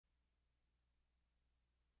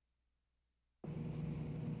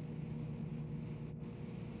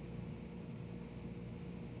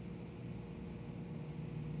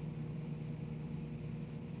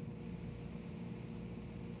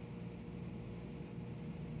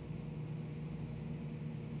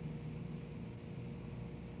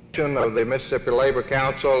Of the Mississippi Labor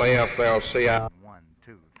Council, AFL-CIO. 1,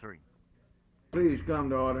 2, 3. Please come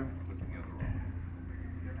to order.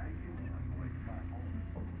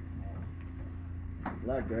 I'd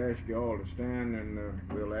like to ask you all to stand, and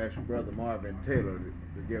we'll ask Brother Marvin Taylor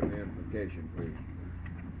to give the invocation, please.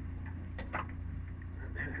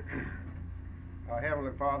 Our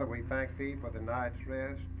Heavenly Father, we thank Thee for the night's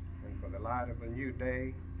rest and for the light of a new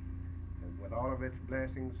day, and with all of its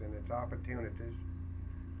blessings and its opportunities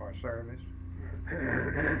for service.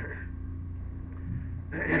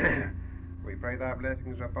 We pray Thy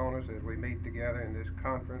blessings upon us as we meet together in this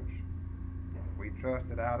conference. We trust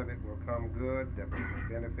that out of it will come good that will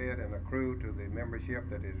benefit and accrue to the membership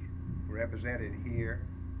that is represented here.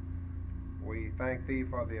 We thank Thee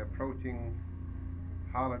for the approaching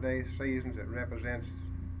holiday seasons that represents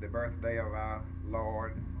the birthday of our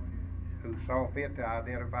Lord, who saw fit to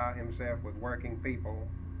identify Himself with working people,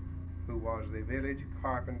 who was the village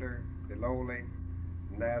carpenter, the lowly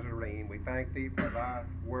Nazarene. We thank Thee for Thy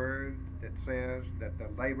word that says that the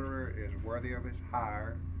laborer is worthy of his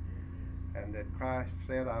hire, and that Christ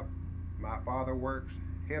said, my Father works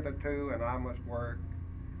hitherto, and I must work,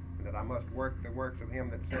 and that I must work the works of Him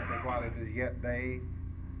that sent me while it is yet day.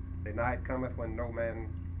 The night cometh when no man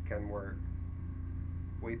can work.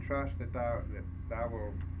 We trust that Thou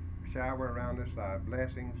will shower around us Thy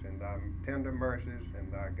blessings and Thy tender mercies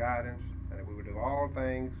and Thy guidance, and that we will do all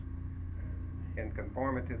things in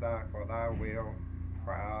conformity for Thy will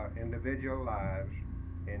for our individual lives.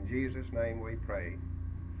 In Jesus' name we pray.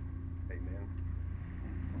 Amen.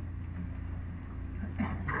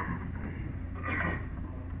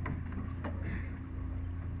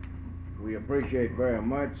 We appreciate very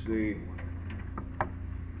much the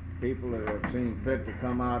people that have seen fit to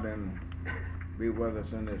come out and be with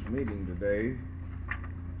us in this meeting today.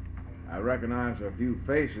 I recognize a few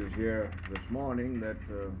faces here this morning that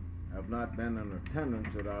have not been in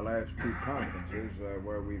attendance at our last two conferences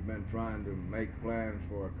where we've been trying to make plans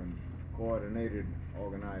for a coordinated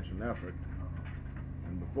organizing effort.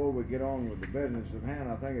 And before we get on with the business at hand,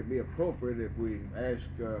 I think it'd be appropriate if we ask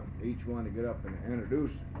each one to get up and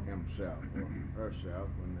introduce himself or herself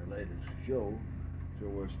in the latest show. So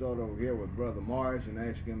we'll start over here with Brother Morris and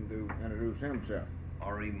ask him to introduce himself.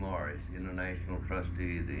 R.E. Morris, International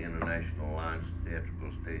Trustee of the International Alliance of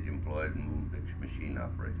Theatrical Stage Employed and Moving Picture Machine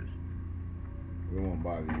Operators. We won't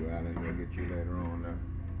bother you, Alan. We'll get you later on there.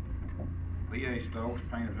 B.A. Stokes,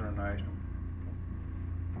 Painters International.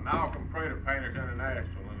 Malcolm Prater, Painters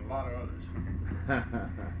International, and a lot of others.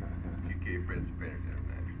 G.K. Prince, Painters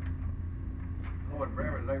International. Lloyd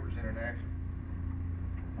Bremer, Laborers International.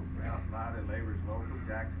 Ralph Lively, Laborers Local,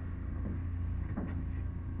 Jackson.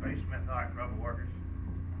 Ray Smith, Art Rubber Workers.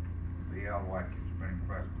 D.L. Watkins, Spring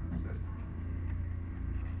Pressman Assistant.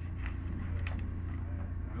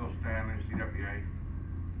 Bill Stanley, CWA.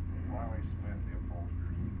 Wiley Smith, the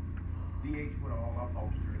upholsterers. D.H. Woodall,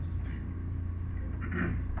 upholsterers.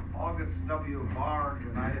 August W. Barr,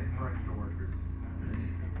 United Furniture Workers.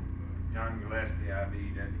 John Gillespie,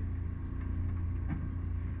 IBEW.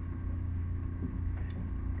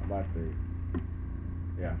 How about the,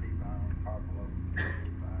 yeah.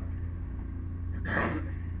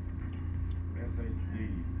 SHG,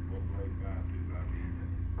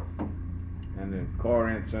 And the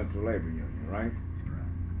Corinth Central Labor Union, right?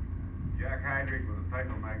 Jack Heydrich with the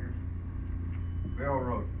Paper Makers. Bill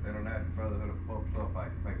Roach, International Brotherhood of Folk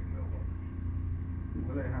Sulfite Paper Mill Workers.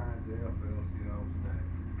 Willie Hines, AFL-CIO staff.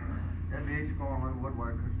 M.H. Foreman,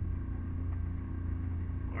 Woodworkers.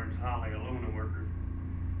 Lawrence Holly, Aluminum Workers.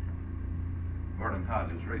 Vernon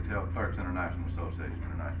Hodges, Retail Clerks International Association,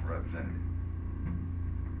 International Representative.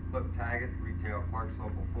 Cliff Taggart, Retail Clerks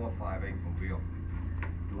Local 458 Mobile.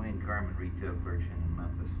 Dwayne Carmen, Retail Clerks in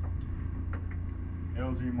Memphis.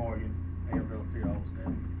 L.G. Morgan, AFL-CIO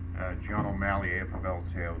staff. John O'Malley,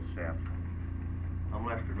 AFL-CIO staff. I'm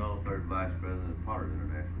Lester Null, Third Vice President of Potters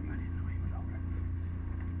International Union.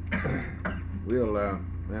 We'll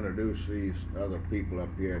introduce these other people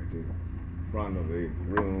up here at the front of the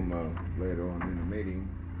room later on in the meeting.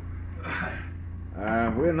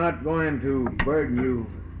 We're not going to burden you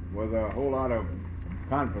with a whole lot of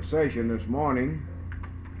conversation this morning.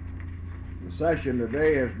 The session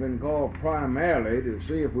today has been called primarily to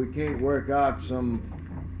see if we can't work out some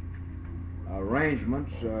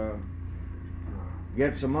arrangements,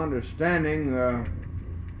 get some understanding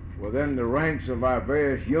within the ranks of our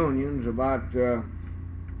various unions about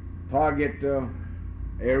target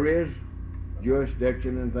areas,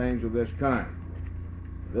 jurisdiction, and things of this kind.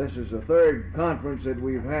 This is the third conference that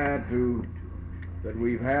we've had to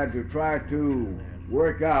try to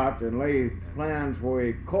work out and lay plans for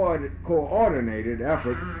a coordinated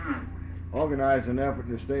effort, organizing effort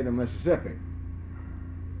in the state of Mississippi.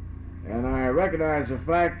 And I recognize the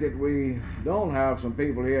fact that we don't have some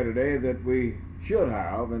people here today that we should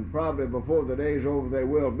have, and probably before the day's over they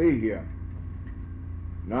will be here.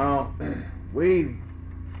 Now, we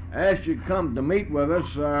asked you to come to meet with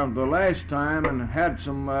us the last time and had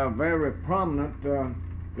some very prominent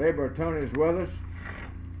labor attorneys with us,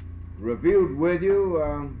 reviewed with you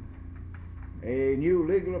a new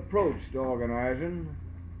legal approach to organizing,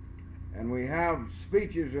 and we have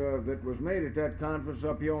speeches that was made at that conference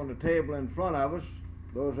up here on the table in front of us.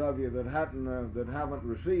 Those of you that haven't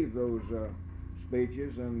received those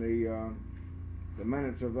speeches and the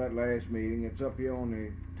minutes of that last meeting, it's up here on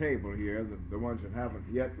the table here. The ones that haven't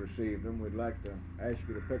yet received them, we'd like to ask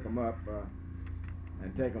you to pick them up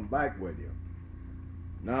and take them back with you.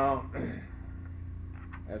 Now,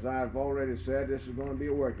 as I've already said, this is going to be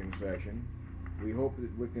a working session. We hope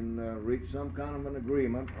that we can reach some kind of an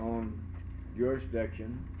agreement on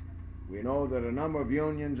jurisdiction. We know that a number of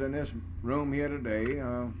unions in this room here today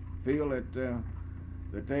feel that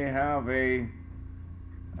they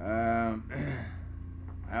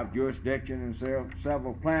have jurisdiction in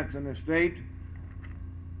several plants in the state,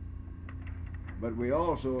 but we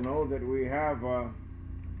also know that we have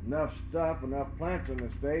enough plants in the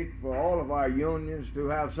state for all of our unions to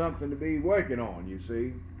have something to be working on, you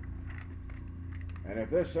see. And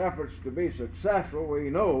if this effort's to be successful,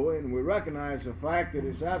 we know and we recognize the fact that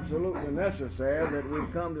it's absolutely necessary that we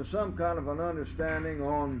come to some kind of an understanding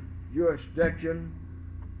on jurisdiction,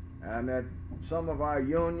 and that some of our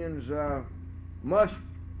unions must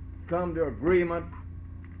come to agreement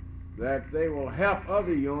that they will help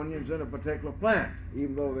other unions in a particular plant,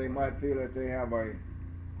 even though they might feel that they have a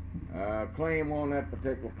claim on that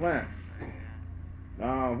particular plant.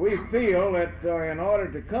 Now, we feel that in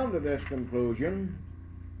order to come to this conclusion,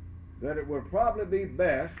 that it would probably be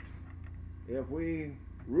best if we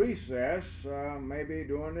recess maybe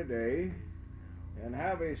during the day and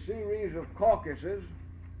have a series of caucuses,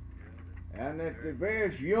 and that the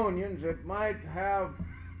various unions that might have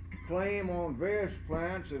claim on various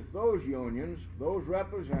plants, if those unions, those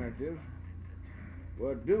representatives,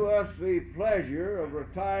 would do us the pleasure of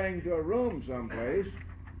retiring to a room someplace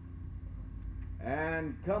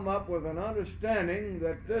and come up with an understanding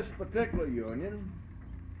that this particular union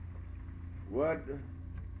would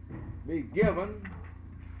be given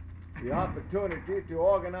the opportunity to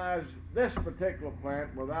organize this particular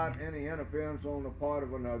plant without any interference on the part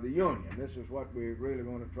of another union. This is what we're really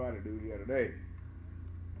going to try to do here today.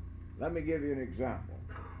 Let me give you an example.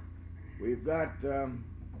 We've got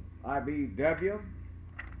IBW,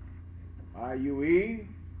 IUE,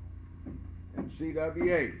 and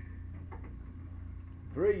CWA.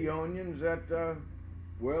 Three unions that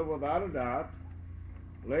will, without a doubt,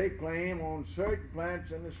 lay claim on certain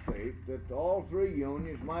plants in the state that all three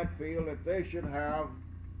unions might feel that they should have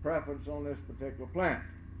preference on this particular plant.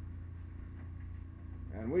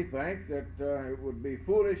 And we think that it would be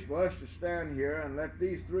foolish for us to stand here and let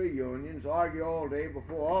these three unions argue all day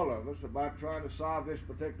before all of us about trying to solve this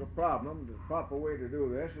particular problem. The proper way to do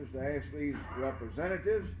this is to ask these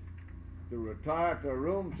representatives to retire to a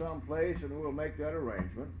room someplace, and we'll make that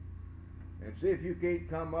arrangement, and see if you can't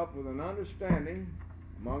come up with an understanding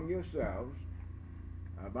among yourselves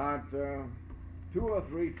about 2 or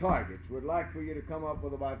 3 targets. We'd like for you to come up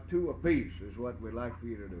with about 2 apiece is what we'd like for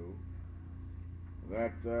you to do.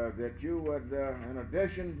 That you would, in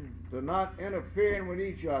addition to not interfering with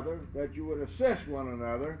each other, that you would assist one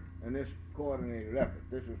another in this coordinated effort.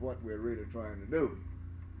 This is what we're really trying to do.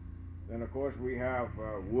 Then, of course, we have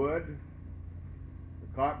wood, the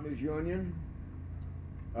carpenters union,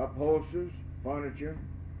 upholsters, furniture,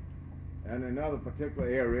 and another particular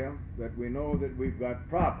area that we know that we've got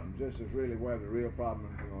problems. This is really where the real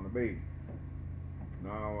problems are going to be.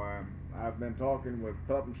 Now, I've been talking with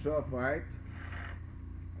Pup and Sulfite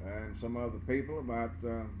and some other people about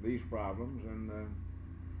these problems, and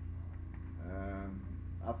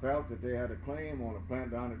I felt that they had a claim on a plant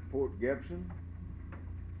down at Port Gibson,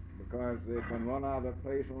 because they've been run out of that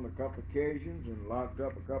place on a couple of occasions and locked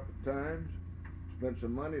up a couple of times, spent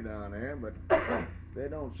some money down there, but they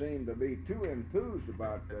don't seem to be too enthused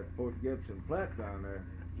about that Port Gibson plant down there,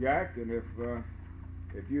 Jack. And if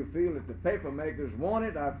you feel that the paper makers want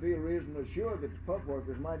it, I feel reasonably sure that the pub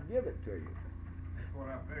workers might give it to you. That's what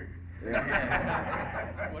I figured.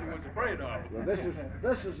 Yeah. That's what he was afraid of. Well, this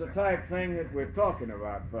is the type thing that we're talking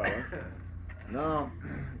about, fella. Now,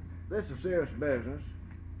 this is serious business.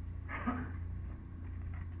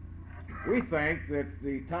 We think that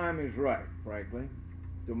the time is right, frankly,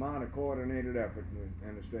 amount of coordinated effort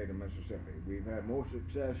in the state of Mississippi. We've had more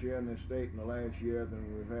success here in this state in the last year than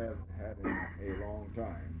we've had in a long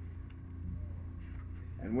time.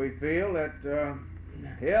 And we feel that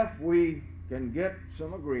if we can get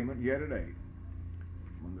some agreement here today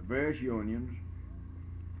from the various unions,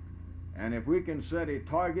 and if we can set a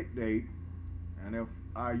target date, and if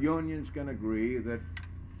our unions can agree that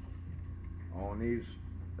on these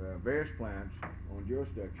various plants on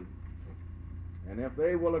jurisdiction, and if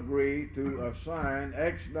they will agree to assign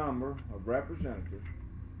X number of representatives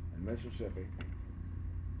in Mississippi,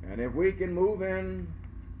 and if we can move in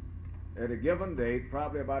at a given date,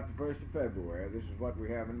 probably about the 1st of February, this is what we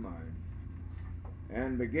have in mind,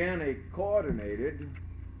 and begin a coordinated,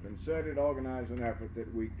 concerted organizing effort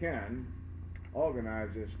that we can organize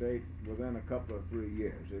this state within a couple of 3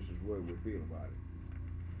 years. This is where we feel about it.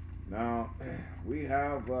 Now, we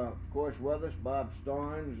have, of course, with us Bob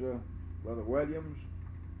Starnes, Brother Williams,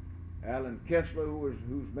 Alan Kistler,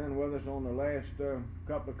 who's been with us on the last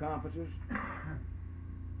couple of conferences.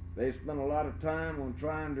 They spent a lot of time on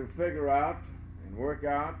trying to figure out and work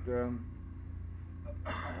out an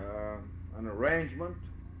arrangement,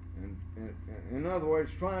 and in other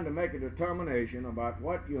words, trying to make a determination about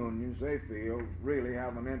what unions they feel really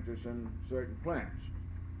have an interest in certain plants.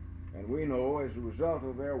 And we know, as a result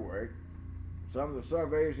of their work, some of the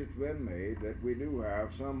surveys that's been made, that we do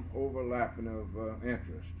have some overlapping of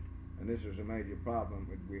interest. And this is a major problem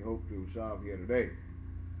that we hope to solve here today.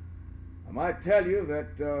 I might tell you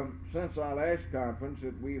that since our last conference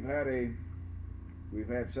that we've had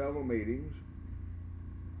several meetings.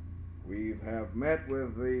 We have met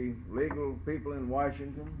with the legal people in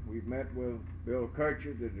Washington. We've met with Bill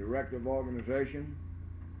Kircher, the director of organization,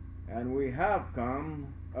 and we have come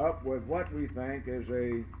up with what we think is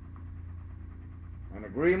an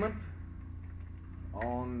agreement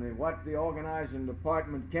on what the organizing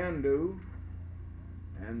department can do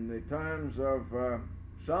in the terms of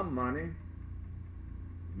some money,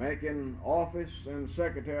 making office and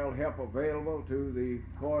secretarial help available to the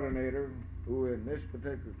coordinator, who in this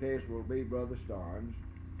particular case will be Brother Starnes,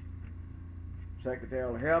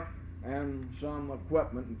 secretarial help, and some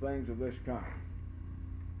equipment and things of this kind.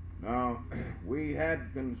 Now, we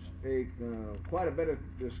had quite a bit of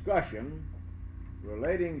discussion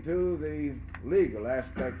relating to the legal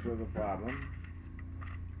aspects of the problem,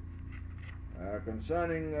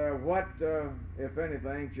 concerning what, if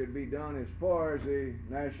anything, should be done as far as the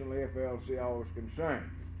National AFL-CIO is concerned,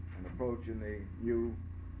 and approaching the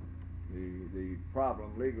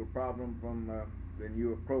problem, legal problem, from the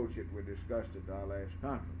new approach that we discussed at our last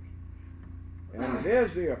conference. And it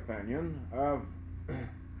is the opinion of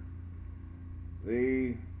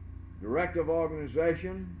the director of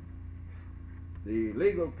organization, the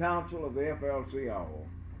legal counsel of the AFL-CIO,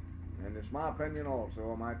 and it's my opinion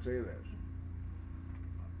also, I might say this,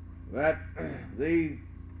 that the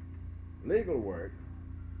legal work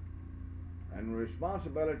and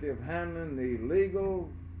responsibility of handling the legal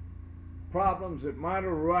problems that might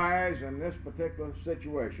arise in this particular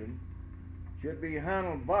situation should be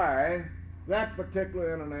handled by that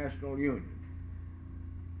particular international union.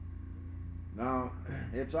 Now,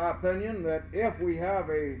 it's our opinion that if we have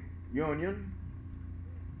a union,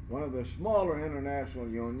 one of the smaller international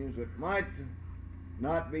unions that might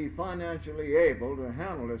not be financially able to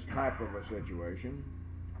handle this type of a situation,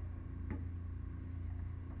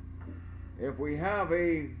 if we have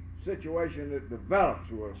a situation that develops,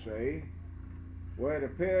 we'll say, where it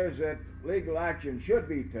appears that legal action should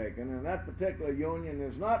be taken and that particular union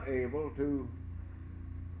is not able to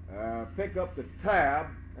pick up the tab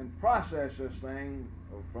and process this thing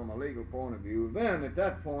from a legal point of view, then at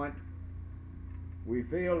that point we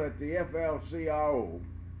feel that the AFL-CIO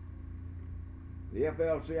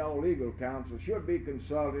legal counsel should be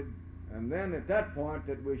consulted, and then at that point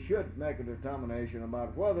that we should make a determination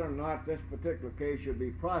about whether or not this particular case should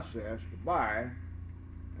be processed by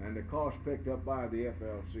and the cost picked up by the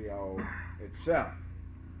AFL-CIO itself.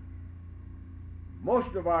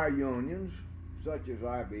 Most of our unions, such as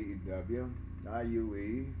IBEW,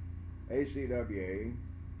 IUE, ACWA,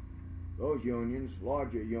 those unions,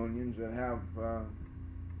 larger unions that have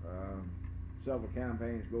several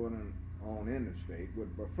campaigns going on in the state,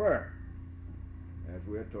 would prefer, as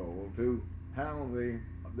we're told, to handle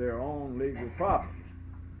their own legal problems.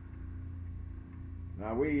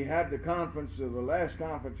 Now, we had the last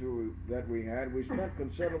conference that we had, we spent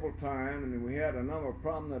considerable time, and we had a number of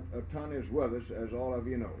prominent attorneys with us, as all of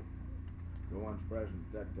you know, the ones present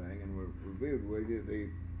at that thing, and we reviewed with you the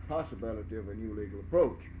possibility of a new legal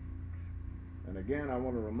approach. And again, I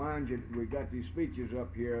want to remind you, we got these speeches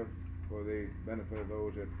up here for the benefit of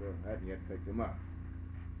those that hadn't yet picked them up.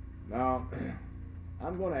 Now,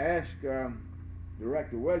 I'm going to ask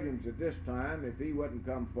Director Williams at this time if he wouldn't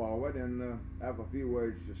come forward and have a few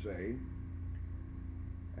words to say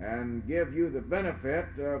and give you the benefit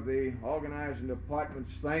of the organizing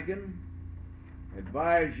department's thinking,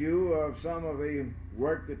 advise you of some of the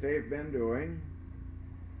work that they've been doing,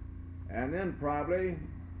 and then probably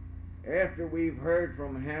after we've heard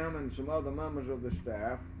from him and some other members of the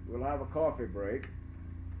staff, we'll have a coffee break.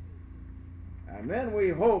 And then we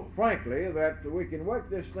hope, frankly, that we can work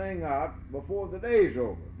this thing out before the day's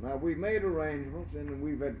over. Now, we've made arrangements and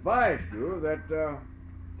we've advised you that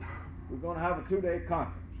we're going to have a 2-day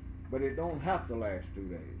conference, but it don't have to last 2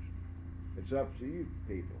 days. It's up to you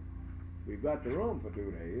people. We've got the room for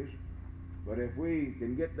 2 days, but if we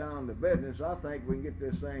can get down to business, I think we can get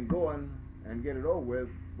this thing going and get it over with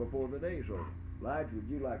before the day's over. Lige, would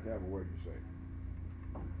you like to have a word to say?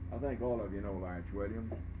 I think all of you know Lige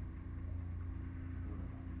Williams.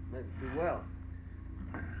 Maybe well.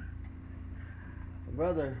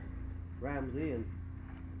 Brother Ramsey and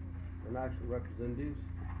the national representatives,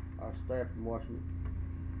 our staff from Washington.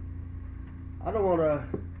 I don't want to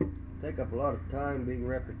take up a lot of time being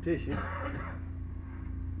repetitious.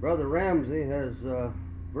 Brother Ramsey has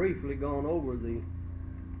briefly gone over the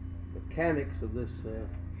mechanics of this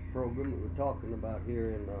program that we're talking about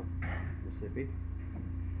here in Mississippi.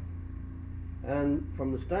 And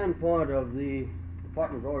from the standpoint of the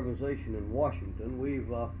Department of Organization in Washington, we've,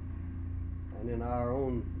 and in our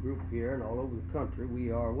own group here and all over the country,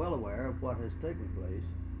 we are well aware of what has taken place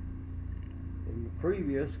in the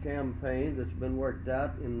previous campaign that's been worked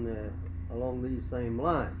out in along these same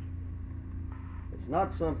lines. It's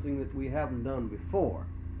not something that we haven't done before.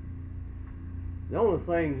 The only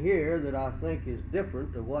thing here that I think is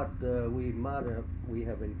different to what we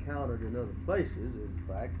have encountered in other places is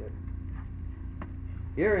the fact that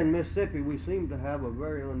here in Mississippi, we seem to have a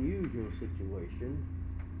very unusual situation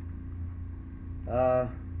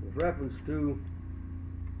with reference to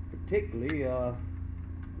particularly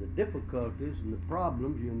the difficulties and the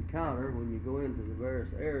problems you encounter when you go into the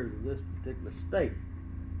various areas of this particular state.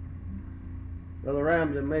 Brother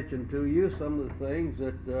Ramsey mentioned to you some of the things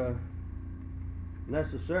that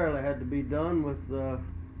necessarily had to be done with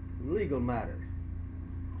legal matters.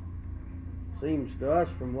 Seems to us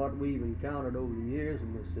from what we've encountered over the years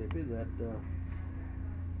in Mississippi that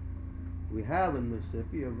we have in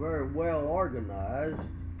Mississippi a very well organized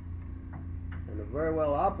and a very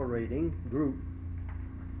well operating group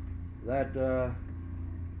that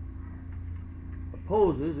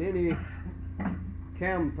opposes any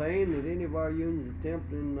campaign that any of our unions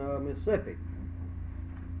attempt in Mississippi.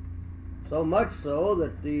 So much so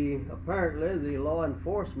that apparently the law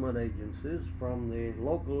enforcement agencies from the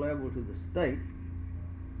local level to the state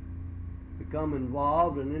become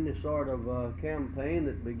involved in any sort of campaign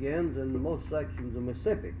that begins in most sections of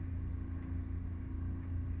Mississippi.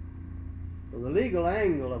 So the legal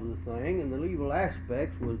angle of the thing and the legal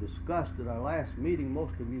aspects was discussed at our last meeting.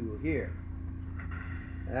 Most of you were here.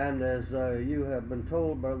 And as you have been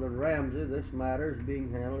told, Brother Ramsey, this matter is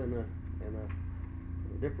being handled in a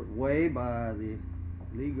different way by the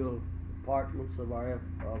legal departments of our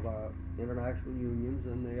international unions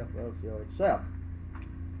and the AFL-CIO itself.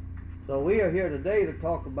 So we are here today to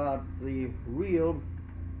talk about the real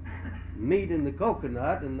meat in the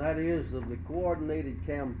coconut, and that is of the coordinated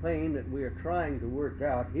campaign that we are trying to work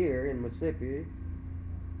out here in Mississippi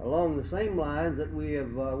along the same lines that we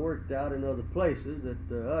have worked out in other places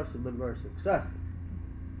that us have been very successful.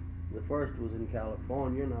 The first was in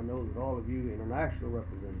California, and I know that all of you international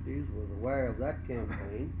representatives was aware of that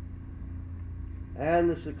campaign. And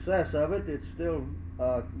the success of it, it's still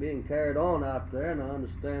being carried on out there, and I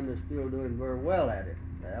understand they're still doing very well at it.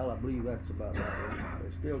 Well, I believe that's about right.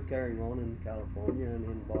 They're still carrying on in California and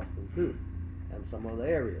in Boston too, and some other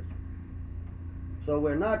areas. So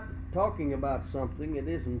we're not talking about something that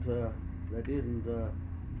that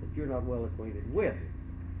you're not well acquainted with.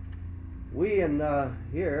 We in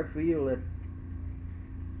here feel that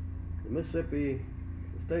the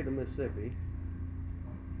state of Mississippi,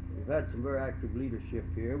 we've had some very active leadership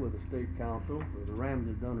here with the state council. The Rams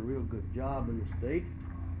have done a real good job in the state.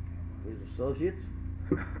 His associates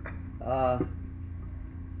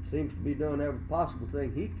seems to be doing every possible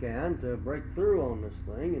thing he can to break through on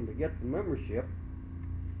this thing and to get the membership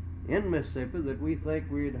in Mississippi that we think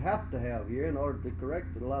we'd have to have here in order to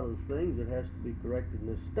correct a lot of the things that has to be corrected in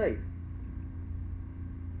this state.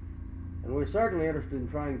 And we're certainly interested in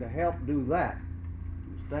trying to help do that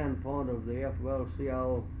from the standpoint of the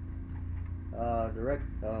AFL-CIO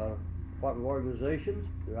Department of Organizations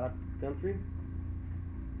throughout the country,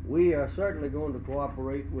 we are certainly going to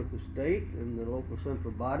cooperate with the state and the local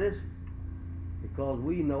central bodies, because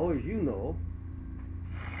we know, as you know,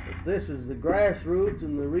 that this is the grassroots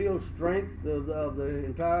and the real strength of the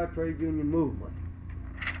entire trade union movement.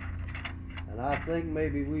 And I think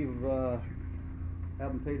maybe we've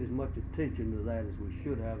haven't paid as much attention to that as we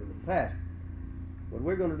should have in the past. But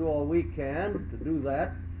we're going to do all we can to do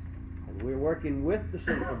that, and we're working with the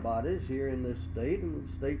central bodies here in this state and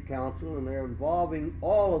the state council, and they're involving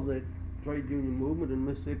all of the trade union movement in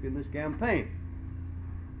Mississippi in this campaign,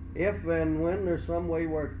 if and when there's some way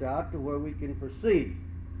worked out to where we can proceed.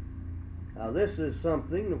 Now, this is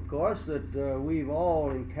something, of course, that we've all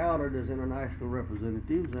encountered as international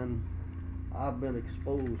representatives, and I've been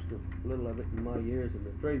exposed to a little of it in my years in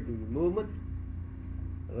the trade union movement.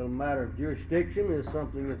 A little matter of jurisdiction is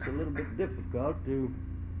something that's a little bit difficult to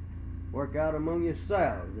work out among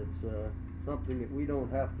yourselves. It's something that we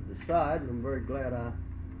don't have to decide, and I'm very glad I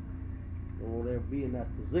won't ever be in that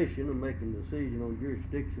position of making a decision on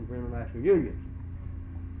jurisdiction for international unions.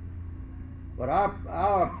 But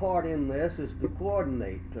our part in this is to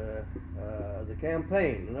coordinate the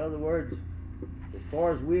campaign. In other words, as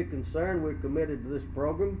far as we're concerned, we're committed to this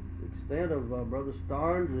program. The extent of Brother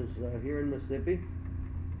Starnes is here in Mississippi.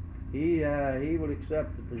 He will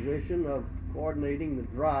accept the position of coordinating the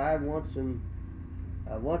drive once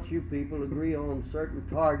you people agree on certain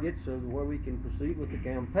targets of where we can proceed with the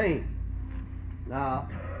campaign. Now,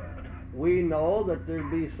 we know that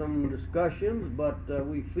there'll be some discussions, but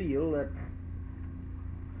we feel that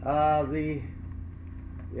the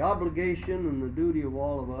obligation and the duty of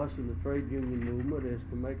all of us in the trade union movement is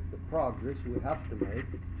to make the progress we have to make,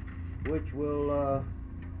 which will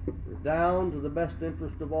redound to the best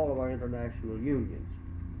interest of all of our international unions.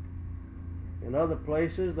 In other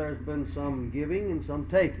places, there's been some giving and some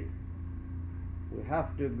taking. We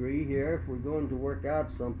have to agree here, if we're going to work out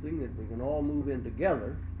something, that we can all move in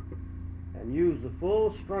together and use the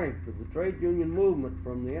full strength of the trade union movement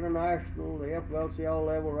from the international, the AFL-CIO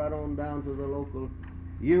level, right on down to the local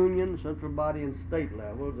union, central body, and state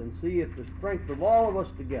levels, and see if the strength of all of us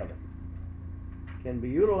together can be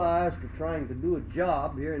utilized to trying to do a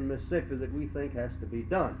job here in Mississippi that we think has to be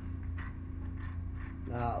done.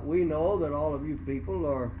 Now, we know that all of you people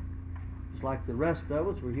are, just like the rest of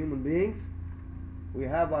us, we're human beings. We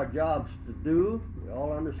have our jobs to do. We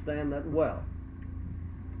all understand that well.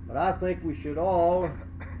 But I think we should all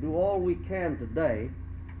do all we can today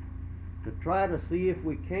to try to see if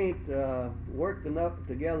we can't work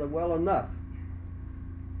together well enough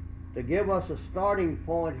to give us a starting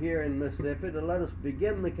point here in Mississippi to let us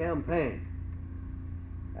begin the campaign.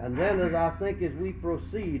 And then, as I think, as we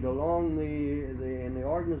proceed along in the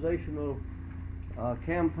organizational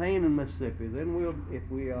campaign in Mississippi, then we'll, if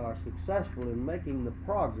we are successful in making the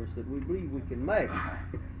progress that we believe we can make,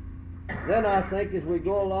 then I think as we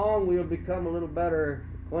go along we'll become a little better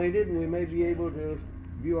acquainted, and we may be able to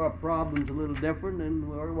view our problems a little different, and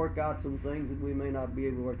we'll work out some things that we may not be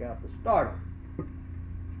able to work out to start on.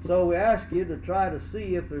 So we ask you to try to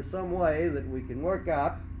see if there's some way that we can work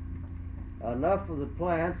out enough of the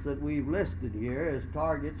plants that we've listed here as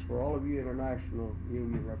targets for all of you international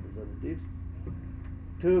union representatives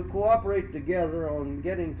to cooperate together on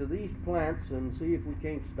getting to these plants and see if we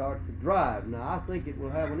can't start the drive. Now, I think it will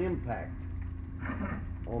have an impact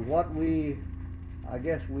on what I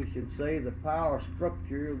guess we should say, the power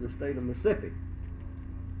structure of the state of Mississippi,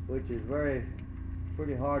 which is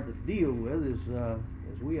pretty hard to deal with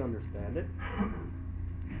as we understand it.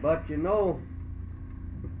 But you know,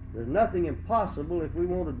 there's nothing impossible if we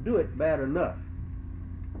want to do it bad enough.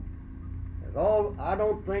 I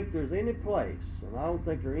don't think there's any place, and I don't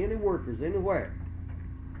think there are any workers anywhere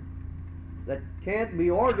that can't be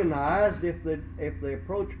organized if they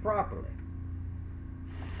approach properly.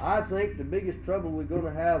 I think the biggest trouble we're going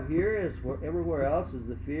to have here, is everywhere else, is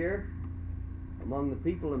the fear among the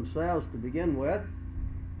people themselves to begin with,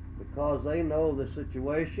 because they know the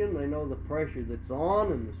situation, they know the pressure that's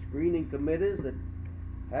on, and the screening committees that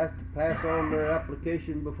have to pass on their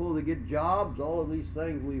application before they get jobs, all of these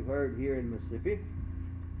things we've heard here in Mississippi.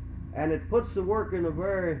 And it puts the worker in a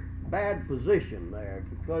very bad position there,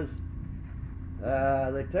 because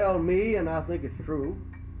they tell me, and I think it's true,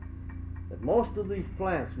 that most of these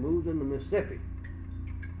plants moved into Mississippi.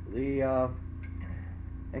 The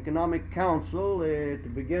Economic Council to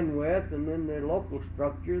begin with, and then the local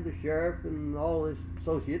structure, the sheriff and all his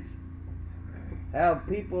associates, have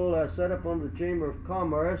people set up on the Chamber of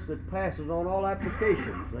Commerce that passes on all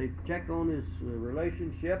applications. They check on his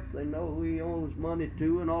relationship, they know who he owes money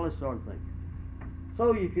to, and all this sort of thing.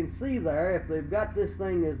 So you can see there, if they've got this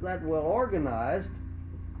thing as that well organized,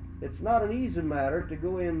 it's not an easy matter to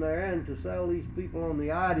go in there and to sell these people on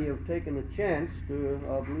the idea of taking a chance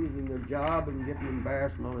of losing their job and getting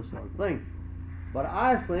embarrassed and all this sort of thing. But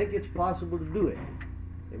I think it's possible to do it.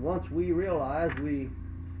 And once we realize we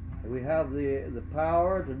have the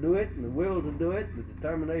power to do it and the will to do it, the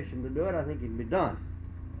determination to do it, I think it can be done.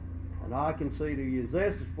 And I can say to you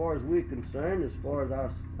this, as far as we're concerned, as far as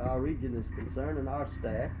our region is concerned and our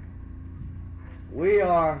staff, we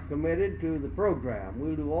are committed to the program.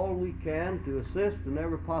 We'll do all we can to assist in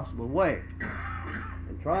every possible way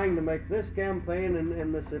in trying to make this campaign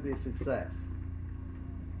in Mississippi a success.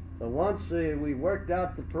 So once we've worked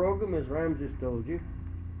out the program, as Ramsey's told you,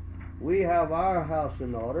 we have our house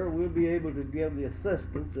in order, we'll be able to give the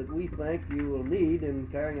assistance that we think you will need in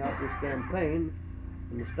carrying out this campaign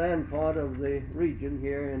from the standpoint of the region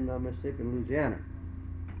here in Mississippi and Louisiana.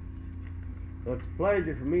 So it's a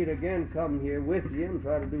pleasure for me to again come here with you and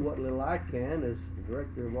try to do what little I can as the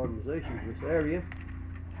Director of Organizations in this area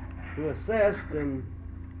to assist in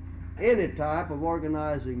any type of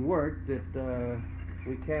organizing work that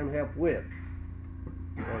we can help with.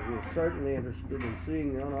 We're certainly interested in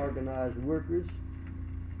seeing the unorganized workers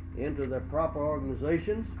into their proper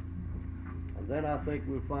organizations, and then I think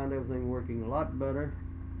we'll find everything working a lot better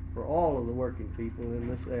for all of the working people in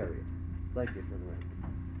this area. Thank you for that.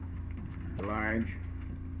 Lige,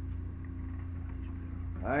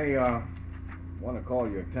 I want to call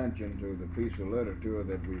your attention to the piece of literature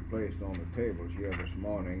that we placed on the tables here this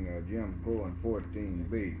morning, Jim Poe and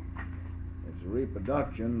 14B. It's a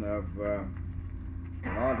reproduction of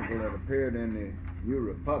an article that appeared in the New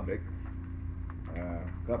Republic a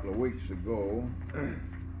couple of weeks ago,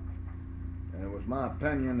 and it was my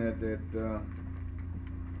opinion that it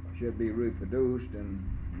should be reproduced and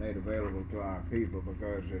made available to our people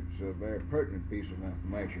because it's a very pertinent piece of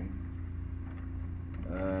information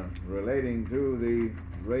relating to the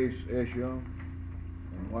race issue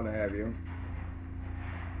and what have you,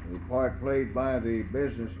 the part played by the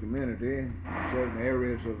business community in certain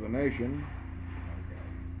areas of the nation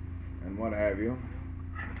and what have you,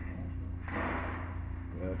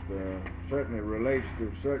 that certainly relates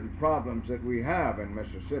to certain problems that we have in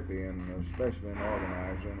Mississippi, and especially in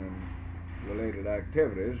organizing and related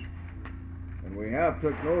activities. And we have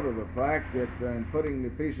took note of the fact that in putting the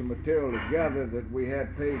piece of material together that we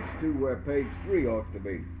had page 2 where page 3 ought to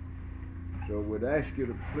be. So we'd ask you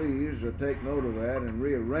to please take note of that and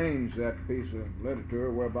rearrange that piece of literature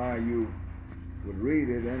whereby you would read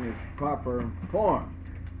it in its proper form.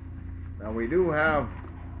 Now we do have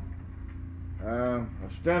a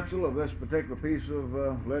stencil of this particular piece of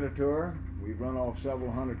literature. We've run off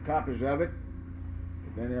several hundred copies of it.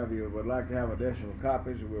 If any of you would like to have additional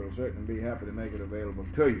copies, we'll certainly be happy to make it available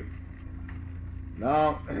to you.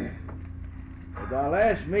 Now, at our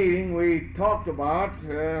last meeting, we talked about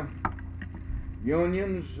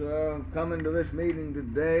unions coming to this meeting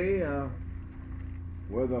today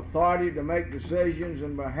with authority to make decisions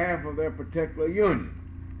in behalf of their particular union.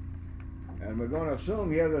 And we're going to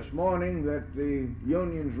assume here this morning that the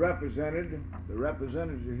unions represented, the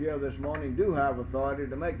representatives here this morning do have authority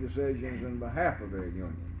to make decisions in behalf of their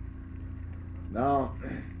union. Now,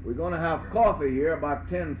 we're going to have coffee here about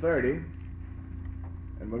 10:30,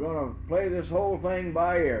 and we're going to play this whole thing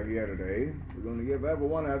by ear here today. We're going to give every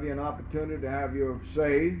one of you an opportunity to have your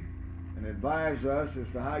say and advise us as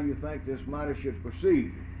to how you think this matter should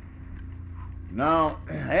proceed. Now,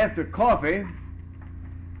 after coffee,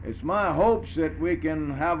 it's my hopes that we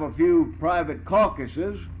can have a few private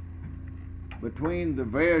caucuses between the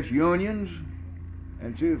various unions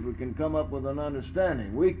and see if we can come up with an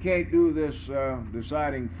understanding. We can't do this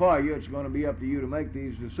deciding for you. It's going to be up to you to make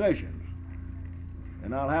these decisions.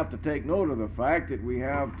 And I'll have to take note of the fact that we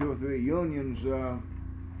have 2 or 3 unions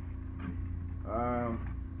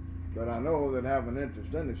that I know that have an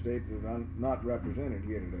interest in the state that are not represented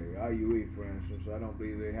here today. IUE, for instance, I don't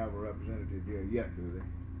believe they have a representative here yet, do they?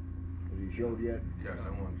 Has he showed yet? Yeah,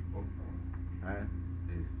 someone spoke for him. Huh?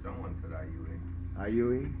 Someone said IUE.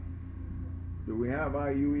 IUE? Do we have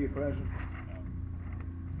IUE present?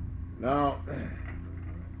 Now,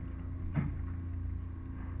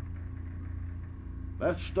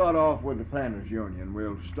 let's start off with the planners union.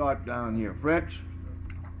 We'll start down here. Fritz,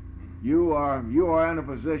 you are in a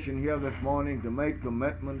position here this morning to make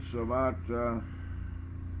commitments about I'm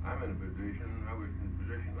in a position, I was in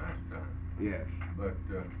position last time. yes. But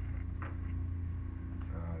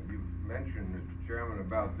you mentioned, Mr. Chairman,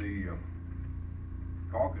 about the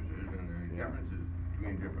caucuses and the differences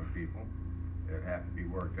between different people that have to be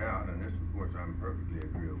worked out, and this, of course, I'm perfectly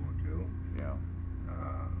agreeable to. Yeah.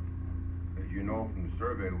 As you know from the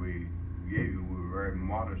survey we gave you, we were very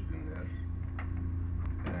modest in this.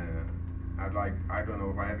 I don't know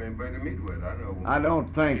if I have anybody to meet with. I know. I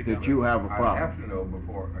don't think that you have a I problem. have to know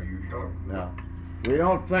before. Are you sure? No. We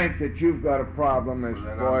don't think that you've got a problem as Well,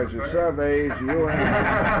 then far I'm as the prepared. surveys, you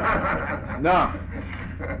and... No.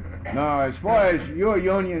 No, as far as your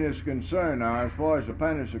union is concerned now, as far as the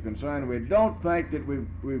plaintiffs are concerned, we don't think that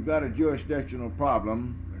we've got a jurisdictional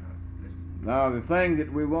problem. Now, the thing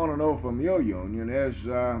that we want to know from your union is,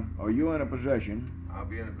 are you in a position I'll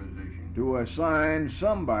be in a position. to assign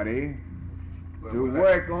somebody Well, to will that-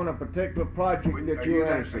 work on a particular project Are that you you're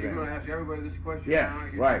gonna- interested Are you in? going to ask everybody this question Yes,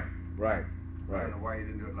 now? right. I don't know why you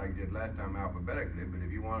didn't do it like you did last time alphabetically, but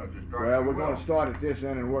if you want us to start. Well, we we're going will. to start at this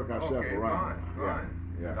end and work ourselves Okay, around. fine.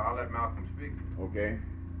 Yeah. I'll let Malcolm speak. Okay.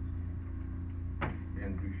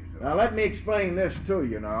 Introduce yourself. Now let me explain this to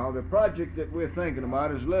you now. The project that we're thinking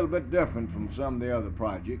about is a little bit different from some of the other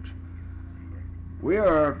projects. We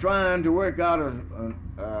are trying to work out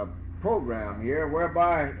a program here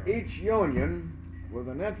whereby each union with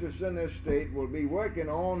an interest in this state will be working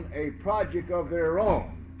on a project of their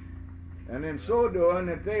own. And in so doing,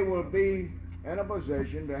 that they will be in a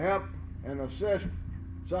position to help and assist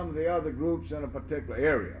some of the other groups in a particular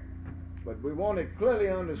area. But we want it clearly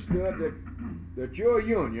understood that your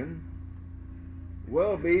union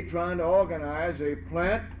will be trying to organize a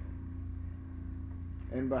plant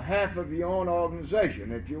in behalf of your own organization,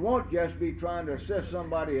 that you won't just be trying to assist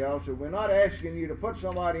somebody else, that we're not asking you to put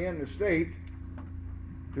somebody in the state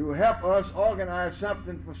to help us organize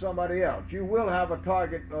something for somebody else. You will have a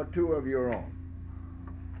target or two of your own.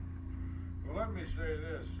 Well, let me say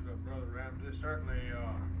this, Brother Ramsey. Certainly,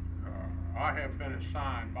 I have been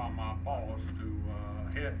assigned by my boss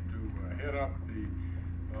to head up the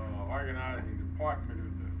organizing department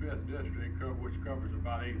of the 5th District, which covers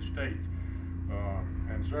about 8 states.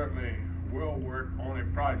 And certainly will work on a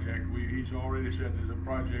project. He's already said there's a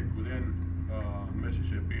project within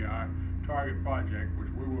Mississippi, our target project, which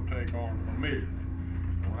we will take on immediately.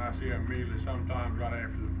 And when I say immediately, sometime right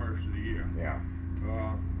after the first of the year. Yeah.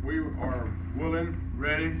 We are willing,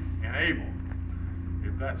 ready, and able,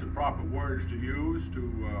 if that's the proper words to use, to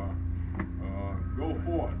go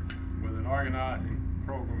forth with an organizing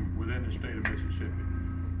program within the state of Mississippi.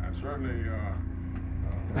 And certainly,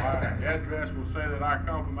 my address will say that I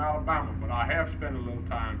come from Alabama, but I have spent a little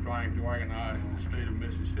time trying to organize in the state of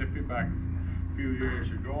Mississippi back a few years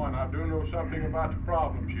ago, and I do know something about the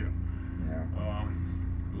problems here. Yeah.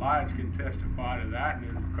 Lyons can testify to that, and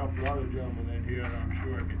there's a couple other gentlemen in here that I'm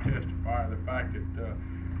sure can testify to the fact that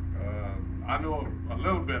I know a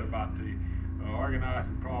little bit about the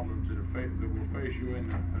organizing problems that will face you in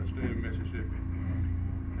the state of Mississippi.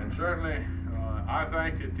 And certainly, I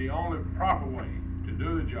think that the only proper way to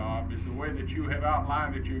do the job is the way that you have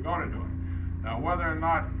outlined that you're going to do it. Now, whether or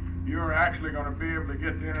not you're actually going to be able to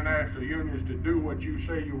get the international unions to do what you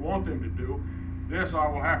say you want them to do, this I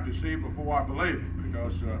will have to see before I believe it,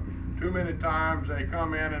 because too many times they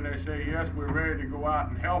come in and they say, yes, we're ready to go out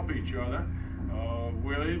and help each other.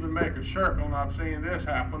 We'll even make a circle, and I've seen this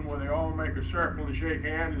happen, where they all make a circle and shake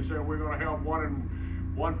hands and say, we're going to help one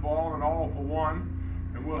for all and all for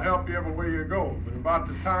one, and we'll help you everywhere you go. But about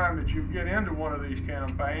the time that you get into one of these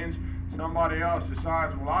campaigns, somebody else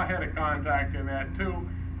decides, well, I had a contact in that too,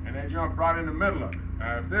 and they jump right in the middle of it.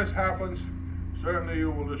 Now, if this happens, certainly you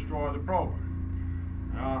will destroy the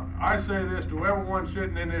program. Now, I say this to everyone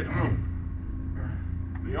sitting in this room.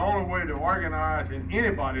 The only way to organize in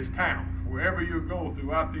anybody's town, wherever you go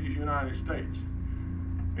throughout these United States,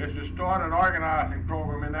 is to start an organizing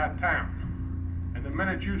program in that town. And the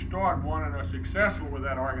minute you start one and are successful with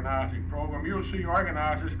that organizing program, you'll see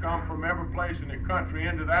organizers come from every place in the country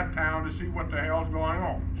into that town to see what the hell's going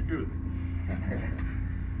on. Excuse me.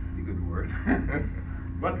 It's a good word.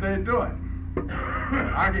 But they do it.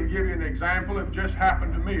 I can give you an example. It just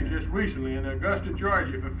happened to me just recently in Augusta,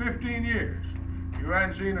 Georgia. For 15 years, you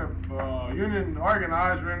hadn't seen a union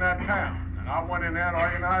organizer in that town. And I went in there and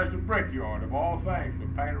organized a brickyard, of all things,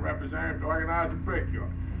 but paid a representative to organize a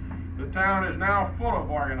brickyard. The town is now full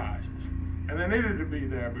of organizers, and they needed to be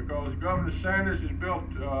there because Governor Sanders has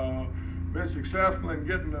been successful in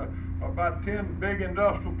getting about 10 big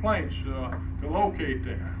industrial plants to locate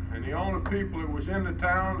there. And the only people that was in the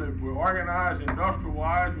town that were organized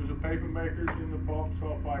industrial-wise was the paper makers and the pulp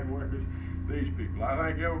sulfite workers, these people.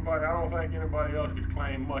 I don't think anybody else could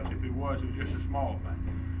claim much. If it was just a small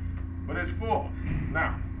thing. But it's full.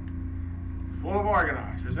 Now, it's full of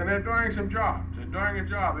organizers, and they're doing some jobs. They're doing a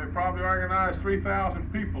job. They've probably organized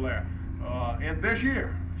 3,000 people there. And this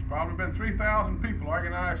year, it's probably been 3,000 people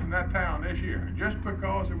organized in that town this year, just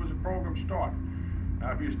because it was a program started.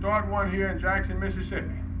 Now, if you start one here in Jackson,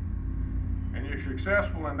 Mississippi, and you're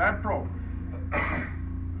successful in that program,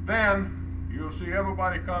 then you'll see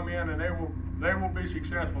everybody come in and they will be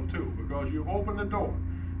successful too, because you've opened the door.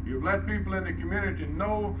 You've let people in the community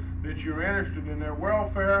know that you're interested in their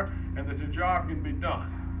welfare and that the job can be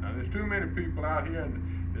done. Now, there's too many people out here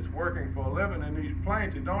that's working for a living in these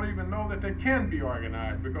plants that don't even know that they can be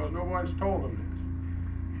organized because nobody's told them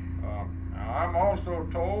this. Now, I'm also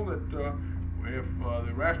told that if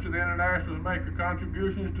the rest of the internationals make a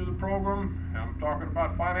contributions to the program, I'm talking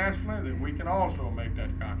about financially, then we can also make that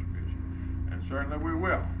contribution. And certainly we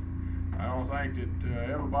will. I don't think that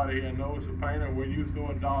everybody here knows the painter. When you throw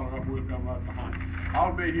 $1 up, we'll come right behind you.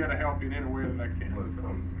 I'll be here to help you in any way that I can.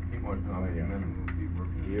 He wants to know how many men will be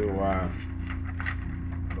working. You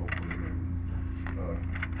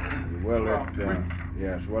will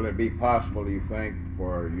yes, will it be possible, do you think,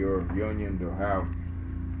 for your union to have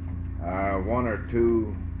one or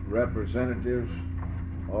two representatives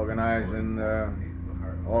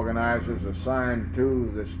organizers assigned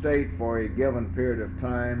to the state for a given period of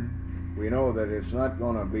time? We know that it's not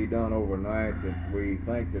going to be done overnight, that we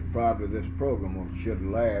think that probably this program should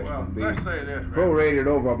last and be let's say this, prorated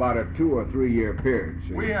over about a 2 or 3 year period.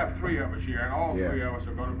 See? We have 3 of us here, and all 3 of us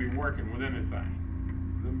are going to be working with anything.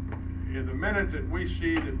 The minute that we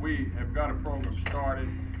see that we have got a program started,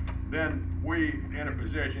 then we in a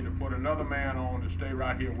position to put another man on to stay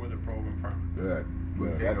right here with the program permanently.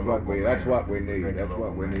 Good. That's what we need. That's what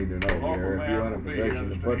we need to know here. If you're in a position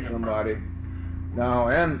to put somebody. Now,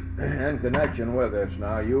 in connection with this,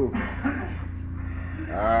 now you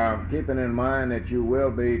keeping in mind that you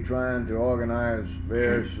will be trying to organize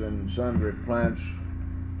various and sundry plants,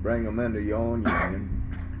 bring them into your own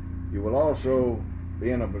union. You will also be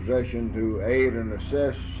in a position to aid and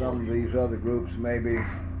assist some of these other groups. Maybe,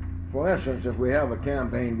 for instance, if we have a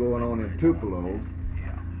campaign going on in Tupelo,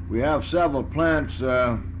 we have several plants,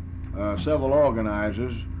 several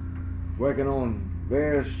organizers working on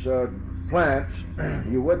various plants.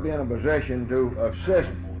 You would be in a position to assist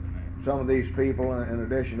some of these people in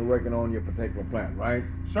addition to working on your particular plant, right?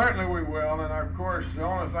 Certainly we will, and of course the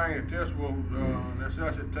only thing that this will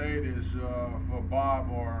necessitate is for Bob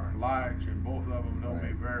or Lige, and both of them know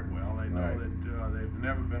me very well. They know that they've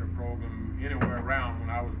never been a program anywhere around when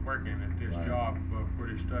I was working at this job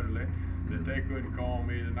pretty steadily, that they couldn't call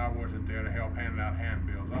me that I wasn't there to help hand out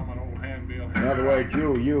handbills. I'm an old handbill. In other words,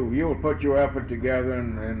 you'll put your effort together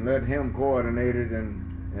and let him coordinate it,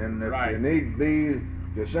 and if you need be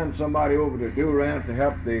to send somebody over to Durant to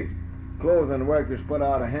help the clothing workers put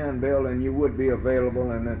out a handbill, and you would be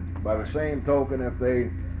available. And then by the same token,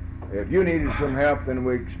 if you needed some help, then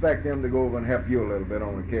we expect them to go over and help you a little bit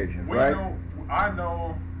on occasion, right? I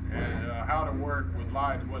know how to work with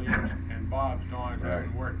Lige Williams and Bob Starnes.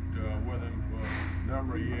 I've worked with him for a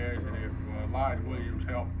number of years, and if Lige Williams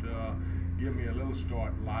helped give me a little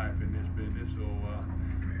start in life in this business, so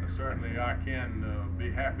certainly I can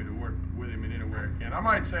be happy to work with him in anywhere I can. I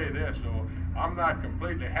might say this, so I'm not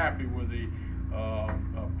completely happy with the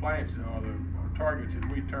plants or the targets that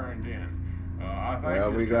we turned in. I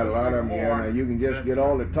think we got a lot of them here. Now you can just get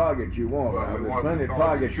all the targets you want. Well, there's plenty of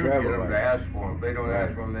targets for everybody. To ask for them. If they don't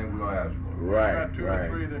ask for them, then we'll ask for them. Right, two or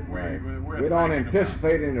three that we're we don't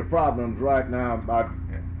anticipate any problems right now about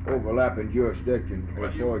overlapping jurisdiction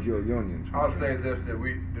as far as your unions. I'll say this, that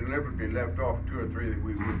we deliberately left off 2 or 3 that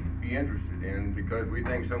we would be interested in because we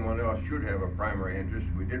think someone else should have a primary interest.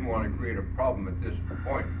 We didn't want to create a problem at this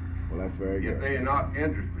point. Well, that's very good. If they are not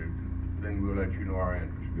interested, then we'll let you know our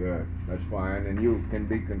interest. Good, that's fine. And you can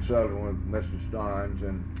be consulting with Mr. Starnes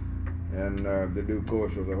and the due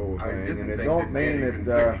course of the whole thing. And it don't mean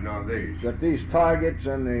that these targets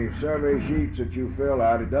and the survey sheets that you fill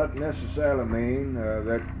out, it doesn't necessarily mean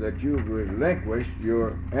that you've relinquished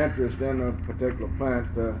your interest in a particular plant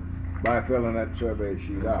by filling that survey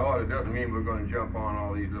sheet out. It doesn't mean we're going to jump on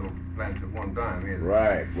all these little plants at one time either.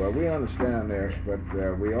 Right. Well, we understand this, but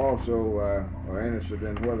we also are interested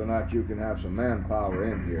in whether or not you can have some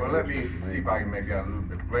manpower in here. Well, let me see if I can make that a little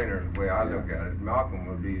bit plainer the way I look at it. Malcolm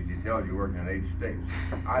would be, as he tells you, working in 8 states.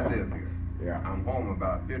 I live here. Yeah. I'm home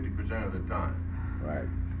about 50% of the time. Right.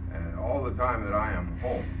 And all the time that I am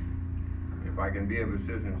home, if I can be of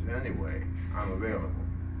assistance in any way, I'm available.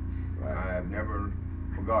 Right. I have never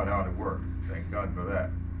forgot how to work. Thank God for that.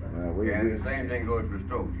 And the same thing goes for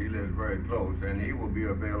Stokes. He lives very close, and he will be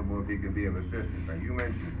available if he can be of assistance. And you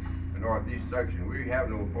mentioned the Northeast section. We have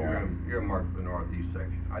no program earmarked for the Northeast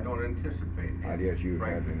section. I don't anticipate it. I guess you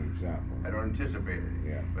had an example. I don't anticipate it.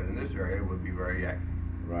 Yeah. But in this area, we'll be very active.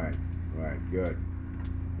 Right. Good.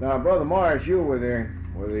 Now, Brother Morris, you were there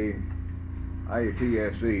with the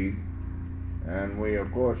IUTSE, and we,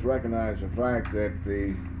 of course, recognize the fact that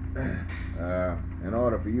the in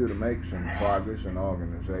order for you to make some progress in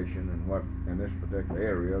organization and what in this particular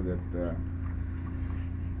area, that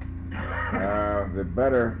the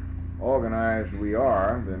better organized we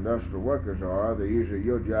are, the industrial workers are, the easier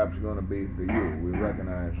your job's going to be for you. We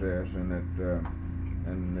recognize this, and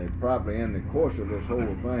that probably in the course of this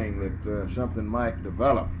whole thing that something might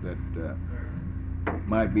develop that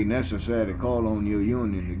might be necessary to call on your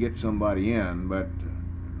union to get somebody in, but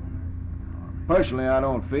personally I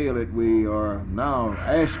don't feel that we are now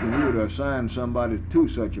asking you to assign somebody to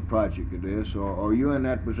such a project as this, or are you in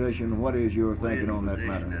that position? What is your thinking on that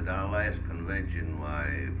matter? At our last convention,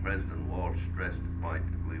 why President Walsh stressed the point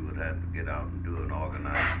that we would have to get out and do an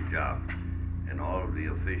organizing job, and all of the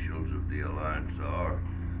officials of the Alliance are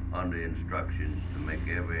under instructions to make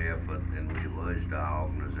every effort, and we've urged our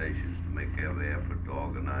organizations to make every effort to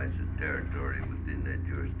organize the territory within their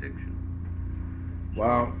jurisdiction.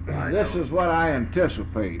 Well, this is what I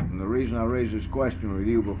anticipate, and the reason I raise this question with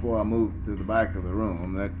you before I move to the back of the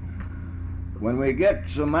room, that when we get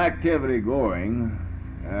some activity going,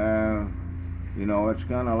 you know, it's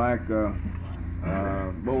kind of like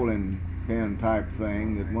a bowling pin type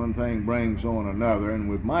thing, that one thing brings on another, and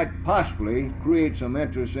we might possibly create some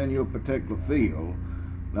interest in your particular field.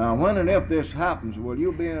 Now, when and if this happens, will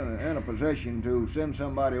you be in a position to send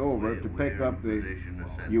somebody over to pick up the...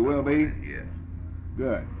 You will be? Yes.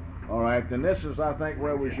 Good. All right, then this is, I think,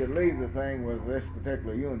 where we should leave the thing with this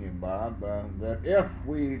particular union, Bob, that if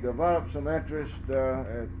we develop some interest,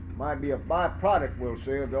 it might be a byproduct, we'll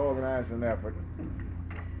see, of the organizing effort.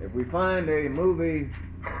 If we find a movie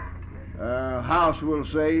house, we'll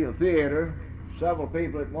say, a theater, several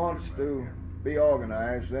people that wants to be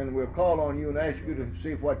organized, then we'll call on you and ask you to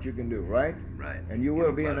see what you can do, right? Right. And you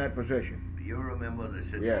will be in that position. You remember the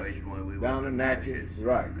situation when we down went in to Natchez, Natchez,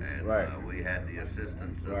 right, and right. We had the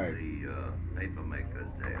assistance of the paper makers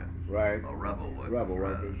there, right, or rubber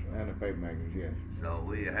workers, and the paper makers, yes. So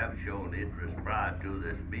we have shown interest prior to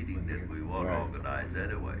this meeting that we want to organize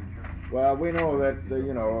anyway. Well, we know that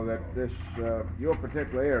you know that this your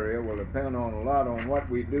particular area will depend on a lot on what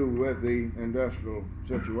we do with the industrial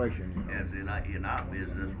situation. You know? Yes, in our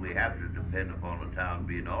business, we have to depend upon the town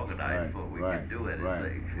being organized before we can do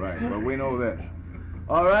anything. Right. Well, we know this.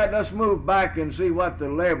 All right, let's move back and see what the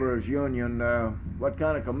laborers union, what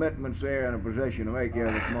kind of commitments they're in a position to make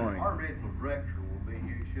here this morning. Our regional director will be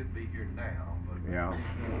here, should be here now, but... Yeah.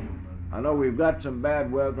 I know we've got some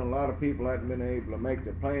bad weather, and a lot of people haven't been able to make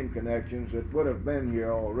the plane connections that would have been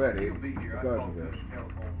here already He'll be here. I because talked of to this. his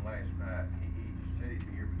telephone last night. He said he'd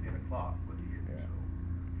be here by 10 o'clock, but he isn't,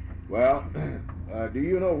 Well, do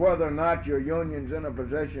you know whether or not your union's in a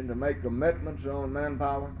position to make commitments on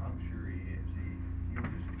manpower? I'm sure he is.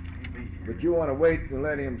 He'll be here. But you want to wait and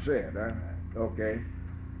let him say it, huh? Okay.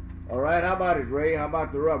 All right, how about it, Ray? How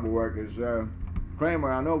about the rubber workers?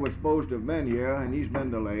 Kramer, I know, was supposed to have been here, and he's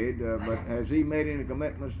been delayed, but has he made any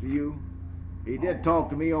commitments to you? He did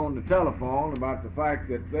talk to me on the telephone about the fact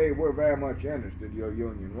that they were very much interested, your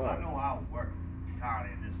union was. I know I'll work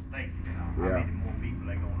entirely in this state, you know. Yeah. How many more people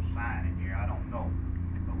they gonna sign in here, I don't know.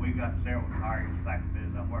 But we've got several targets, like this,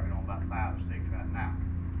 I'm working on about 5 or 6 right now.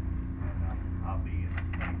 And I'll be in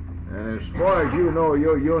the state. And as far as you know,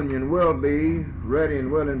 your union will be ready and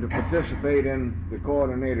willing to participate in the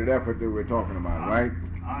coordinated effort that we're talking about, right?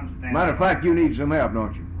 I understand. Matter of fact, you need some help,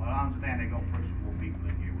 don't you? Well, I understand they're gonna put some more people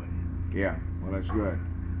in here with you. Yeah, well, that's good.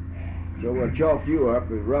 So we'll chalk you up,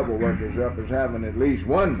 as rubber workers up, as having at least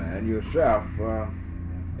one man, yourself,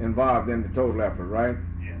 involved in the total effort, right?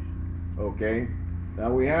 Yes. Okay.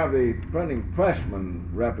 Now, we have the printing pressmen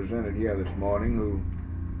represented here this morning who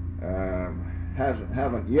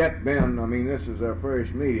haven't yet been, I mean, this is their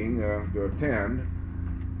first meeting to attend,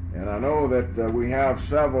 and I know that we have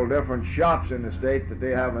several different shops in the state that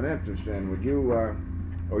they have an interest in. Would you, are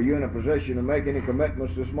you in a position to make any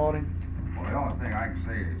commitments this morning? Well, the only thing I can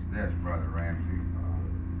say is this, Brother Ramsey.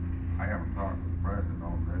 I haven't talked to the president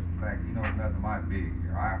on this. In fact, he knows nothing might be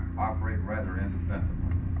here. I operate rather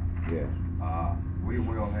independently. Yes. We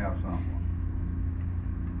will have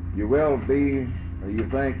someone. You will be, you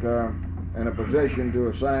think, in a position to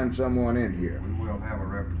assign someone in here? We will have a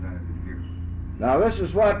representative here. Now, this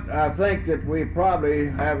is what I think that we probably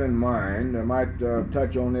have in mind. I might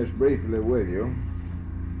touch on this briefly with you.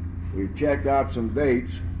 We've checked out some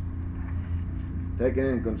dates. Taking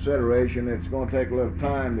in consideration it's going to take a little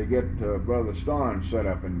time to get Brother Starnes set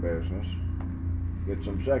up in business, get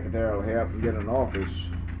some secretarial help and get an office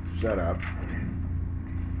set up.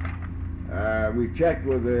 We've checked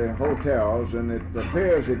with the hotels, and it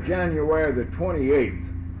appears that January the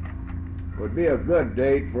 28th would be a good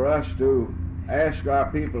date for us to ask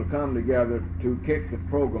our people to come together to kick the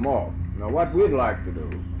program off. Now, what we'd like to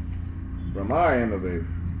do, from our end of the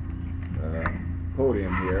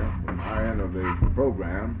podium here, from our end of the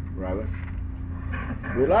program, rather,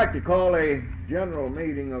 we'd like to call a general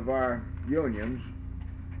meeting of our unions,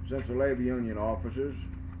 Central Labor Union officers,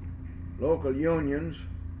 local unions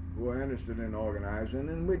who are interested in organizing,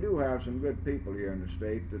 and we do have some good people here in the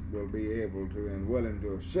state that will be able to and willing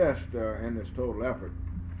to assist in this total effort.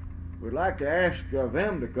 We'd like to ask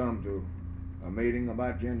them to come to a meeting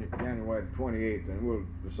about January 28th, and we'll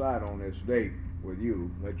decide on this date with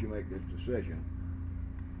you, let you make this decision,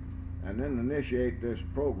 and then initiate this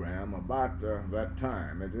program about that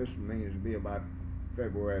time. This means to be about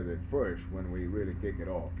February the 1st when we really kick it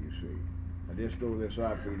off, you see. I just throw this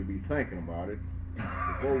out for you to be thinking about it.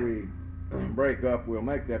 Before we break up, we'll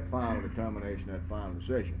make that final determination, that final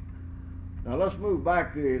decision. Now let's move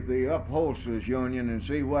back to the upholsterers union and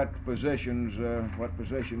see what position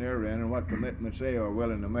they're in and what commitments they are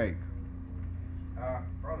willing to make.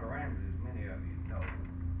 Brother Ramsey, as many of you know,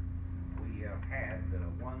 we have had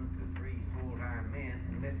 1 to 3 full-time men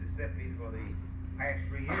in Mississippi for the past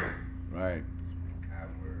 3 years. Right. Our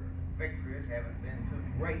victories haven't been too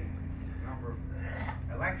great. Number of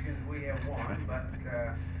elections we have won, but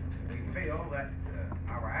we feel that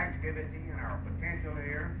our activity and our potential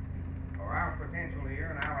here,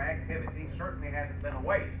 and our activity certainly hasn't been a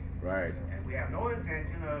waste. Right. And we have no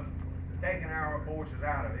intention of taking our forces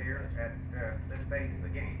out of here at this stage of the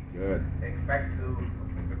game. Good. Expect to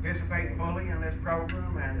participate fully in this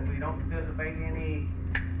program, and we don't anticipate any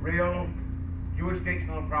real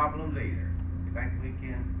jurisdictional problems either. We think we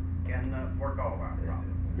can work all of our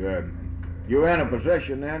problems. Good. You're in a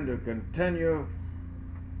position then to continue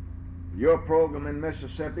your program in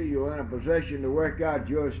Mississippi. You're in a position to work out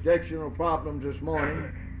jurisdictional problems this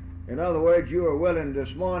morning. In other words, you are willing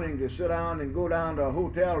this morning to sit down and go down to a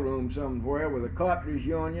hotel room somewhere with the carpenters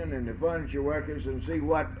union and the furniture workers and see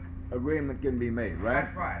what agreement can be made, right?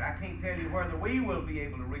 That's right. I can't tell you whether we will be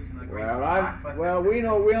able to reach an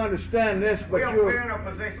agreement we understand this, but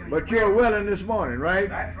you're willing this morning, right?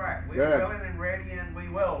 That's right. We're willing and ready, and we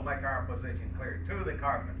will make our position clear to the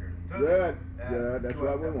carpenters. Good. That's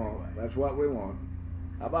what we want. That's what we want.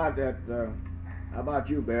 How about that? How about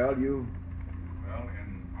you, Bill? You? Well,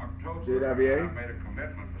 in October, CWA? I made a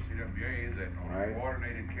commitment for CWA that on a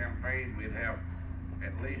coordinated campaign we'd have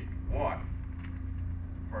at least one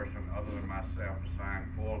person other than myself assigned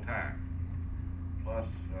full time. Plus,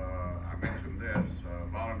 I mentioned this,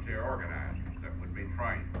 volunteer organizers that would be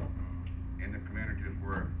trained in the communities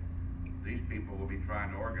where these people will be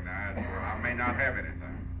trying to organize where I may not have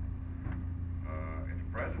anything. At the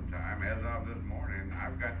present time, as of this morning,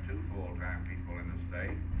 I've got 2 full-time people in the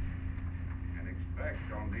state and expect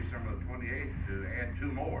on December the 28th to add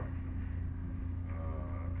 2 more.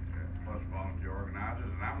 Plus volunteer organizers,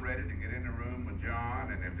 and I'm ready to get in the room with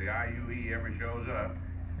John, and if the IUE ever shows up,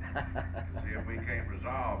 to see if we can't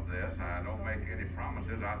resolve this. I don't make any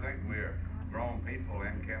promises. I think we're grown people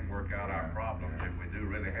and can work out our problems if we do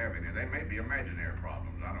really have any. They may be imaginary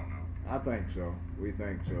problems, I don't know. I think so. We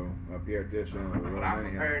think so, up here at this end of the room. But I'm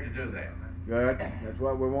prepared to do that. Good. That's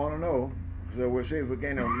what we want to know. So we'll see if we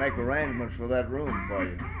can make arrangements for that room for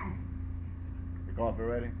you. The coffee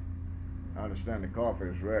ready? I understand the coffee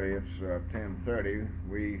is ready. It's 10:30.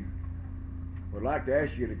 We would like to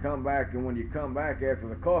ask you to come back, and when you come back after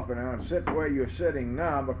the coffee now, and sit where you're sitting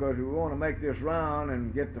now, because we want to make this round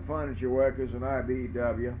and get the furniture workers and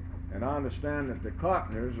IBEW. And I understand that the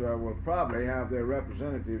carpenters will probably have their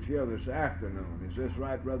representatives here this afternoon. Is this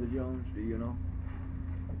right, Brother Jones? Do you know?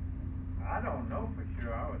 I don't know for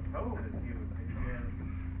sure. I was told that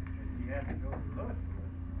you had to go to Louisville.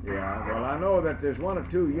 Yeah, well, I know that there's 1 or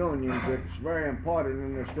 2 unions that's very important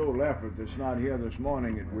in this total effort that's not here this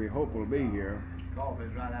morning that we hope will be here.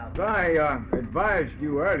 Coffee's right out As there. I advised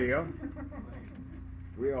you earlier,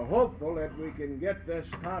 we are hopeful that we can get this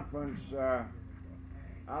conference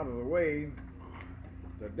out of the way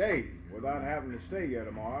today without having to stay here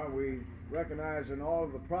tomorrow. We recognizing all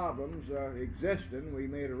of the problems existing, we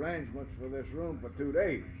made arrangements for this room for 2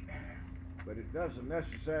 days. But it doesn't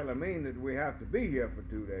necessarily mean that we have to be here for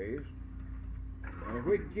 2 days. And if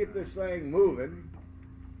we can keep this thing moving,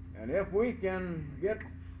 and if we can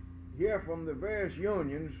hear from the various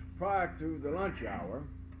unions prior to the lunch hour,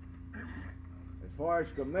 as far as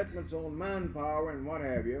commitments on manpower and what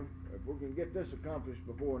have you, if we can get this accomplished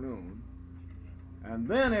before noon, and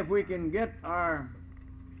then if we can get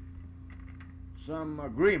some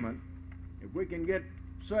agreement, if we can get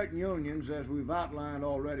certain unions, as we've outlined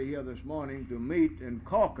already here this morning, to meet and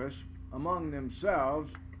caucus among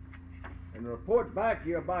themselves and report back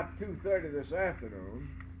here about 2:30 this afternoon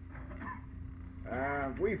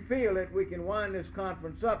we feel that we can wind this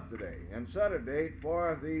conference up today and set a date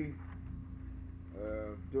for the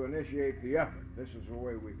to initiate the effort. This is the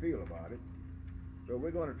way we feel about it. So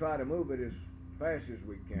we're going to try to move it as fast as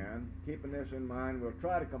we can. Keeping this in mind, we'll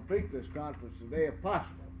try to complete this conference today if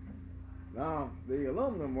possible. Now, the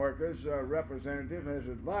aluminum workers representative has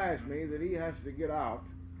advised me that he has to get out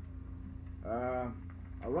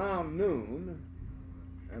around noon.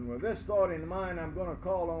 And with this thought in mind, I'm going to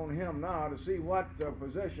call on him now to see what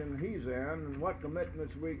position he's in and what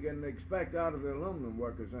commitments we can expect out of the Aluminum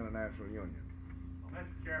Workers International Union. Well,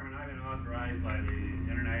 Mr. Chairman, I've been authorized by the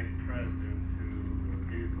International President to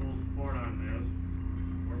give you full support on this.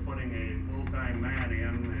 We're putting a full-time man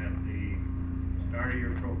in at the start of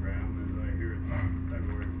your program, as I hear it's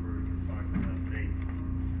February 1st, we're talking about date.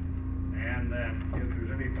 And that if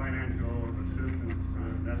there's any financial assistance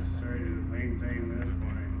necessary to maintain this,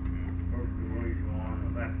 perfectly willing to go on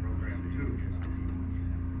with that program too.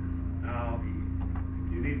 Now,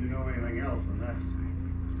 you need to know anything else, and that's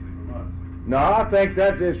from us. No, I think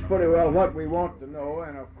that is pretty well what we want to know,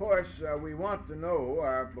 and of course we want to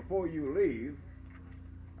know before you leave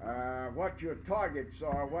what your targets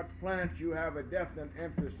are, what plants you have a definite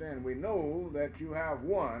interest in. We know that you have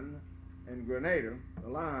one in Grenada, the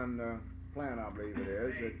line plant, I believe it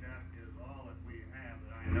is. That is all that we have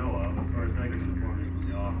that I know of. Of course, I can inform you from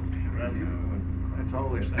the office. That's all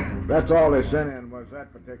they sent. That's all they sent in was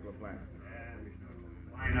that particular plant. And to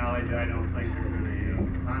my knowledge, I don't think there's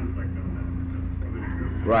any conflict of that.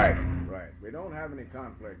 Right, right. We don't have any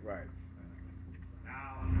conflict, right.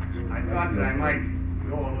 Now, I thought that I might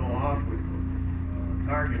go a little off with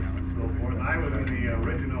targets and so forth. I was in the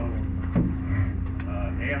original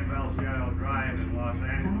AFL-CIO drive in Los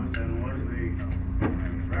Angeles and was the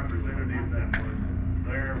representative that was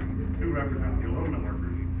there to represent the aluminum workers.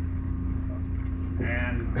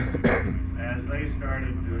 And as they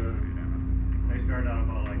started out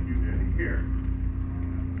about like you did here,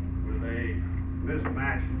 with a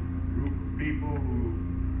mismatched group of people who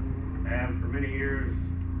have for many years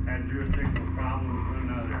had jurisdictional problems with one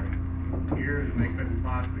another years, and they couldn't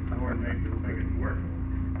possibly coordinate to make it work.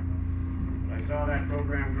 I saw that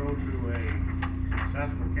program grow to a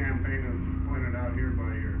successful campaign, as was pointed out here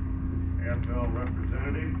by your AFL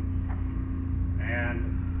representative,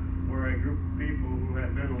 and where a group of people who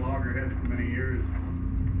had been loggerheads for many years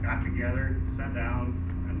got together, sat down,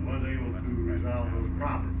 and was able to resolve those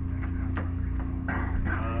problems.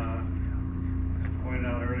 As pointed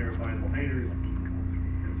out earlier by the painters,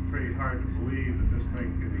 it's pretty hard to believe that this thing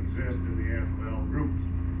can exist in the AFL groups.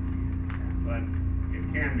 But it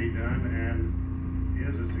can be done, and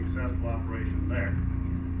is a successful operation there.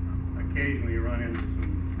 Occasionally you run into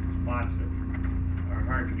some spots that are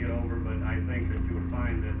hard to get over, but I think that you'll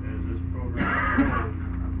find that as this program grows,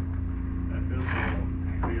 that this will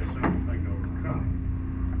be a simple thing to overcome.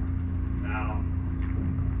 Now,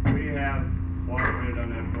 we have cooperated on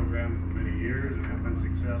that program for many years and have been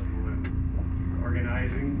successful in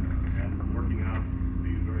organizing and working out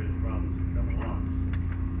these various problems that come along.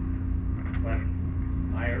 But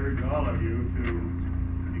I urge all of you to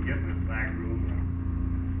get in this back room and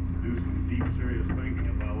do some deep, serious thinking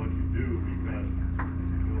about what you do, because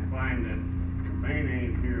you'll find that your main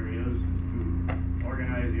aim here is to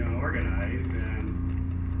organize the unorganized,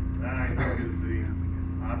 and that, I think, is the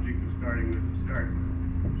object of starting with the start.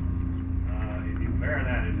 If you bear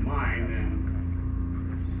that in mind and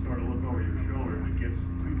sort of look over your shoulder if it gets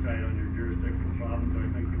too tight on your jurisdictional problems, I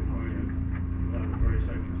think you'll find that you'll have a very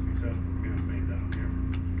successful campaign down here.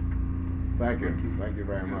 Thank you. Thank you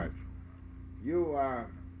very much. Your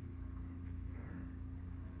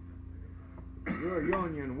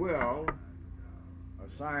union will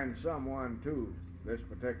assign someone to this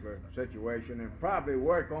particular situation and probably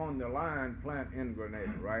work on the line plant in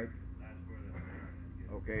Grenada, right?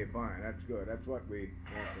 Okay, fine. That's good. That's what we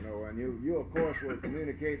want to know. And you of course, will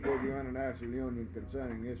communicate with your international union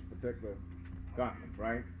concerning this particular conference,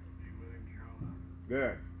 right?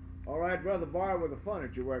 Good. All right, Brother Barr with the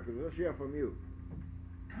furniture workers, let's hear from you.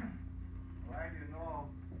 Well, as you know,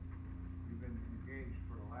 we've been engaged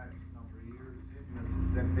for the last number of years in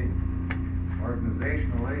Mississippi.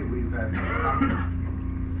 Organizationally, we've had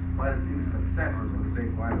quite a few successes. I would say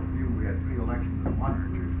quite a few. We had 3 elections in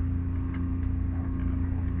 1 year.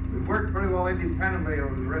 We worked pretty well independently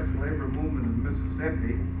of the rest of the labor movement in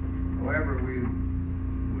Mississippi. However, we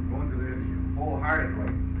would go into this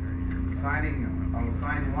wholeheartedly. I'll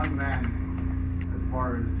assign one man as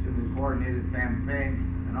far as in the coordinated campaign,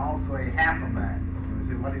 and also a half a man. So I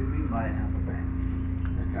said, what do you mean by a half a man?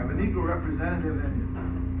 I have an equal representative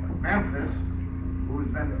in Memphis who has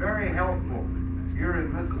been very helpful here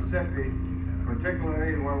in Mississippi for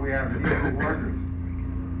particularly where we have legal workers.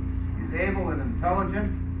 He's able and intelligent.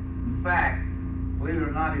 In fact, believe it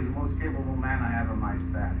or not, he's the most capable man I have on my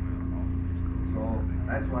staff. So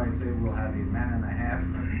that's why I say we'll have a man and a half.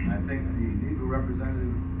 I think the legal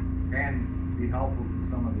representative can be helpful to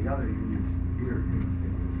some of the other unions here.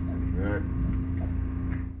 Good.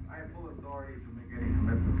 I have full authority to make any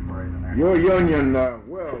commitments for it. Your union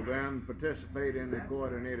will then participate in the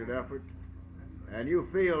coordinated effort, and you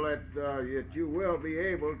feel that you will be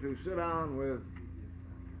able to sit down with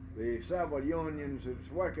the several unions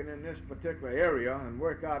that's working in this particular area and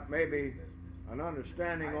work out maybe an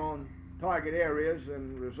understanding on target areas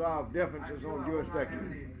and resolve differences on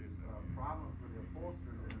jurisdictions. Problems with the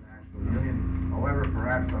upholsterers in the National Union. However,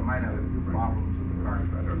 perhaps I might have a few problems with the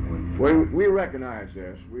carpenter. We recognize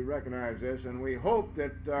this, and we hope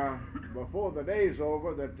that before the day's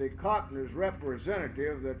over that the Cottoners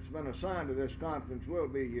representative that's been assigned to this conference will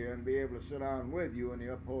be here and be able to sit down with you and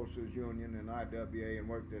the Upholsterers Union and IWA and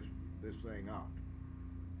work this thing out.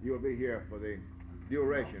 You'll be here for the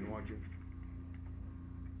duration, won't you?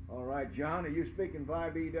 All right, John, are you speaking for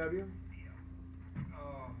IBEW? You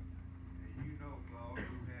know, Claude,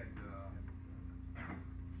 we've had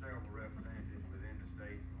several representatives within the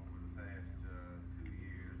state over the past 2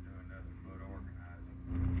 years doing nothing but organizing.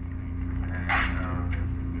 And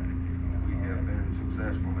we have been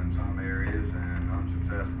successful in some areas and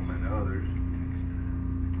unsuccessful in others.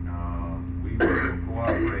 We will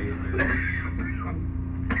cooperate with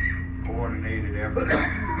coordinated efforts to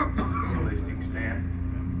the fullest extent.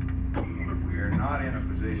 We are not in a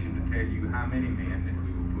position to tell you how many men that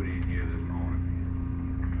we will put in here this morning,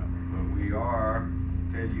 but we are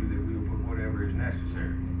tell you that we will put whatever is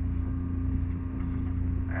necessary.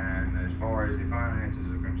 And as far as the finances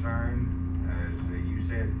are concerned, as you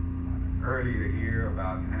said earlier here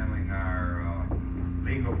about handling our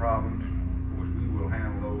legal problems, of course we will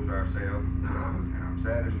handle those ourselves. And I'm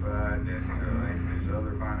satisfied that if there's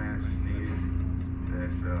other finances needed,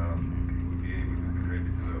 that we'll be able to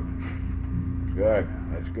contribute to those. Good,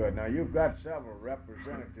 that's good. Now you've got several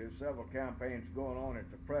representatives, several campaigns going on at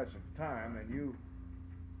the present time, and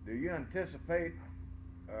do you anticipate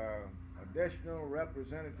additional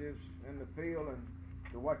representatives in the field and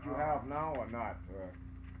to what you have now or not?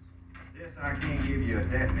 This I can't give you a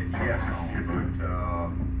definite yes on,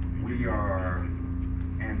 but we are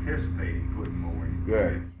anticipating putting more in.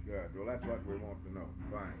 Good. Well, that's what we want to know.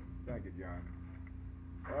 Fine. Thank you, John.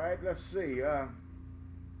 All right, let's see. Of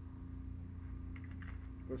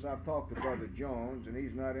course, I've talked to Brother Jones, and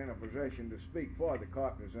he's not in a position to speak for the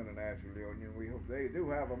Cottoners International Union. We hope they do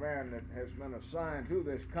have a man that has been assigned to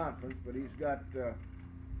this conference, but he's got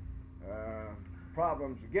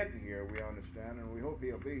problems getting here, we understand, and we hope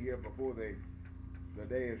he'll be here before the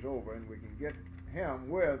day is over, and we can get him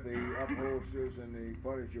with the upholsters and the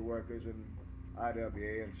furniture workers and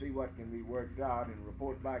IWA and see what can be worked out and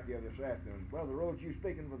report back here this afternoon. Brother Rhodes, you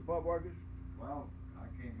speaking for the pub workers? Well, I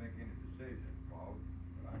can't make any decisions, Paul.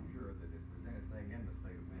 I'm sure that if there's anything in the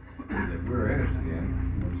state of Mississippi that we're interested in,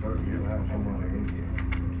 we certainly will have someone in here.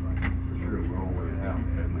 For sure, we always have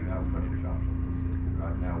special shops in Mississippi.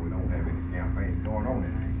 Right now, we don't have any campaigns going on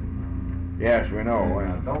in Mississippi. Yes, we know. And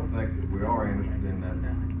I don't think that we are interested in that.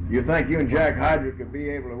 You think you and Jack Hydra could be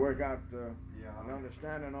able to work out an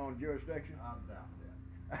understanding on jurisdiction? I doubt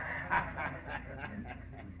that.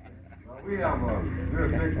 Well, we have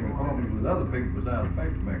jurisdictional problems with other people besides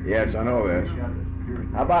papermakers. Yes, I know this.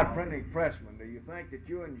 How about printing pressmen? Do you think that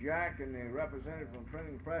you and Jack and the representative from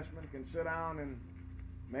printing pressmen can sit down and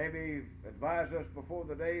maybe advise us before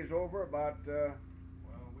the day is over about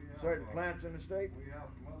certain plants in the state? We have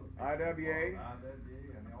some other IWA? IWA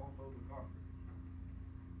and also the carpenters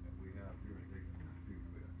that we have jurisdiction dispute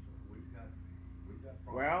with. So we've got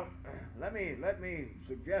problems. Well, let me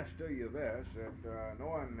suggest to you this, that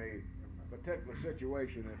knowing the particular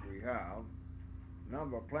situation that we have,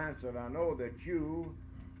 number of plants that I know that you,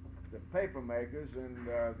 the paper makers, and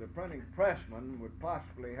the printing pressmen would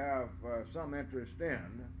possibly have some interest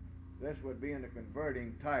in. This would be in the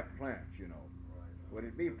converting type plants, you know. Right. Would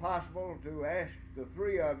it be possible to ask the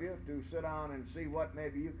three of you to sit down and see what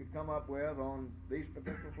maybe you could come up with on these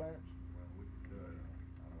particular plants? Well, we could,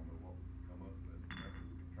 I don't know what we could come up with, but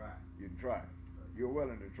we could try. You'd try. You're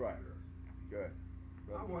willing to try. Sure. Good.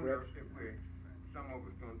 I wonder if some of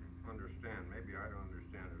us don't understand, maybe I don't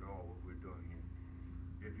understand at all what we're doing here.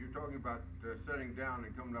 If you're talking about sitting down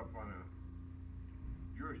and coming up on a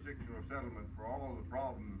jurisdictional settlement for all of the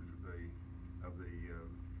problems of the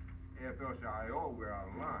AFL-CIO, we're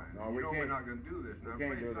out of line. No, we can't. We're not going to do this. Now,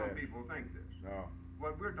 some people think this. No.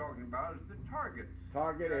 what we're talking about is the targets.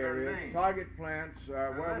 Target that are areas, named. target plants,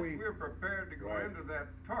 where Unless we're prepared to go Right. into that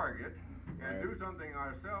target and Right. do something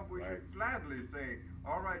ourselves, we Right. should gladly say,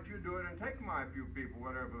 all right, you do it and take my few people,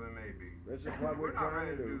 whatever they may be. This is what we're not trying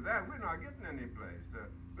ready to to do. do that. We're not getting any place.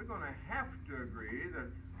 We're going to have to agree that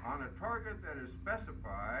on a target that is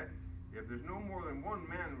specified, if there's no more than one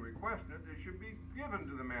man requesting it, it should be given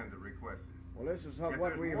to the man that requested it. Well, this is If what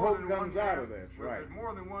there's we more hope than comes one out man- of this, well, right? If there's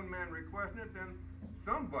more than one man requesting it, then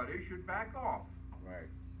somebody should back off. Right.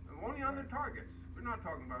 Only on the targets. We're not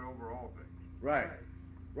talking about overall things. Right.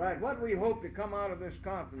 Right. What we hope to come out of this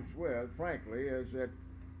conference with, frankly, is that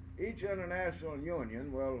each international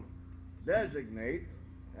union will designate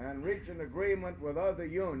and reach an agreement with other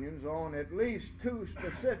unions on at least 2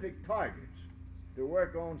 specific targets to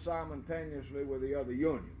work on simultaneously with the other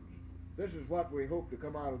unions. This is what we hope to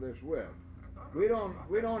come out of this with. We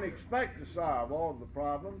don't expect to solve all of the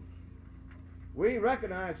problems. We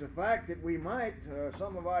recognize the fact that we might,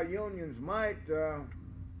 some of our unions might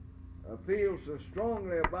feel so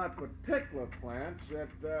strongly about particular plants that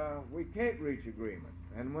we can't reach agreement.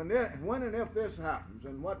 And when and if this happens,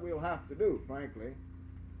 and what we'll have to do, frankly,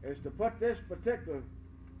 is to put this particular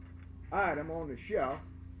item on the shelf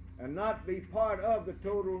and not be part of the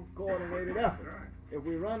total coordinated effort. Right. If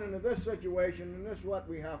we run into this situation, then this is what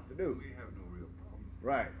we have to do. We have no real problem.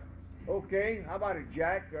 Right. Okay, how about it,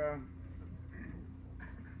 Jack?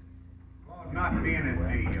 Not being at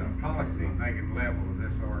the policy-making level of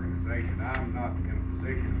this organization, I'm not in a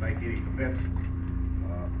position to make any commitments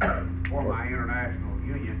for my international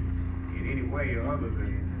union in any way other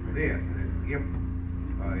than this. And if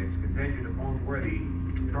it's contingent upon where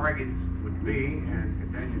the targets would be and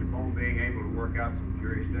contingent upon being able to work out some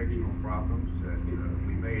jurisdictional problems that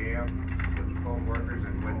we may have with the co-workers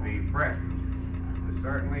and with the president. But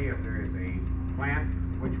certainly, if there is a plant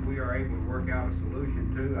which we are able to work out a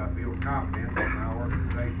solution to, I feel confident that my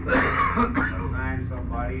organization would assign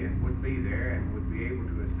somebody and would be there and would be able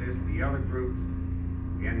to assist the other groups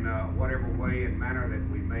in whatever way and manner that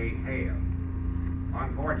we may have.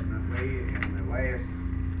 Unfortunately,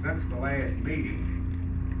 since the last meeting,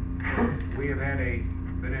 we have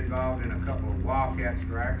been involved in a couple of wildcat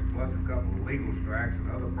strikes, plus a couple of legal strikes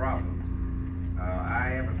and other problems. I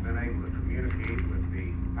haven't been able to communicate with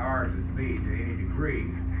the powers that be to any degree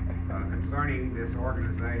concerning this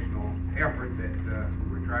organizational effort that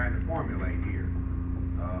we're trying to formulate here.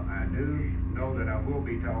 I do know that I will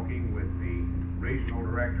be talking with the regional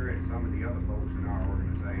director and some of the other folks in our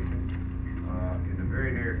organization in the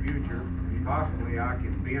very near future. Possibly I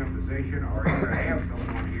can be in a position or either have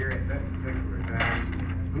someone here at that particular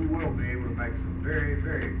time who will be able to make some very,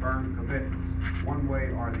 very firm commitments one way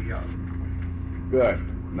or the other.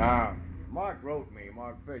 Good. Now, Mark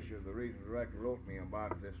Fisher, the regional director, wrote me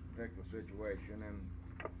about this particular situation, and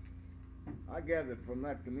I gathered from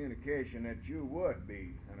that communication that you would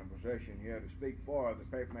be in a position here to speak for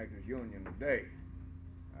the Papermakers Union today.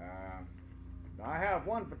 I have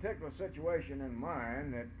one particular situation in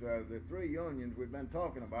mind that the 3 unions we've been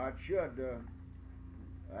talking about should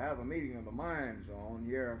have a meeting of the minds on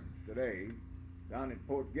here today down at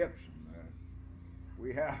Port Gibson.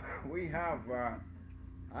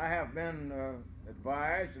 I have been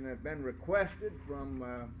advised and have been requested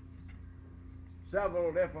from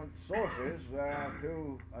several different sources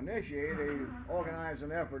to initiate organize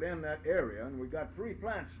an effort in that area, and we've got 3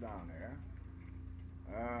 plants down there.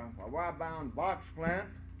 A wire-bound box plant,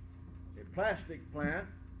 a plastic plant,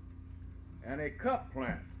 and a cup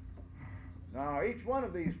plant. Now, each one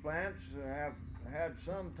of these plants have had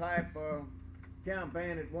some type of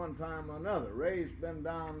campaign at one time or another. Ray's been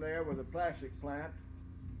down there with a plastic plant.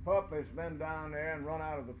 Pup has been down there and run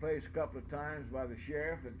out of the place a couple of times by the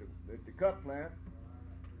sheriff at the cup plant.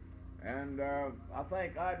 And I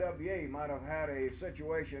think IWA might have had a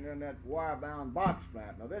situation in that wire-bound box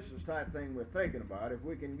plant. Now, this is the type of thing we're thinking about. If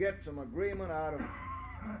we can get some agreement out of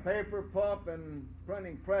paper, pulp, and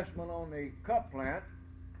printing pressmen on the cup plant,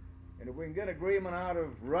 and if we can get agreement out of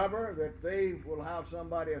rubber that they will have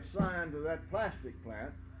somebody assigned to that plastic plant,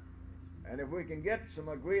 and if we can get some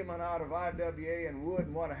agreement out of IWA and wood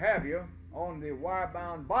and what have you on the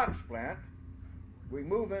wire-bound box plant, we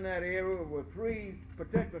move in that area with 3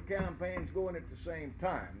 particular campaigns going at the same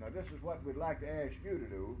time. Now, this is what we'd like to ask you to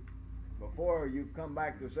do before you come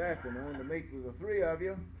back this afternoon to meet with the 3 of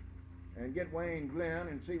you and get Wayne Glenn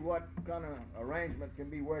and see what kind of arrangement can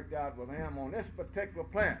be worked out with him on this particular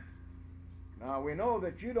plant. Now, we know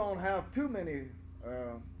that you don't have too many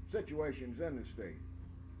situations in the state.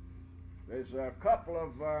 There's a couple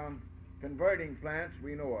of converting plants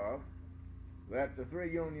we know of. that the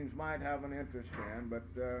three unions might have an interest in, but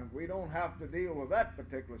we don't have to deal with that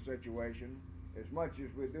particular situation as much as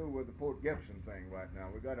we do with the Port Gibson thing right now.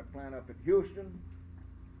 We've got a plant up at Houston,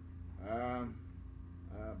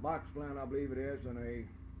 box plant I believe it is, and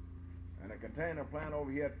a container plant over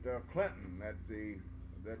here at Clinton that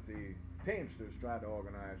the Teamsters tried to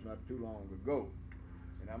organize not too long ago.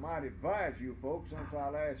 And I might advise you folks, since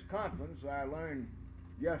our last conference, I learned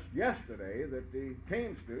just yesterday that the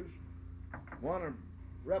Teamsters won a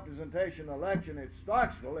representation election at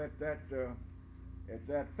Starksville at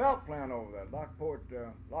that felt plant over there,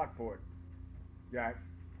 Lockport, Jack,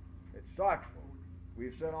 at Starksville.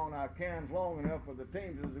 We've sat on our cans long enough for the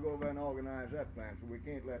Teamsters to go over and organize that plant, so we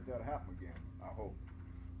can't let that happen again, I hope.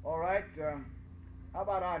 All right, how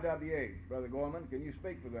about IWA, Brother Gorman? Can you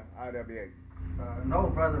speak for the IWA? No,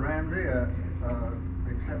 Brother Ramsey,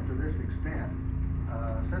 except to this extent.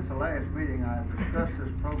 Since the last meeting, I've discussed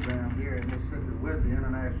this program here in Mississippi with the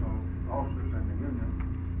international officers and the union.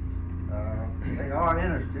 They are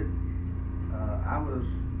interested. I was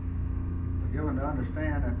given to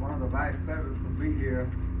understand that one of the vice presidents would be here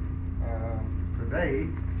today.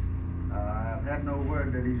 I've had no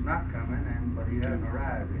word that he's not coming, but he hasn't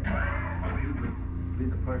arrived yet. He would be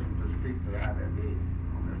the person to speak to the IWA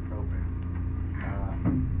on this program.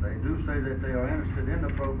 They do say that they are interested in the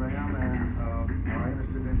program and are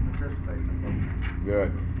interested in participating in the program.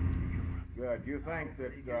 Good. Good. You think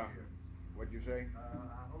that, what'd you say?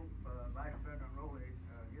 I hope Vice President Rowley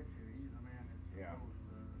gets here. He's the man that's supposed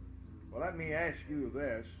to... Well, let me ask you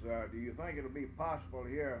this. Do you think it'll be possible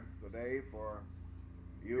here today for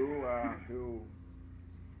you to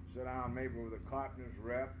sit down maybe with the Cottoners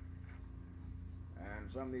rep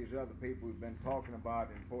and some of these other people we've been talking about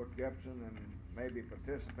in Port Gibson and maybe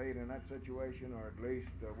participate in that situation, or at least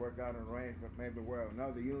work out an arrangement maybe where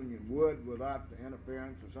another union would without the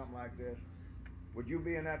interference or something like this? Would you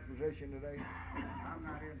be in that position today? I'm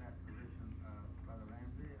not in that position, Brother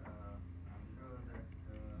Ramsey. I'm sure that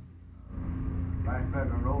Vice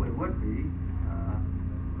President Rowley would be,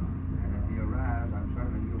 and if he arrives, I'm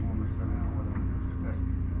certainly you'll want to sit down with him and discuss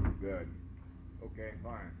it. Good. Okay,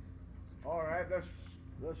 fine. All right,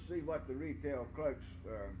 let's see what the retail clerks,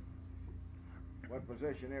 what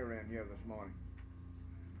position they're in here this morning.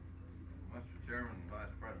 Mr. Chairman,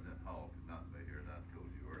 Vice President Hall could not be here, as I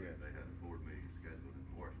told you earlier. They had a board meeting scheduled in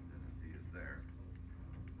Washington, and he is there.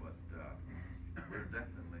 But we're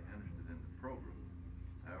definitely interested in the program.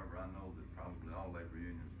 However, I know that probably all labor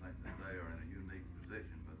unions think that they are in a unique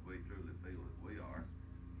position, but we truly feel that we are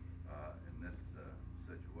in this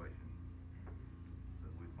situation,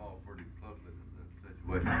 that we fall pretty closely to the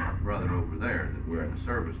situation of our brother over there, that we're in the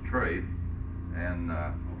service trade, and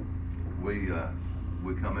we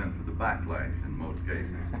come in for the backlash in most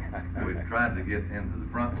cases. We've tried to get into the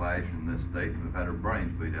front lash in this state. We've had our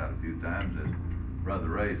brains beat out a few times, as Brother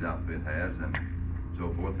Ray's outfit has, and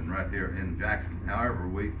so forth, and right here in Jackson. However,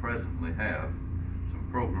 we presently have some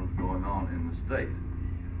programs going on in the state.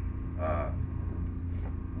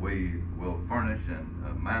 We will furnish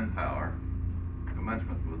manpower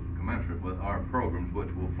commensurate with our programs, which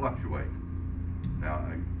will fluctuate. Now,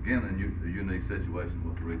 again, a unique situation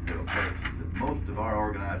with the retail clerks is that most of our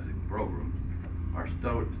organizing programs are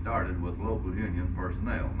started with local union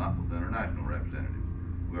personnel, not with international representatives.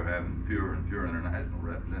 We're having fewer and fewer international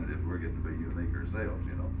representatives. We're getting to be unique ourselves,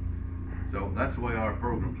 you know. So that's the way our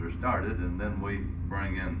programs are started, and then we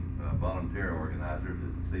bring in volunteer organizers,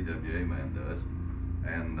 as the CWA man does,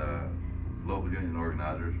 and local union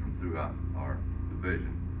organizers from throughout our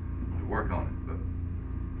division to work on it. But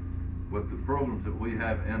with the programs that we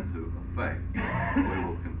have into effect, we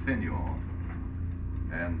will continue on,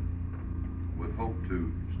 and would hope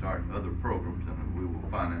to start other programs, and we will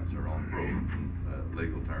finance our own programs in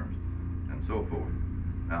legal terms and so forth.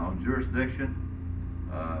 Now, on jurisdiction,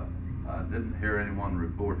 I didn't hear anyone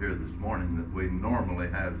report here this morning that we normally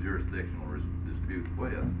have jurisdictional disputes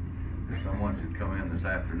with. If someone should come in this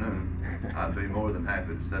afternoon, I'd be more than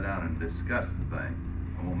happy to sit down and discuss the thing.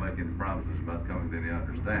 I won't make any promises about coming to any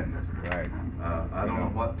understanding. Right. I don't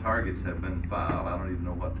know what targets have been filed. I don't even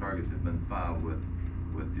know what targets have been filed with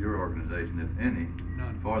your organization, if any,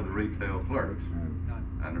 for the retail clerks.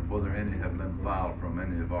 And whether any have been filed from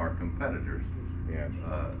any of our competitors. Yes.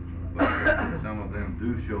 But some of them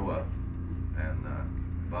do show up, and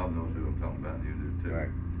Bob knows who I'm talking about, and you do too.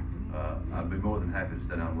 Right. I'd be more than happy to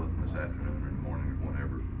sit down with them this afternoon or in the morning,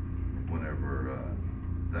 or whenever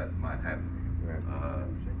that might happen. Right.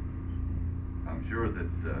 I'm sure that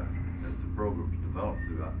as the programs develop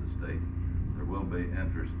throughout the state, there will be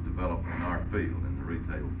interest developed in our field, in the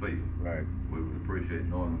retail field. Right. We would appreciate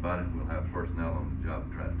knowing about it. We'll have personnel on the job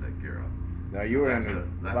to try to take care of it. Now, you were in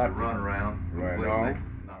That's the... a runaround. Right, completely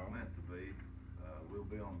no. Not meant to be. We'll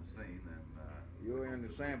be on the scene and, You were in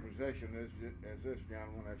the same position as this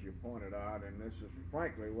gentleman, as you pointed out, and this is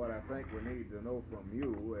frankly what I think we need to know from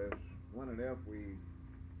you is when and if we,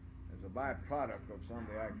 as a byproduct of some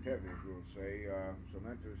of the activities, we'll say, some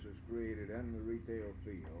interest is created in the retail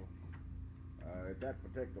field. At that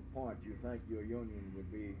particular point, you think your union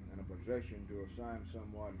would be in a position to assign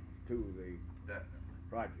someone to the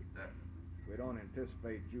project? Definitely. We don't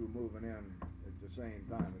anticipate you moving in at the same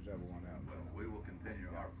time as everyone else. Well, we will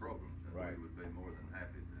continue our programs, and Right. we would be more than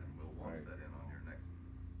happy, and we'll want Right. that in on your next,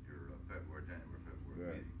 January, February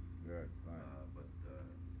Good. meeting. Good, fine. But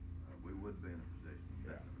we would be in a position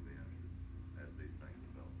definitely to be interested as these things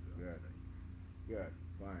develop. Good. Good,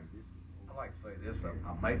 fine. I'd like to say this,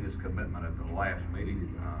 I made this commitment at the last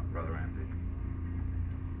meeting, Brother Andy.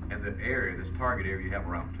 In the area, this target area, you have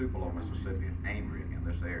around Tupelo, Mississippi, and Amory in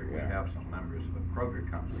this area. We have some members of the Kroger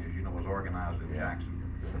Company, as you know, is organized in Jackson.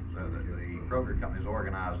 So the Kroger Company is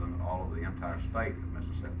organized in all of the entire state of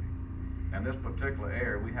Mississippi. In this particular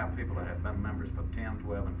area, we have people that have been members for 10,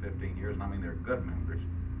 12, and 15 years, and I mean, they're good members.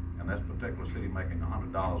 In this particular city, making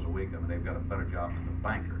 $100 a week, I mean, they've got a better job than the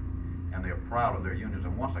banker. And they're proud of their unions.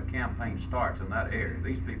 And once a campaign starts in that area,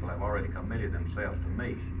 these people have already committed themselves to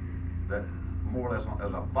me that more or less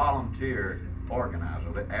as a volunteer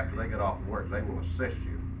organizer, after they get off work, they will assist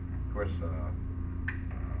you. Of course,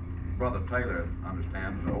 Brother Taylor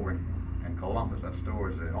understands over in Columbus, that store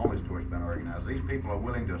is the only store that's been organized. These people are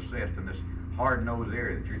willing to assist in this hard-nosed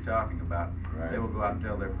area that you're talking about. Right. They will go out and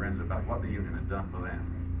tell their friends about what the union has done for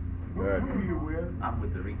them. Good. Who are you with? I'm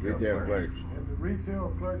with the retail clerks. And the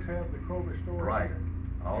retail clerks have the Kroger stores? Right.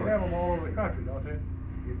 They have them all over the country, don't they?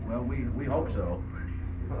 Well, we hope so.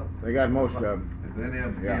 They got most of them. If any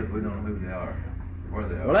of them kids, we don't know who they are, where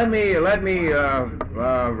they are. Well, let me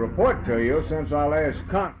report to you since our last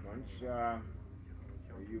conference.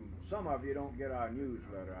 Some of you don't get our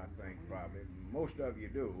newsletter, I think, probably. Most of you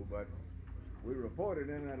do, but we reported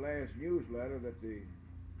in that last newsletter that the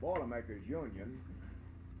Boilermakers Union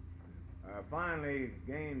finally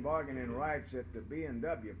gained bargaining rights at the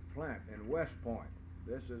B&W plant in West Point.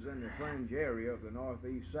 This is in the fringe area of the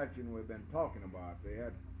northeast section we've been talking about. They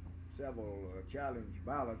had several challenge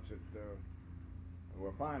ballots that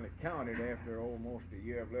were finally counted after almost a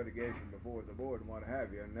year of litigation before the board and what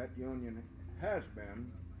have you, and that union has been,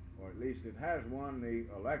 or at least it has won the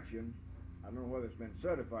election. I don't know whether it's been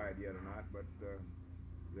certified yet or not, but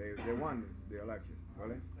they won the election.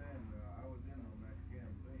 Really? I was in on that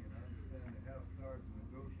campaign. I understand they have started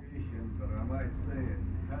negotiations, but I might say at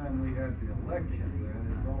the time we had the election,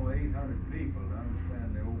 there's only 800 people. I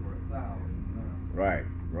understand they're over 1,000 now. Right,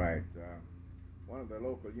 right. One of the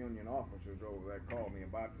local union officers over there called me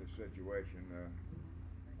about this situation.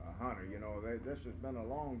 Hunter, you know, this has been a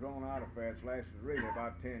long, drawn-out affair. It's lasted really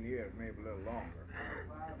about 10 years, maybe a little longer.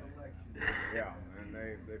 5 elections. Yeah, and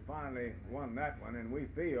they finally won that one, and we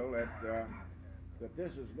feel that that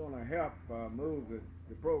this is going to help move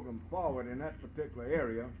the program forward in that particular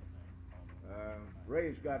area.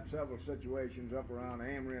 Ray's got several situations up around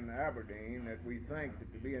Amory and Aberdeen that we think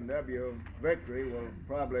that the B&W victory will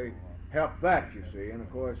probably help that, you see. And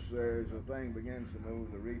of course, as the thing begins to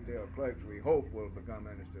move, the retail clerks, we hope, will become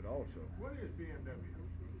interested also. What is B&W?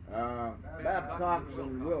 Babcox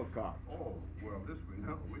and Wilcox. Oh, well, this we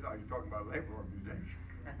know. We thought you were talking about labor organization.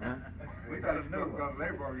 Huh? We thought you were talking about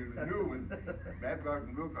labor organization. New one. Babcox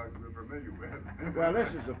and Wilcox we're familiar with. Well, this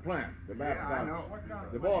is the plant, the Yeah, I Babcox. know.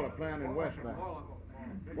 The boiler plant in West Point.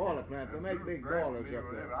 Boiler plant, they make big boilers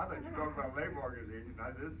up there. I thought you were talking about labor organization.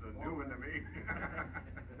 This is a new one to me.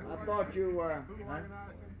 I thought you were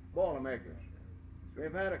Boilermakers.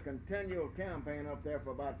 They've had a continual campaign up there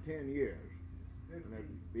for about 10 years. In the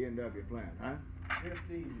B&W plant, huh?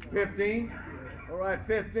 15. 15? All right,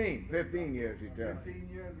 15. 15 years, he tells me. 15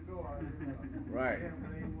 years ago, I was Right.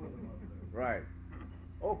 campaign with them. Right.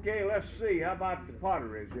 Okay, let's see. How about the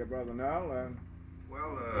potteries here, Brother Null?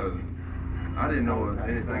 Well, I didn't know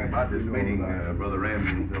anything about this meeting, Brother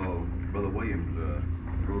Ramsey, until Brother Williams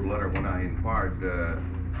wrote a letter when I inquired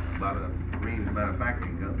about a Greens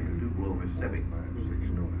manufacturing company in Tupelo, Mississippi,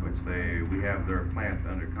 which we have their plant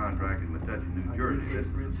under contract in Metuchen, New Jersey. This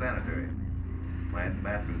is a sanitary plant,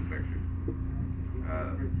 bathroom fixture.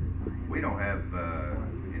 We don't have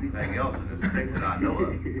anything else in this state that I know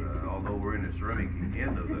of, although we're in the ceramic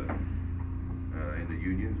end of in the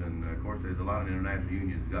unions, and of course there's a lot of international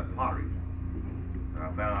unions that got potteries. I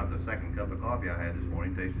found out the second cup of coffee I had this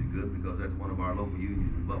morning tasted good because that's one of our local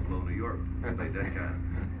unions in Buffalo, New York. They made that kind.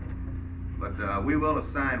 But we will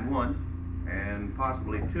assign one and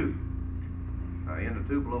possibly two. in the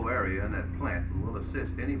Tupelo area in that plant. We'll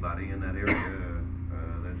assist anybody in that area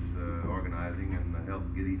that's organizing and help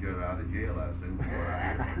get each other out of jail, I assume.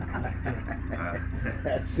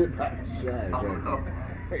 That's about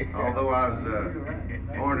right. Although I was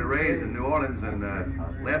born and raised in New Orleans and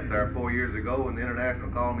left there 4 years ago when the International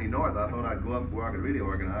called me north, I thought I'd go up where I could really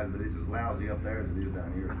organize, but it's as lousy up there as it is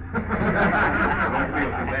down here. I don't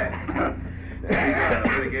feel too bad. We got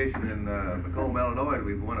litigation in Macomb, Illinois.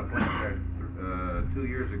 We won a plant there 2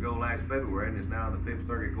 years ago last February, and it's now in the 5th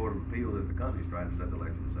Circuit Court of Appeal that the country's trying to set the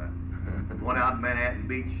election aside. One out in Manhattan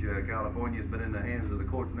Beach, California, has been in the hands of the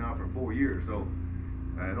courts now for 4 years, so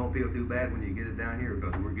don't feel too bad when you get it down here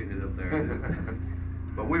because we're getting it up there.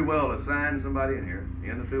 But we will assign somebody in here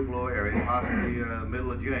in the Tupelo area, possibly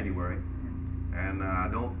middle of January. And I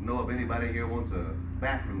don't know if anybody here wants a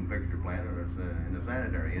bathroom fixture plant or it's in a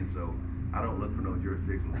sanitary end, so I don't look for no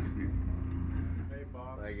jurisdictional dispute. Hey,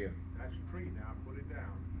 Bob. Thank you. That's a tree now. Put it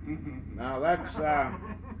down. Now that's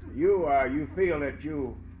you feel that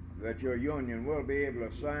your union will be able to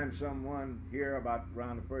assign someone here about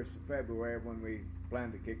around the 1st of February when we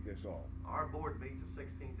plan to kick this off. Our board meets the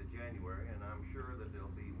 16th of January, and I'm sure that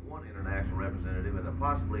there'll be one international representative and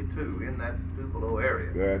possibly two in that Tupelo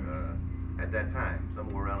area. Good. At that time,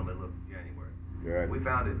 somewhere around the middle of January. Good. We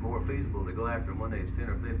found it more feasible to go after them when it's 10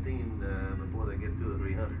 or 15 before they get 200 or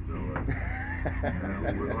 300. So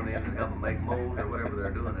we're going in and help them make molds or whatever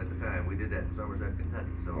they're doing at the time. We did that in Somerset,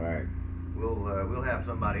 Kentucky. So right. We'll have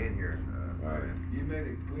somebody in here. Right. You made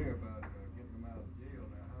it clear about getting them out of jail.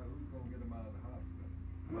 Now, who's going to get them out of the hospital?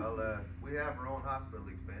 Well, we have our own hospital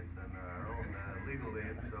expense and our own legal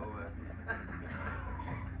end. So.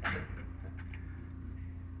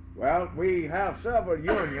 Well, we have several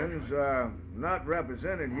unions not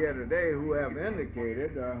represented here today who have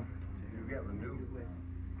indicated. You get the new.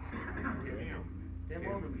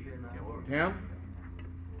 Tim?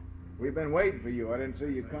 We've been waiting for you. I didn't see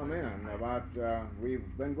you come in. We've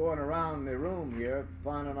been going around the room here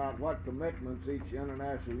finding out what commitments each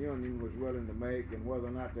international union was willing to make and whether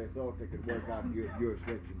or not they thought they could work out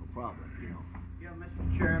jurisdictional problems, you know. Yeah,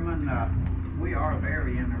 Mr. Chairman, we are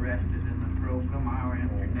very interested in the program, our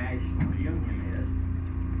international union is.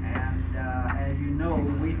 And as you know,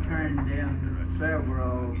 we turned in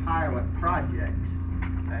several pilot projects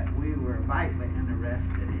that we were vitally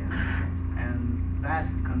interested in. And that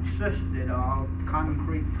consisted of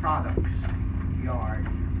concrete products yards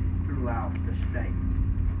throughout the state.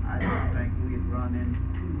 I don't think we'd run into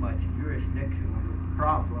too much jurisdictional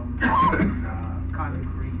problems in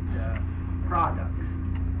concrete products.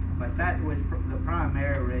 But that was the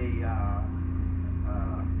primary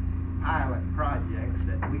pilot projects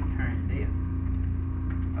that we turned in.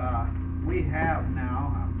 We have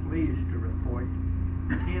now, I'm pleased to report,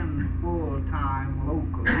 10 full-time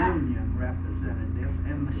local union representatives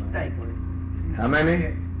in the state. How many?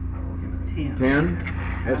 10. 10?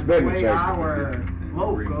 That's big. The way our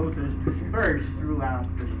locals is dispersed throughout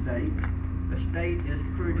the state is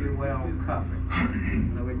pretty well covered.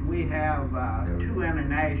 In other words, we have 2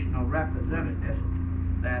 international representatives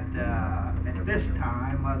that at this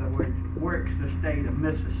time, in other words, works the state of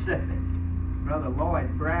Mississippi. Brother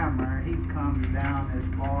Lloyd Brammer, he comes down as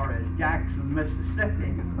far as Jackson,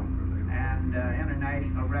 Mississippi, and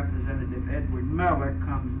International Representative Edward Miller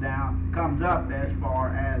comes up as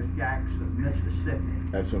far as Jackson,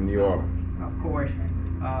 Mississippi. That's from New Orleans. Of course,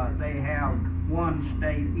 they have one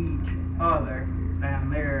state each other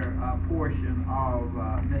than their portion of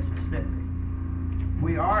Mississippi.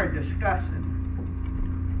 We are discussing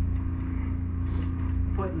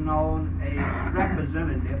putting on a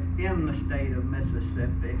representative in the state of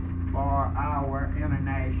Mississippi for our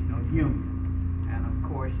international union. And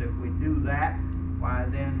of course, if we do that, why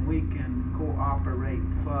then we can cooperate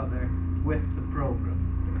further with the program.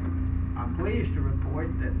 I'm pleased to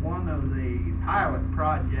report that one of the pilot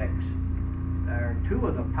projects, or 2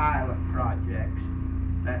 of the pilot projects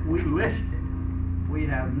that we listed, we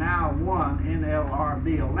have now won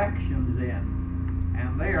NLRB elections in,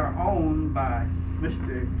 and they are owned by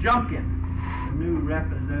Mr. Junkin, the new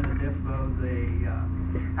representative of the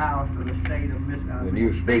House of the state of Mississippi. The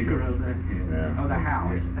new speaker of the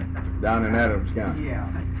House. Down in Adams County. Yeah.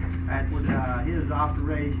 That was his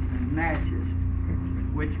operation in Natchez,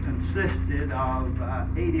 which consisted of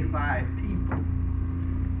 85 people.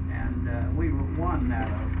 And we won that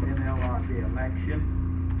NLRB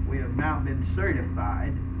election. We have now been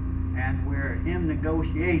certified, and we're in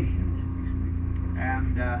negotiations.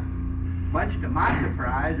 And much to my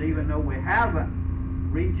surprise, even though we haven't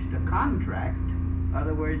reached a contract, in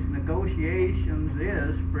other words, negotiations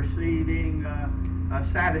is proceeding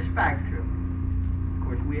satisfactorily. Of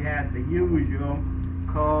course, we had the usual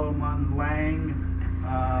Coleman, Lang,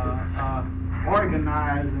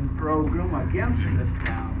 organizing program against the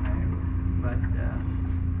town there. But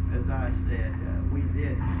as I said, we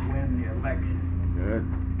did win the election. Good.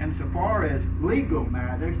 And so far as legal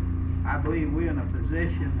matters, I believe we're in a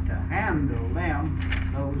position to handle them,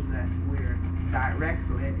 those that we're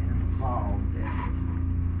directly involved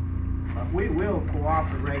in. But we will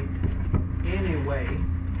cooperate anyway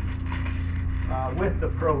with the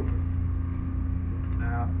program.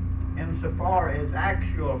 Now, insofar as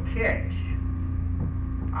actual cash,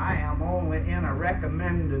 I am only in a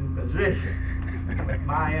recommended position with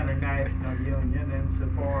my international union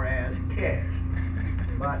insofar as cash.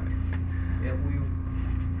 But if we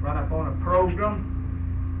run up on a program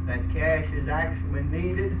that cash is actually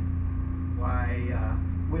needed, why,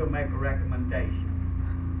 we'll make a recommendation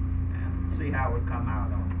and see how it come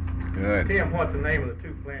out on it. Good. Tim, what's the name of the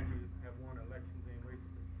two plants you have won elections in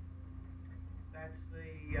recently? That's the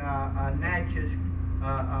Natchez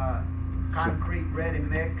concrete ready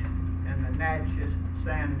mix and the Natchez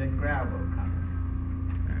sand and gravel company.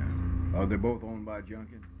 Are they both owned by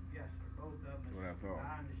Junkin? Yes, sir. Both of them. That's what I thought.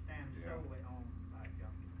 I understand solely owned by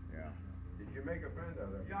Junkin. Yeah. Did you make a friend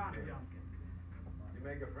out of it? John Junkin. You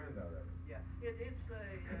make a friend out of it? Yeah. It's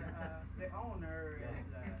the owner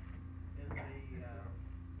is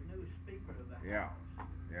the new speaker of the Yeah. House.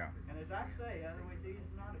 Yeah. And as I say, otherwise he's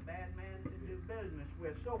not a bad man to do business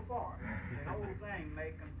with so far. The whole thing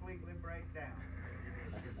may completely break down.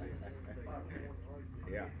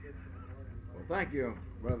 Yeah. Well, thank you,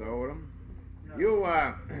 Brother Odom. No.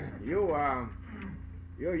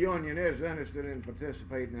 Your union is interested in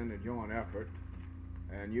participating in the joint effort,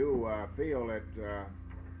 and you feel that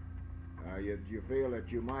you feel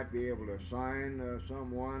that you might be able to assign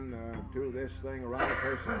someone to this thing around the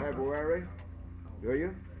 1st of February. Do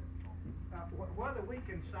you? Whether we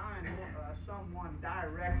can sign someone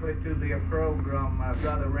directly to the program,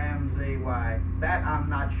 Brother Ramsey, why, that I'm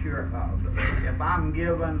not sure of. If I'm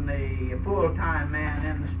given the full-time man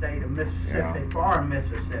in the state of Mississippi for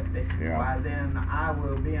Mississippi, why then I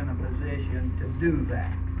will be in a position to do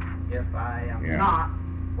that. If I am not,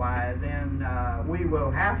 why then we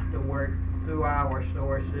will have to work through our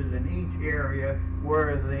sources in each area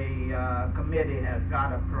where the committee has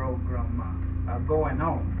got a program going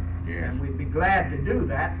on. Yes. And we'd be glad to do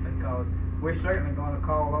that because we're certainly going to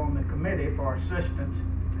call on the committee for assistance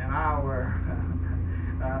in our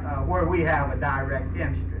where we have a direct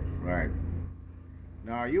interest. Right.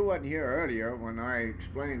 Now, you wasn't here earlier when I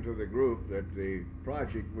explained to the group that the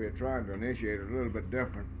project we're trying to initiate is a little bit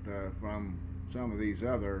different from some of these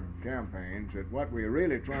other campaigns, that what we're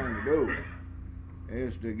really trying to do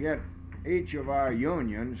is to get each of our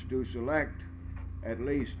unions to select at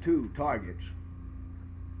least 2 targets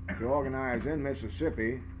to organize in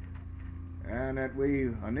Mississippi, and that we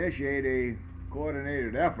initiate a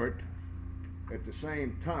coordinated effort at the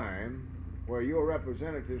same time where your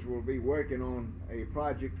representatives will be working on a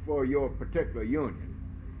project for your particular union.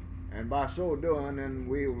 And by so doing, then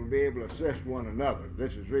we will be able to assist one another.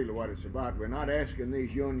 This is really what it's about. We're not asking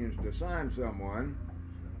these unions to assign someone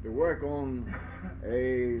to work on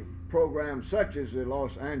a program such as the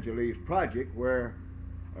Los Angeles project, where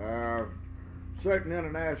certain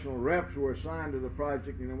international reps were assigned to the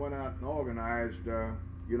project and they went out and organized,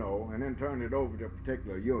 and then turned it over to a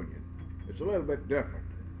particular union. It's a little bit different.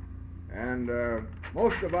 And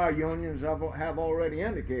most of our unions have already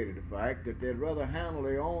indicated the fact that they'd rather handle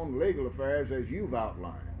their own legal affairs as you've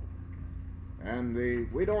outlined. And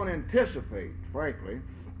we don't anticipate, frankly,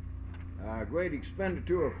 great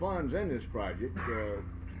expenditure of funds in this project.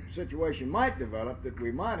 Situation might develop that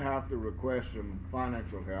we might have to request some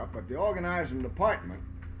financial help, but the organizing department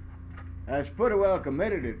has pretty well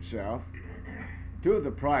committed itself to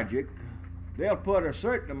the project. They'll put a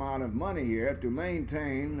certain amount of money here to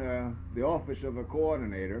maintain the office of a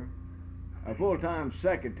coordinator, a full-time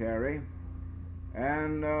secretary,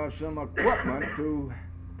 and some equipment to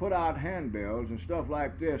put out handbills and stuff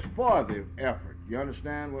like this for the effort. You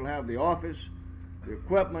understand? We'll have the office, the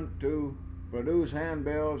equipment to produce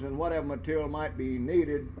handbills and whatever material might be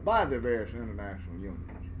needed by the various international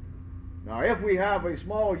unions. Now, if we have a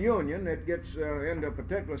small union that gets into a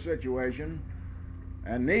particular situation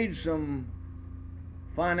and needs some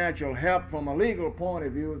financial help from a legal point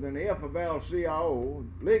of view, then the AFL-CIO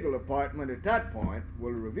legal department at that point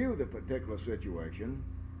will review the particular situation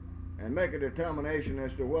and make a determination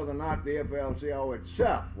as to whether or not the AFL-CIO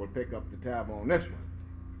itself will pick up the tab on this one.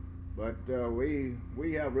 But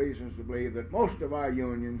we have reasons to believe that most of our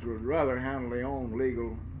unions would rather handle their own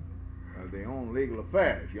legal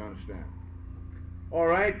affairs, you understand. All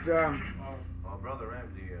right. Brother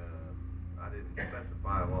Ramsey, I didn't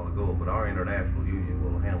specify a while ago, but our international union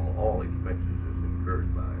will handle all expenses as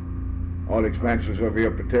incurred by it. All expenses of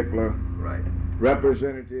your particular Right.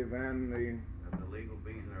 representative and the And the legal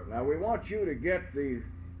fees and everything. Now, we want you to get the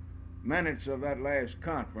minutes of that last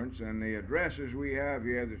conference, and the addresses we have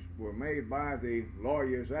here that were made by the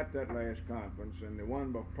lawyers at that last conference, and the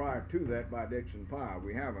one prior to that by Dixon Powell.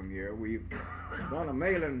 We have them here. We've done a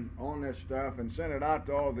mailing on this stuff and sent it out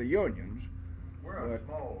to all the unions. We're a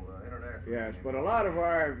small international Yes, union. but a lot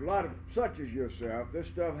of such as yourself, this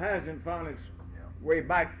stuff hasn't found its way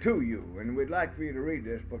back to you, and we'd like for you to read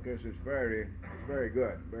this because it's very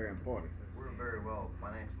good, very important. We're very well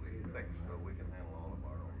financially fixed, so we can handle all of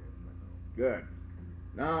our own expenses. Good.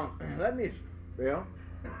 Now, Bill?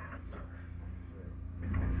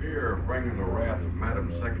 Fear of bringing the wrath of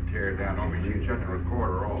Madam Secretary down on me, she shut the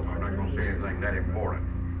recorder off. I'm not gonna say anything that important.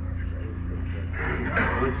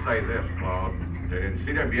 I would say this, Claude, that in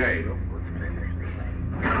CWA,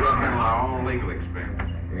 we'll handle our own legal expenses.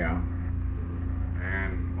 Yeah.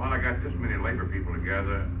 And while I got this many labor people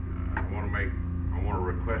together, I want to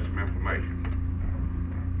request some information.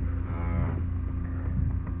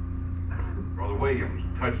 Brother Williams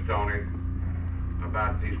touched on it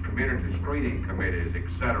about these community screening committees,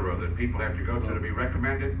 etc., that people have to go to be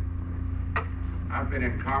recommended. I've been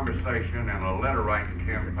in conversation and a letter writing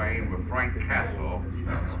campaign with Frank Castle,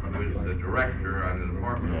 who is the director of the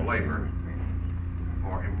Department of Labor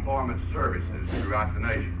for employment services throughout the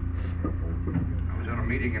nation. I was in a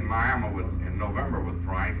meeting in Miami in November with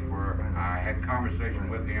Frank, where I had conversation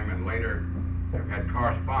with him and later have had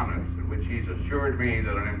correspondence in which he's assured me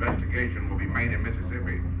that an investigation will be made in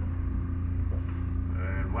Mississippi.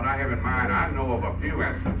 And what I have in mind, I know of a few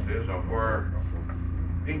instances of where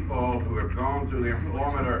people who have gone through the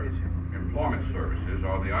employment services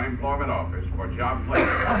or the unemployment office for job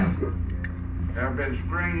placement have been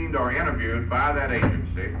screened or interviewed by that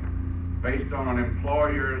agency based on an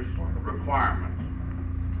employer's requirements,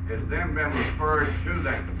 has then been referred to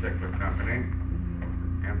that particular company,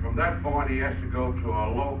 and from that point he has to go to a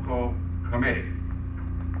local committee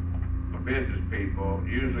of business people,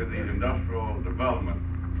 usually these industrial development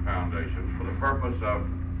foundations, for the purpose of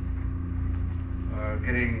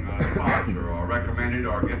getting a sponsor or recommended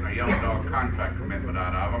or getting a yellow dog contract commitment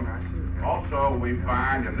out of them. Also, we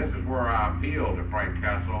find, and this is where I appeal to Frank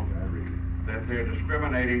Castle, that they're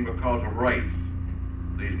discriminating because of race.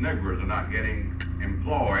 These niggers are not getting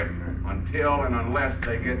employed until and unless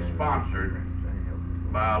they get sponsored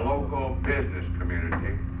by a local business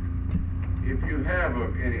community. If you have,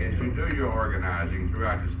 as you do your organizing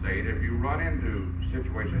throughout the state, if you run into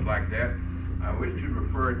situations like that, I wish you'd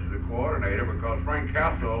refer it to the coordinator, because Frank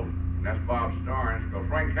Castle, and that's Bob Starnes, because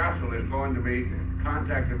Frank Castle is going to be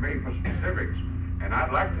contacting me for specifics. And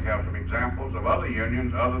I'd like to have some examples of other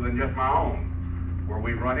unions other than just my own, where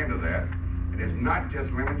we run into that. It is not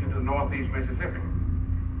just limited to Northeast Mississippi.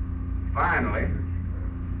 Finally,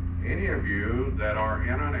 any of you that are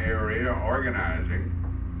in an area organizing,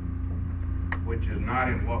 which is not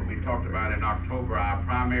in what we talked about in October, our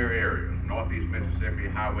primary areas, Northeast Mississippi,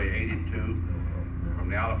 Highway 82, from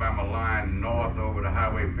the Alabama line north over to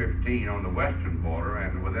Highway 15 on the western border,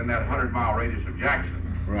 and within that 100-mile radius of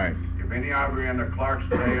Jackson. Right. If any of you are in the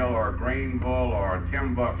Clarksdale or Greenville or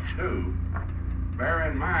Timbuktu,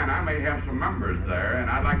 bear in mind I may have some members there, and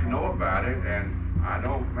I'd like to know about it, and I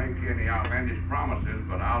don't make any outlandish promises,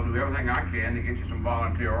 but I'll do everything I can to get you some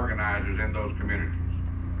volunteer organizers in those communities.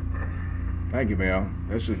 Thank you, Bill.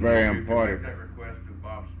 This is very important. That request to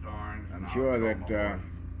Bob Starnes. I'm sure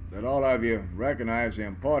that all of you recognize the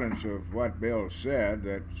importance of what Bill said,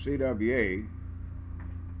 that CWA,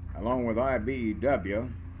 along with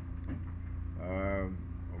IBEW,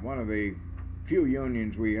 one of the few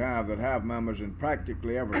unions we have that have members in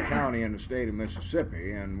practically every county in the state of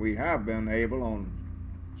Mississippi, and we have been able on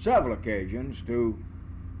several occasions to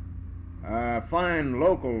find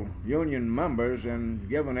local union members in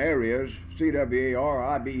given areas, CWA or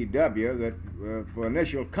IBEW, that for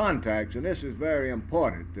initial contacts, and this is very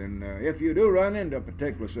important. And if you do run into a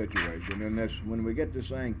particular situation in this, when we get this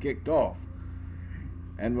thing kicked off,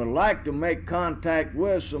 and would like to make contact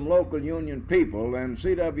with some local union people, then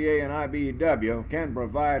CWA and IBEW can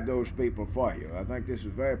provide those people for you. I think this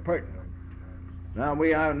is very pertinent. Now,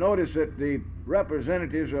 we have noticed that the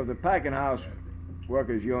representatives of the Packing House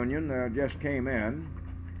Workers Union just came in.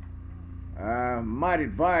 Might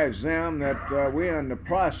advise them that we're in the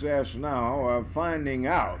process now of finding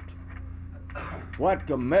out what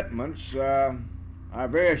commitments our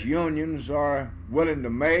various unions are willing to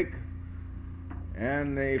make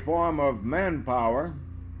in the form of manpower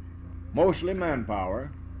mostly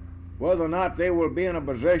manpower, whether or not they will be in a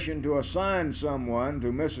position to assign someone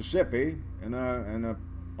to Mississippi in a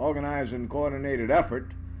organized and coordinated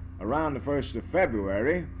effort around the 1st of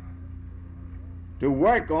February to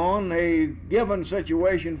work on a given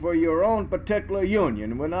situation for your own particular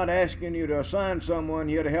union. We're not asking you to assign someone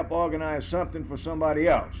here to help organize something for somebody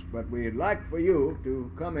else, but we'd like for you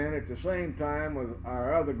to come in at the same time with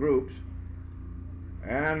our other groups,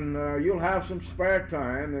 and you'll have some spare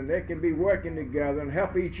time, and they can be working together and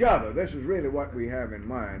help each other. This is really what we have in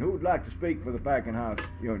mind. Who would like to speak for the Packing House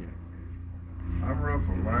Union? I'm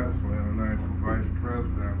Russell Lashley, International Vice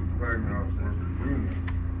President of the Packing House Workers Union.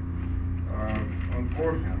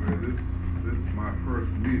 Unfortunately, this is my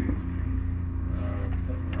first meeting.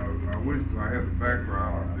 I wish I had the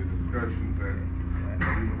background of the discussions that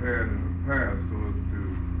we've had in the past so as to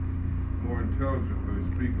more intelligently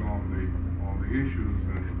speak on the issues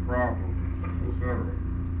and the problems, etc.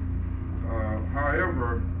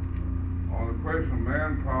 However, on the question of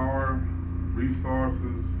manpower,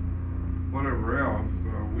 resources, whatever else,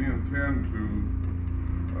 we intend to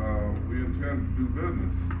do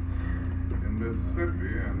business in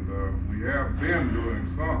Mississippi, and we have been doing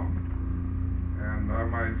some. And I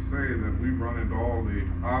might say that we've run into all the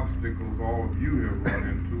obstacles all of you have run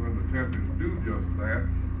into in attempting to do just that.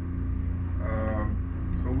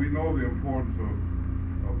 So we know the importance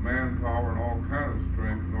of manpower and all kinds of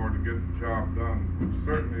strength in order to get the job done, which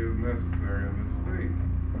certainly is necessary in this state.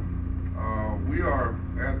 We are,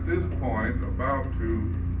 at this point, about to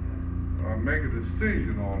make a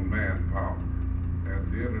decision on manpower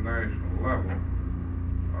at the international level.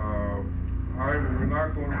 However, we're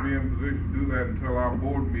not going to be in position to do that until our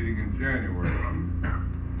board meeting in January.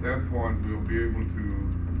 At that point, we'll be able to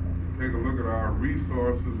take a look at our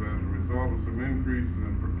resources as a result of some increases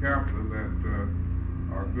in per capita that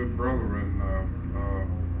our good brethren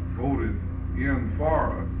voted in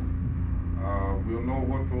for us. We'll know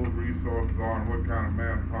what those resources are and what kind of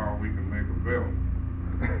manpower we can make available.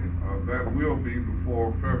 That will be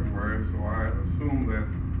before February, so I assume that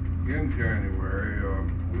in January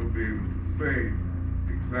we'll be able to say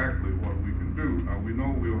exactly what we can do. Now, we know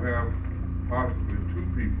we'll have possibly 2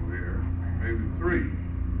 people here, maybe 3,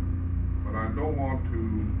 but I don't want to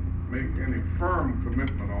make any firm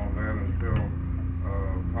commitment on that until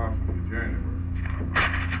possibly January.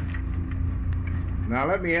 Now,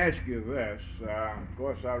 let me ask you this. Of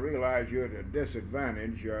course, I realize you're at a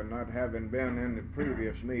disadvantage, not having been in the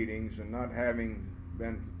previous meetings and not having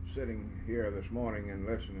been sitting here this morning and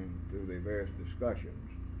listening to the various discussions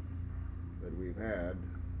that we've had.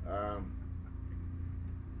 Of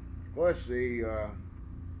course, the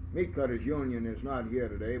Meat Cutters Union is not here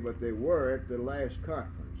today, but they were at the last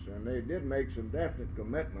conference, and they did make some definite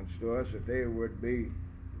commitments to us that they would be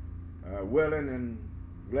willing and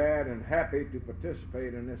glad and happy to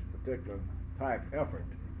participate in this particular type effort.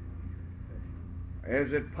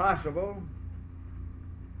 Is it possible,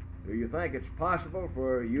 do you think it's possible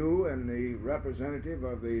for you and the representative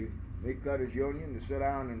of the Meat Cutters Union to sit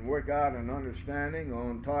down and work out an understanding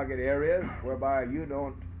on target areas whereby you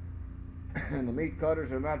don't, and the meat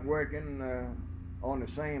cutters are not working on the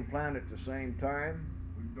same plant at the same time?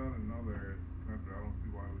 We've done it in other areas of the country. I don't see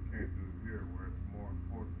why we can't do it here where it's more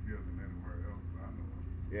important here than anywhere else I know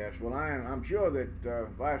of. Yes, well, I'm sure that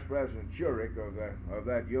Vice President Shurik of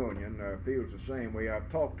that union feels the same way. I've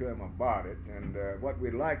talked to him about it, and what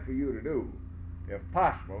we'd like for you to do, if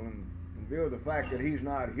possible, in view of the fact that he's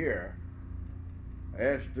not here,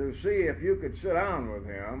 is to see if you could sit down with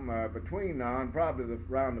him between now and probably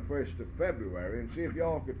around the 1st of February and see if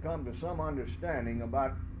y'all could come to some understanding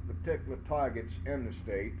about particular targets in the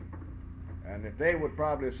state, and that they would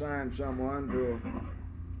probably assign someone to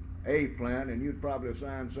A plant and you'd probably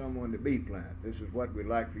assign someone to B plant. This is what we'd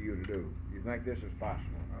like for you to do. You think this is possible?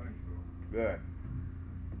 I think so. Good.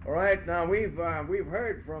 All right, now we've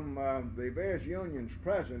heard from the various unions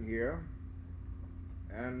present here,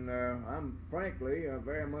 and I'm frankly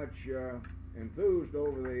very much enthused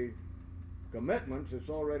over the commitments that's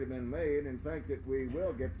already been made, and think that we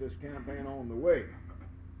will get this campaign on the way.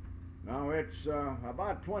 Now it's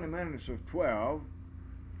about 20 minutes of 12,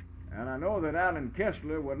 and I know that Alan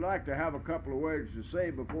Kistler would like to have a couple of words to say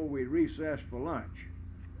before we recess for lunch.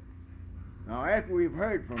 Now, after we've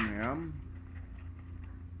heard from him,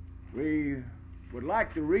 we would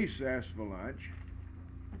like to recess for lunch,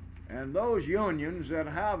 and those unions that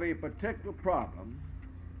have a particular problem,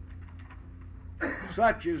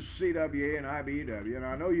 such as CWA and IBEW, and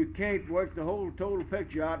I know you can't work the whole total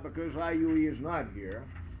picture out because IUE is not here,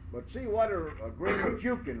 but see what agreement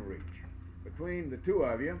you can reach between the two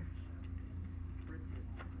of you,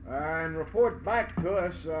 and report back to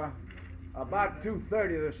us about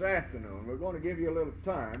 2:30 this afternoon. We're going to give you a little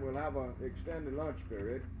time. We'll have an extended lunch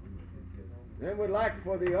period. Then we'd like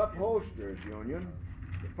for the upholsterers union,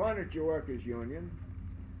 the furniture workers union,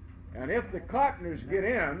 and if the carpenters get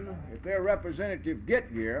in, if their representative get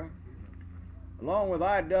here, along with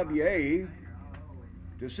IWA,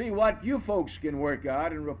 to see what you folks can work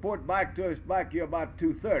out and report back to us back here about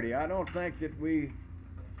 2:30. I don't think that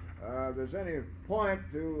there's any point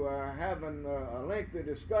to having a lengthy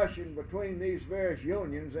discussion between these various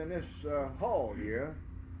unions in this hall here,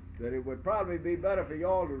 that it would probably be better for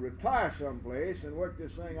y'all to retire someplace and work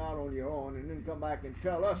this thing out on your own and then come back and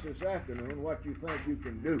tell us this afternoon what you think you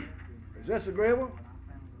can do. Is this agreeable?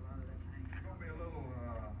 It's gonna be a little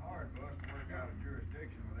hard for us to work out a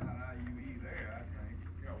jurisdiction without IUE there, I think.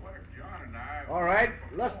 Yeah, what if John and I... All right,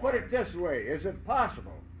 let's put it this way. Is it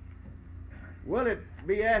possible? Will it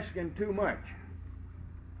be asking too much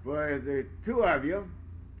for the two of you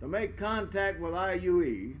to make contact with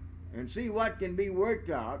IUE and see what can be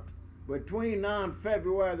worked out between now and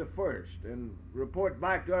February the 1st and report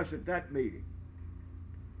back to us at that meeting?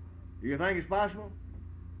 Do you think it's possible?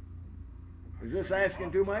 Is this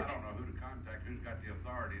asking too much? I don't know who to contact, who's got the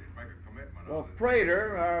authority to make a commitment. Well,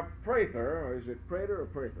 Prather, or is it Prater or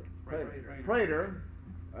Prather? Prater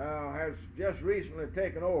has just recently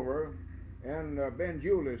taken over in Ben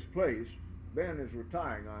Julie's place. Ben is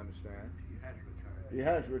retiring, I understand. He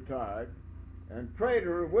has retired. And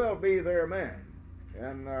Prater will be their man.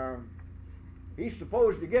 And he's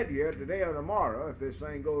supposed to get here today or tomorrow if this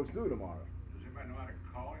thing goes through tomorrow. Does anybody know how to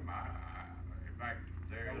call him? In fact,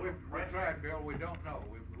 we tried, Bill. We don't know.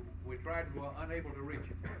 We tried. We were unable to reach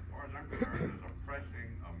him. As far as I'm concerned, there's a pressing,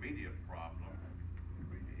 immediate problem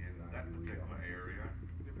in that particular area.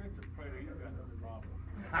 If it's a Prater, you've got no problem.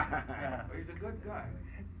 He's a good guy.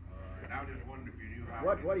 And I was just wondering if you knew how...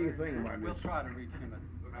 What do you think about this? We'll try to reach him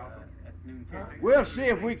at noon time. We'll see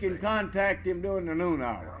if we can contact him during the noon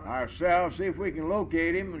hour ourselves, see if we can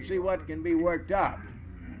locate him and see what can be worked out.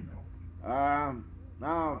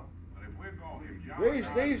 Now,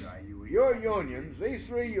 your unions, these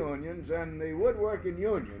three unions and the woodworking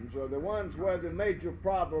unions are the ones where the major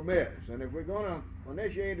problem is. And if we're going to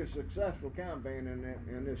initiate a successful campaign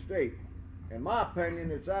in this state, in my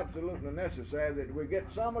opinion, it's absolutely necessary that we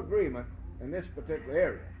get some agreement in this particular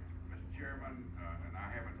area. Mr. Chairman, and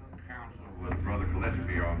I haven't counseled with Brother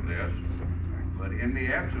Gillespie on this, but in the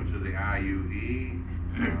absence of the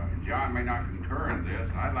IUE, John may not concur in this,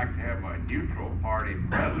 and I'd like to have a neutral party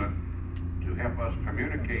present to help us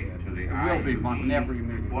communicate to the IUE will be one in every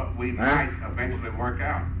meeting. What we might eventually work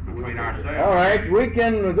out between ourselves. All right,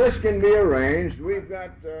 this can be arranged. We've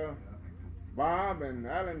got Bob and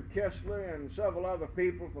Alan Kessler and several other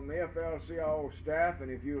people from the AFL-CIO staff,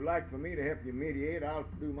 and if you'd like for me to help you mediate, I'll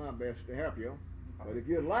do my best to help you. But if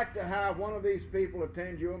you'd like to have one of these people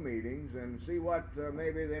attend your meetings and see what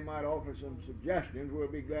maybe they might offer some suggestions,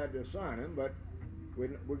 we'll be glad to assign them, but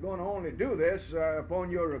we're going to only do this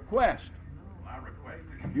upon your request. I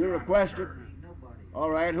requested. You requested?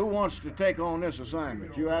 All right, who wants to take on this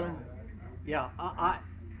assignment? You, Alan? Yeah,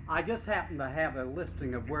 I just happen to have a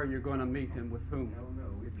listing of where you're going to meet and with whom,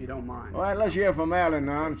 if you don't mind. All right, let's hear from Alan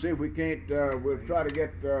now and see if we can't, we'll try to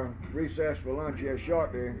get recess for lunch here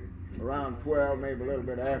shortly, around 12, maybe a little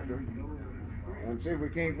bit after, and see if we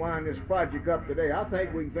can't wind this project up today. I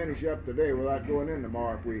think we can finish up today without going in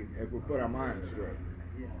tomorrow if we put our minds to it.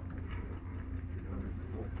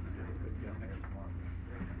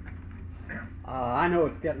 I know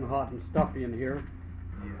it's getting hot and stuffy in here,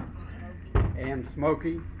 and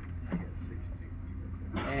smoky,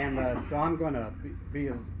 and so I'm going to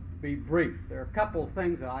be brief. There are a couple of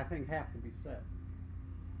things that I think have to be said,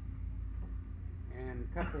 and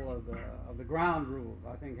a couple of the ground rules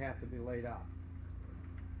I think have to be laid out,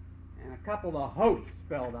 and a couple of the hopes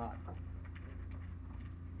spelled out.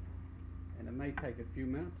 And it may take a few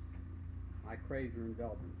minutes. I crave your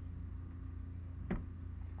indulgence.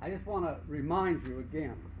 I just want to remind you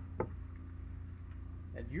again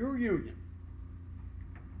that your union,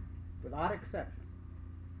 without exception,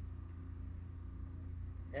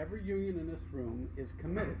 every union in this room is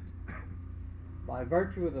committed by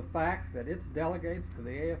virtue of the fact that its delegates to the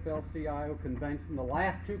AFL-CIO convention, the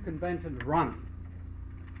last two conventions running,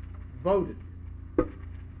 voted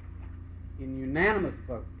in unanimous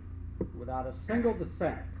vote, without a single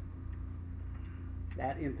dissent,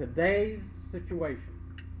 that in today's situation,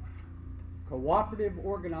 cooperative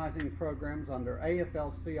organizing programs under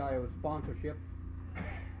AFL-CIO sponsorship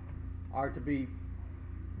are to be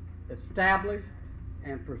established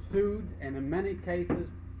and pursued, and in many cases,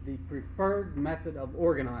 the preferred method of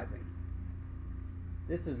organizing.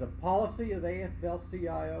 This is a policy of the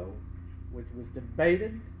AFL-CIO. which was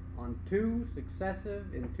debated on two successive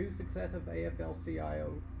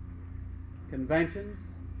AFL-CIO conventions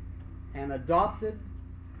and adopted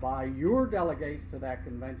by your delegates to that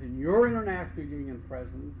convention, your International Union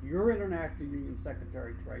President, your International Union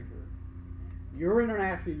Secretary-Treasurer, your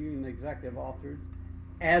International Union Executive Officers,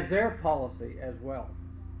 as their policy as well.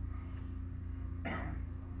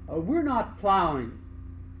 We're not plowing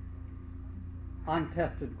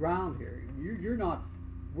untested ground here.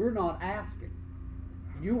 We're not asking.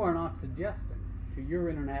 You are not suggesting to your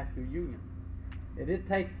international union that it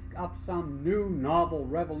take up some new, novel,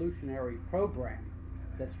 revolutionary program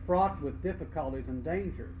that's fraught with difficulties and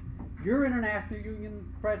danger. Your international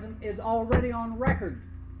union president is already on record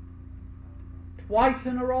twice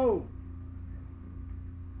in a row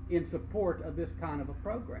in support of this kind of a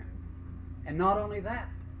program. And not only that,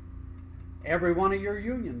 every one of your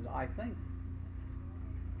unions, I think,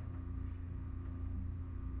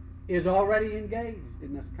 is already engaged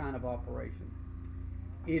in this kind of operation,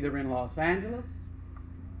 either in Los Angeles,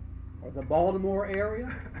 or the Baltimore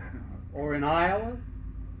area, or in Iowa,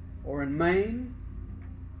 or in Maine,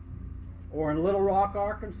 or in Little Rock,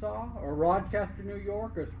 Arkansas, or Rochester, New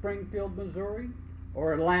York, or Springfield, Missouri,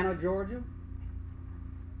 or Atlanta, Georgia.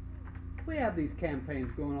 We have these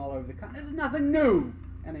campaigns going all over the country. There's nothing new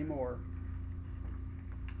anymore.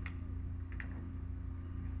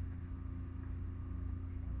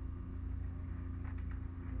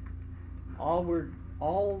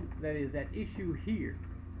 All that is at issue here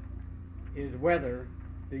is whether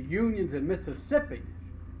the unions in Mississippi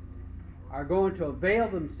are going to avail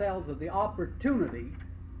themselves of the opportunity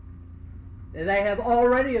that they have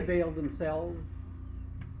already availed themselves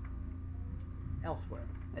elsewhere.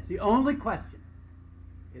 That's the only question.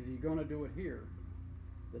 Is he going to do it here?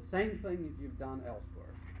 The same thing that you've done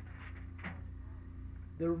elsewhere.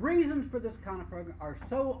 The reasons for this kind of program are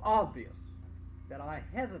so obvious that I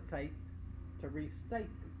hesitate to restate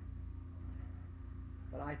them.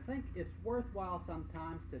 But I think it's worthwhile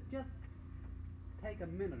sometimes to just take a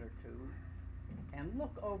minute or two and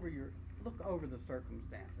look over the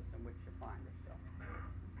circumstances in which you find yourself.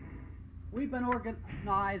 We've been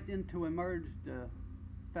organized into a merged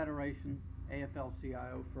federation,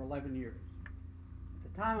 AFL-CIO, for 11 years.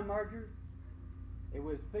 At the time of merger, it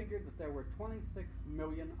was figured that there were 26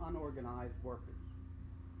 million unorganized workers.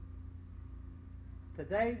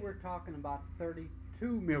 Today we're talking about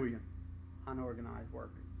 32 million unorganized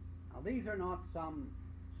workers. Now these are not some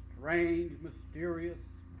strange, mysterious,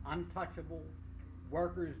 untouchable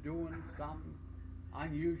workers doing some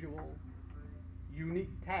unusual, unique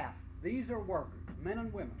task. These are workers, men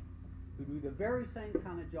and women, who do the very same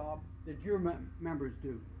kind of job that your members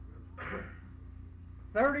do.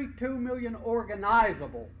 32 million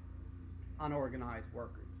organizable unorganized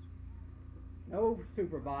workers. No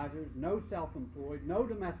supervisors, no self-employed, no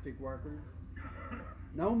domestic workers,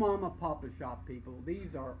 no mama-papa shop people.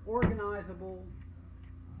 These are organizable,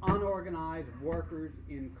 unorganized workers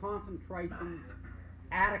in concentrations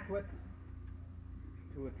adequate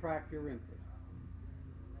to attract your interest.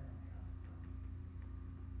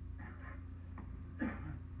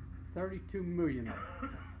 $32 million.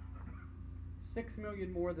 6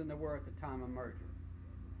 million more than there were at the time of merger.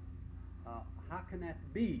 How can that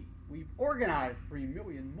be? We've organized 3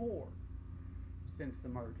 million more since the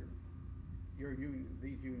merger. Your union,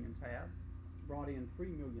 these unions have brought in 3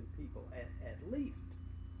 million people at least.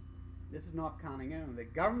 This is not counting any of the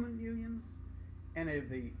government unions, any of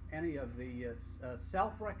the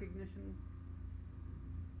self-recognition,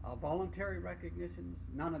 voluntary recognitions,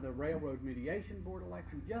 none of the Railroad Mediation Board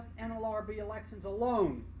elections, just NLRB elections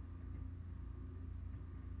alone.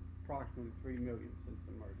 Approximately 3 million since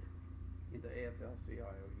the merger into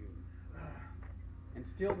AFL-CIO union. And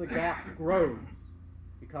still the gap grows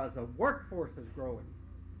because the workforce is growing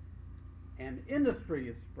and industry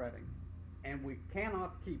is spreading, and we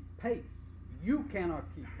cannot keep pace. You cannot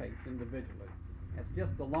keep pace individually. That's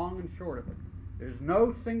just the long and short of it. There's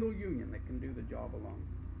no single union that can do the job alone.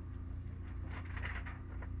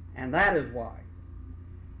 And that is why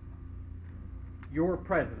your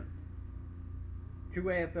president, 2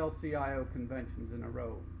 AFL-CIO conventions in a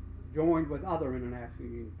row, joined with other international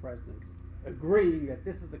union presidents, agreeing that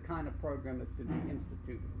this is the kind of program that should be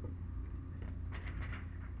instituted.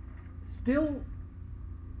 Still,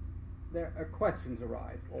 there are questions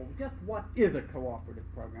arise. Well, just what is a cooperative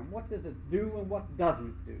program? What does it do and what doesn't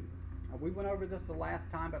it do? Now, we went over this the last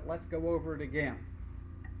time, but let's go over it again.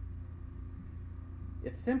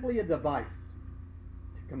 It's simply a device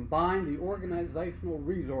to combine the organizational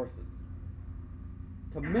resources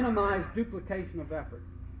to minimize duplication of effort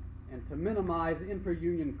and to minimize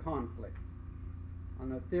inter-union conflict. on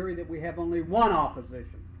the theory that we have only one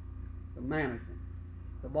opposition, the management,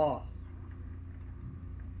 the boss.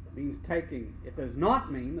 It means taking, it does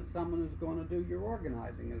not mean that someone is going to do your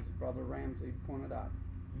organizing, as Brother Ramsey pointed out.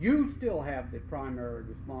 You still have the primary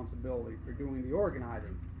responsibility for doing the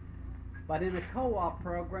organizing. But in a co-op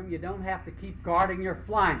program, you don't have to keep guarding your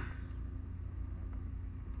flanks.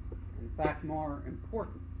 In fact, more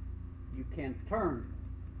important, you can turn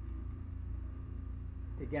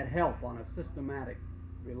to get help on a systematic,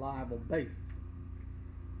 reliable basis.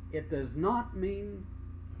 It does not mean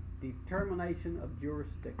determination of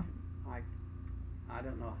jurisdiction. I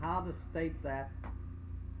don't know how to state that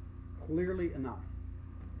clearly enough.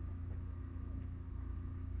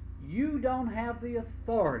 You don't have the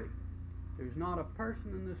authority. There's not a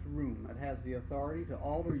person in this room that has the authority to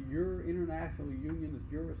alter your international union's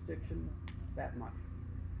jurisdiction that much.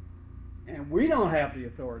 And we don't have the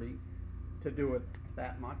authority to do it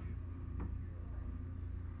that much.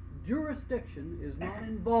 Jurisdiction is not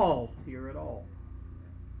involved here at all.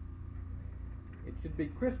 It should be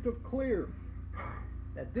crystal clear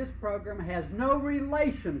that this program has no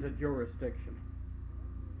relation to jurisdiction.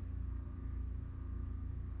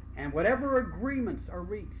 And whatever agreements are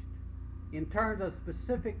reached in terms of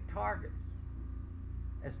specific targets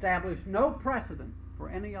establish no precedent for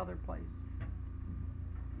any other place,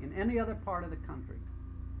 in any other part of the country,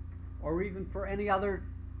 or even for any other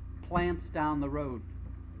plants down the road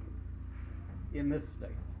in this state.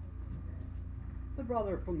 The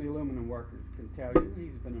brother from the aluminum workers can tell you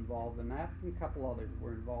he's been involved in that, and a couple others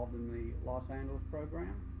were involved in the Los Angeles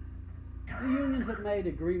program. The unions that made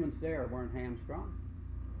agreements there weren't hamstrung.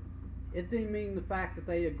 It didn't mean the fact that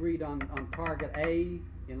they agreed on target A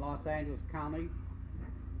in Los Angeles County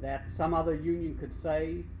that some other union could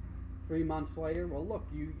say 3 months later, well, look,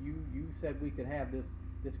 you said we could have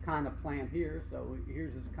this kind of plant here, so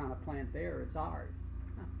here's this kind of plant there, it's ours.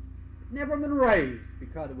 No. Never been raised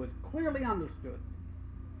because it was clearly understood.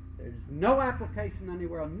 There's no application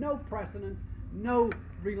anywhere, no precedent, no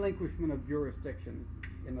relinquishment of jurisdiction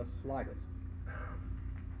in the slightest.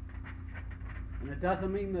 And it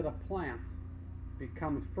doesn't mean that a plant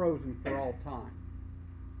becomes frozen for all time.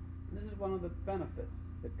 And this is one of the benefits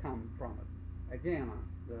that come from it. Again,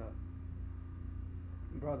 the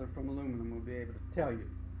brother from aluminum will be able to tell you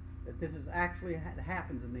that this is actually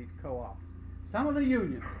happens in these co-ops. Some of the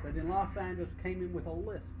unions that in Los Angeles came in with a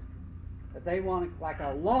list that they wanted, like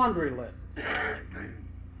a laundry list,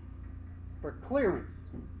 for clearance,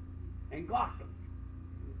 and got them,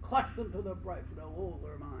 and clutched them to their breast, and oh,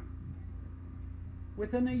 they're mine.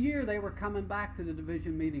 Within a year, they were coming back to the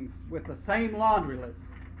division meetings with the same laundry list,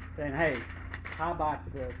 saying, hey, how about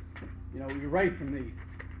this? You know, erasing these.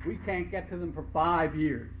 We can't get to them for 5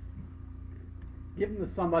 years. Give them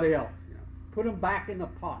to somebody else. You know, put them back in the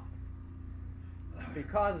pot.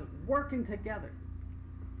 Because working together,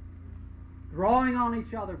 drawing on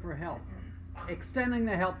each other for help, extending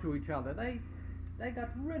the help to each other, they got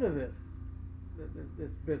rid of this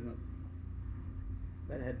business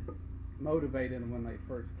that had motivated them when they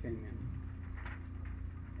first came in.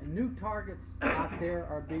 And new targets out there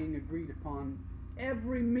are being agreed upon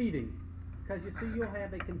every meeting, because you see, you'll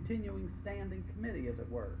have a continuing standing committee, as it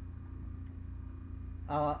were.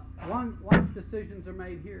 Once decisions are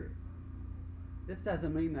made here, this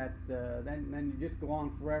doesn't mean that then you just go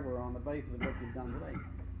on forever on the basis of what you've done today.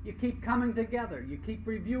 You keep coming together. You keep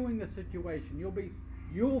reviewing the situation.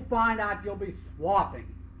 You'll find out you'll be swapping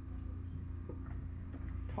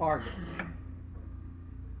targets,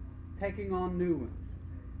 taking on new ones.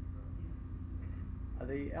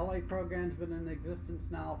 The LA program's been in existence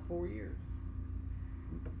now 4 years.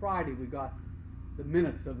 Friday we got the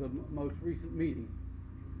minutes of the most recent meeting.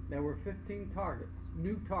 There were 15 targets,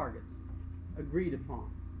 new targets, agreed upon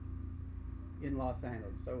in Los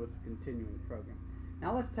Angeles, so it's a continuing program.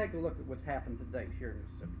 Now let's take a look at what's happened to date here in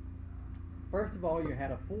Mississippi. First of all, you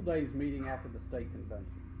had a full day's meeting after the state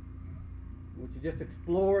convention, which just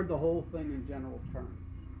explored the whole thing in general terms,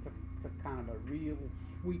 took kind of a real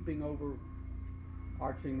sweeping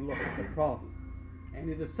overarching look at the problem. And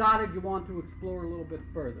you decided you want to explore a little bit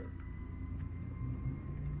further.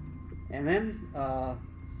 And then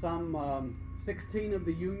some 16 of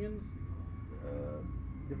the unions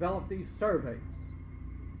developed these surveys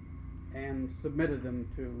and submitted them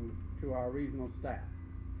to our regional staff.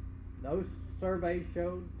 Those surveys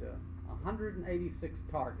showed 186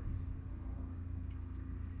 targets,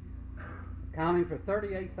 accounting for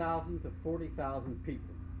 38,000 to 40,000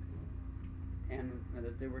 people. And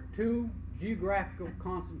there were two geographical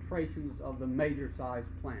concentrations of the major size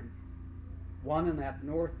plants. One in that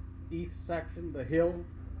northeast section, the hill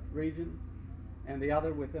region, and the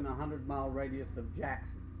other within a 100-mile radius of Jackson.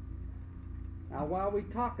 Now, while we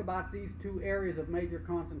talk about these two areas of major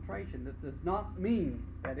concentration, that does not mean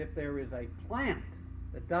that if there is a plant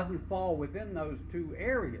that doesn't fall within those two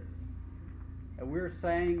areas, that we're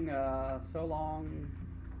saying, so long,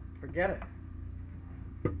 forget it.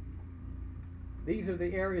 These are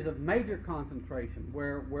the areas of major concentration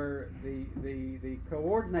where the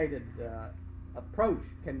coordinated approach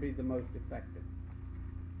can be the most effective.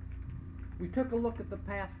 We took a look at the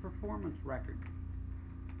past performance record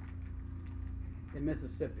in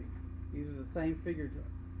Mississippi. These are the same figures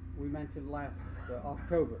we mentioned last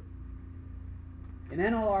October. In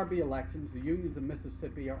NLRB elections, the unions of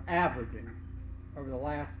Mississippi are averaging, over the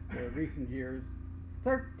last recent years,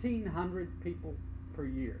 1,300 people per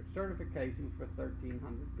year. Certifications for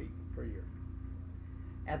 1,300 people per year.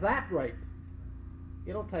 At that rate,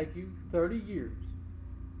 it'll take you 30 years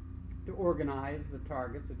to organize the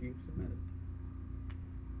targets that you've submitted.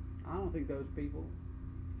 I don't think those people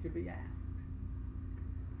should be asked.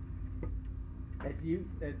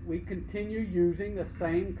 That we continue using the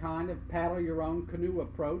same kind of paddle your own canoe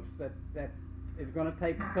approach that is going to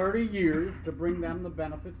take 30 years to bring them the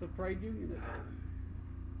benefits of trade unionism.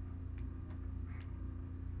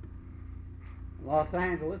 Los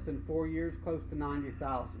Angeles, in 4 years, close to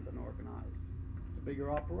 90,000 been organized. It's a bigger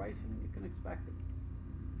operation, you can expect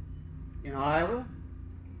it. In Iowa,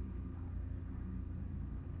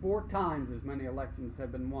 4 times as many elections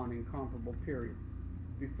have been won in comparable periods,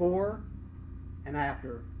 before and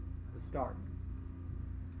after the start.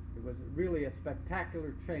 It was really a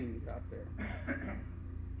spectacular change out there.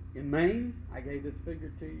 In Maine, I gave this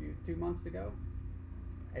figure to you 2 months ago.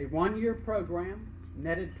 A 1-year program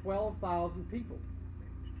netted 12,000 people.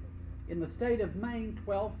 In the state of Maine,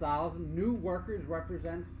 12,000 new workers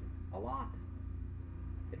represents a lot.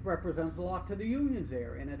 It represents a lot to the unions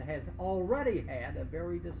there, and it has already had a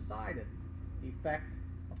very decided effect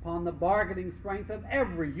upon the bargaining strength of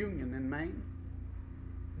every union in Maine,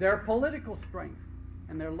 their political strength,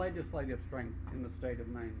 and their legislative strength in the state of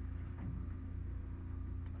Maine.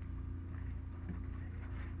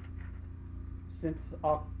 Since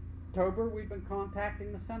October, we've been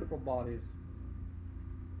contacting the central bodies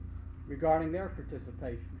regarding their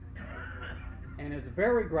participation, and it's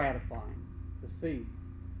very gratifying to see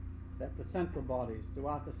that the central bodies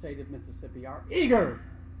throughout the state of Mississippi are eager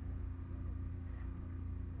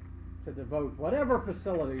to devote whatever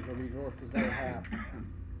facilities or resources they have,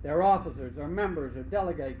 their officers, their members, their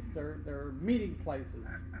delegates, their meeting places,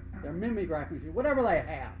 their mimeograph machine, whatever they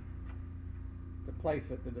have, to place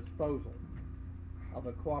at the disposal of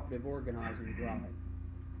a cooperative organizing drive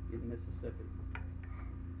in Mississippi.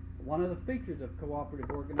 One of the features of cooperative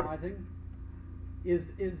organizing is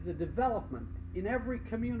the development in every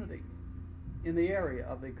community in the area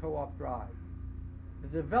of the co-op drive, the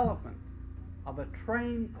development of a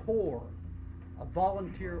trained corps of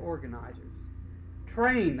volunteer organizers,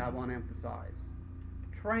 trained, I want to emphasize,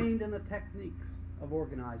 trained in the techniques of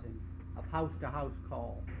organizing, of house-to-house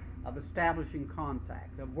call, of establishing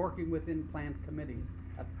contact, of working within plant committees,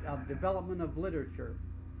 of development of literature.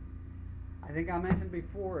 I think I mentioned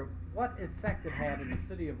before what effect it had in the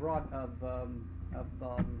city of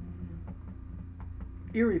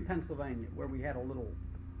Erie, Pennsylvania, where we had a little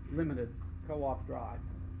limited co-op drive.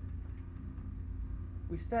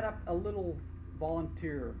 We set up a little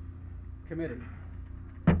volunteer committee.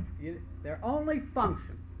 Their only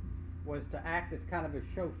function was to act as kind of a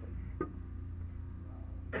chauffeur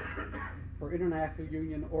for international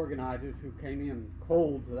union organizers who came in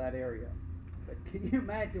cold to that area. But can you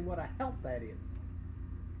imagine what a help that is?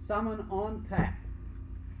 Someone on tap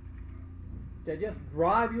to just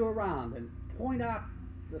drive you around and point out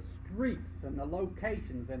the streets and the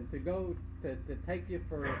locations, and to go to take you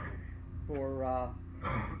for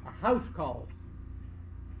house calls.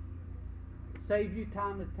 Save you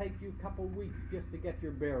time to take you a couple weeks just to get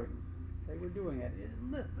your bearings. They were doing it.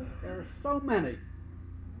 There are so many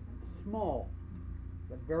small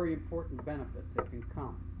but very important benefits that can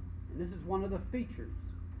come. And this is one of the features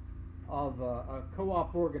of a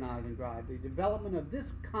co-op organizing drive, the development of this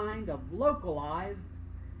kind of localized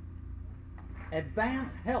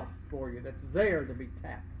advanced help for you that's there to be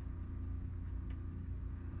tapped.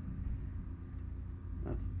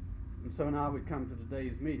 And so now we come to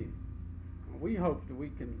today's meeting. We hope that we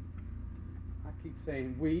can, I keep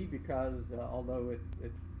saying we because although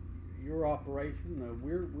it's your operation,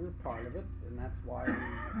 we're part of it, and that's why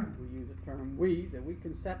we use the term we, that we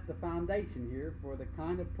can set the foundation here for the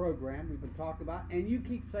kind of program we've been talking about, and you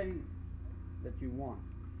keep saying that you want.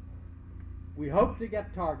 We hope to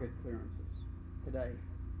get target clearances today,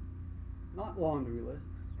 not laundry lists,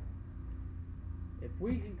 if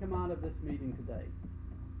we can come out of this meeting today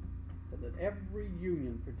so that every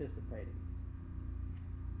union participating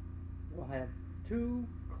will have 2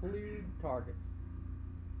 cleared targets,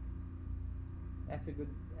 that's a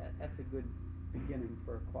good beginning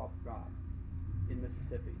for a cooperative drive in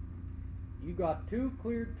Mississippi. You got 2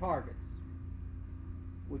 cleared targets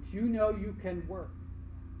which you know you can work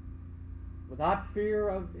without fear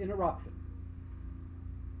of interruption,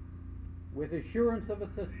 with assurance of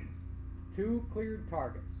assistance. 2 cleared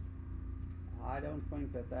targets. I don't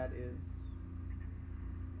think that that is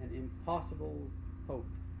an impossible hope.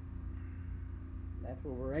 That's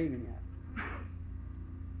what we're aiming at.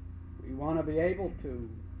 We want to be able to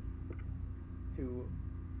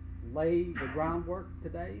lay the groundwork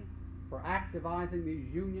today for activizing these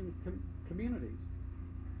union communities.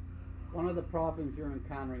 One of the problems you're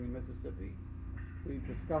encountering in Mississippi, we've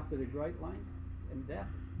discussed it at great length and depth,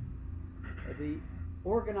 the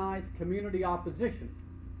organized community opposition.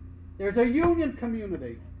 There's a union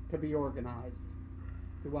community to be organized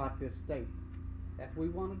throughout this state. That's what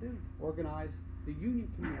we want to do, organize the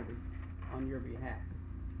union community on your behalf.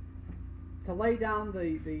 To lay down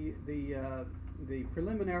the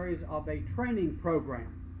preliminaries of a training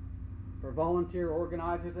program for volunteer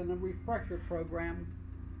organizers and a refresher program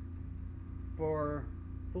for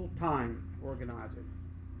full-time organizers.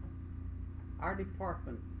 Our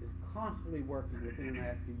department is constantly working with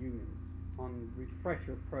international unions on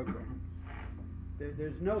refresher programs.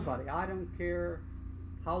 There's nobody, I don't care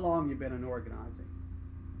how long you've been in organizing,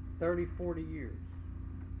 30, 40 years,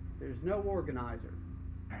 there's no organizer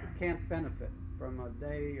who can't benefit from a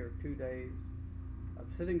day or 2 days of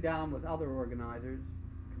sitting down with other organizers,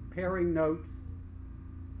 comparing notes,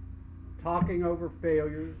 talking over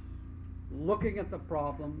failures, looking at the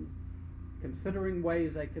problems, considering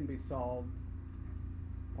ways they can be solved,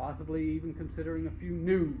 possibly even considering a few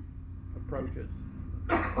new approaches.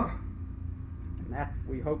 And that,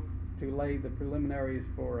 we hope to lay the preliminaries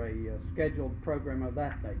for a scheduled program of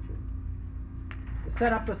that nature. To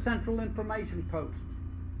set up a central information post.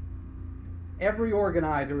 Every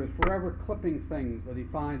organizer is forever clipping things that he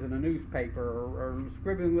finds in a newspaper or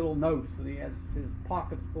scribbling little notes, and he has his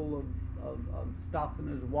pockets full of stuff in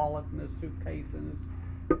his wallet and his suitcase and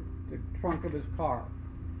the trunk of his car.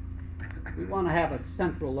 We want to have a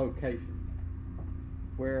central location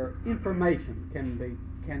where information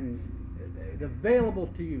is available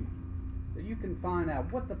to you, that you can find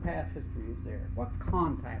out what the past history is there, what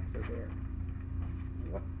contacts are there,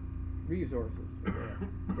 what resources are there.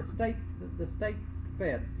 The state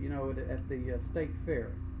Fed, at the state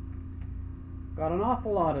fair, got an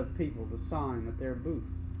awful lot of people to sign at their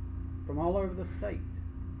booths from all over the state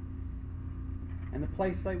and the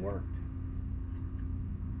place they worked.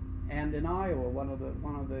 And in Iowa, one of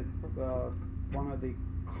the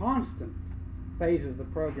constant phases of the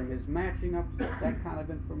program is matching up that kind of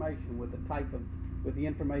information with the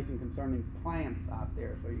information concerning plants out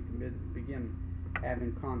there, so you can begin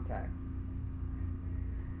having contact.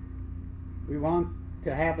 We want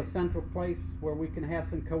to have a central place where we can have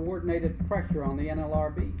some coordinated pressure on the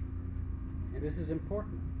NLRB. And this is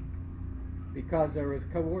important because there is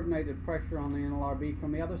coordinated pressure on the NLRB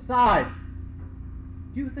from the other side.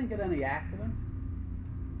 Do you think it any accident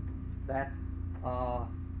that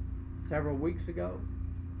several weeks ago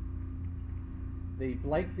the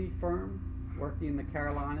Blakeney firm working in the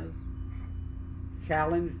Carolinas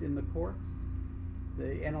challenged in the courts the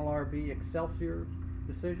NLRB Excelsior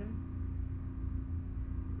decision?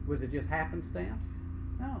 Was it just happenstance?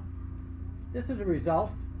 No. This is a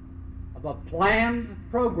result of a planned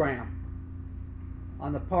program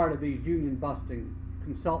on the part of these union-busting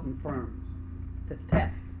consultant firms to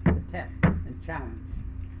test and challenge.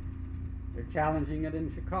 They're challenging it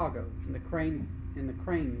in Chicago, in the Crane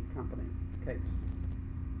Company case.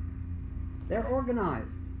 They're organized.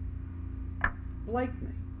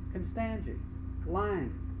 Blakeney, Constangy,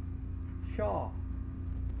 Lang, Shaw,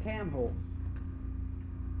 Camholz.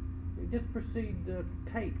 Just proceed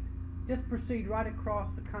Tate. Just proceed right across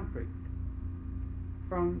the country,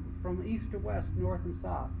 from east to west, north and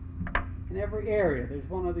south. In every area, there's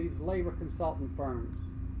one of these labor consultant firms.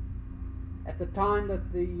 At the time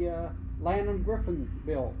that the Lanham-Griffin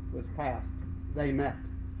bill was passed, they met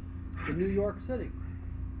in New York City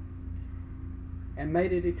and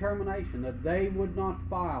made a determination that they would not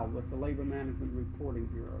file with the Labor Management Reporting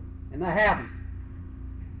Bureau. And they haven't.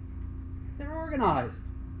 They're organized.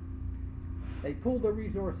 They pooled their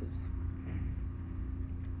resources.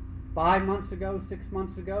 5 months ago, 6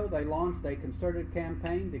 months ago, they launched a concerted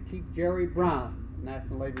campaign to keep Jerry Brown,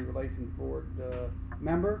 National Labor Relations Board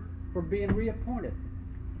member, from being reappointed.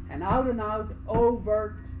 An out-and-out,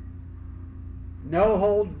 overt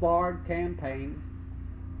no-holds-barred campaign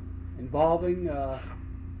involving a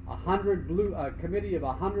committee of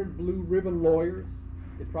 100 blue ribbon lawyers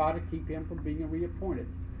to try to keep him from being reappointed.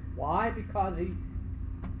 Why? Because he,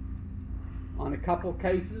 on a couple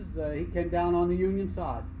cases, he came down on the union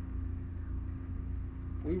side.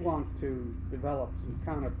 We want to develop some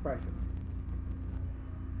counter pressure.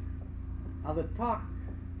 Now this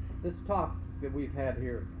talk that we've had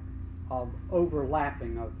here of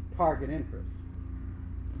overlapping of target interests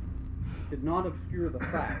should not obscure the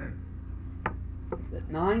fact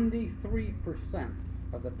that 93%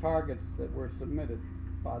 of the targets that were submitted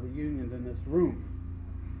by the unions in this room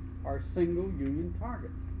are single union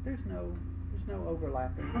targets. There's no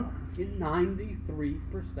overlapping in 93%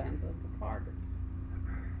 of the targets.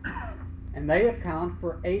 And they account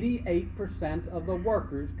for 88% of the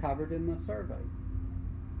workers covered in the survey.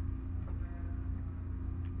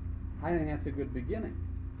 I think that's a good beginning.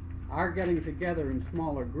 Our getting together in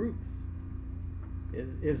smaller groups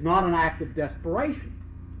is not an act of desperation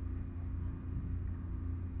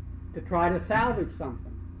to try to salvage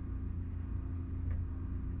something.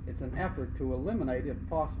 It's an effort to eliminate, if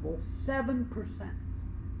possible, 7%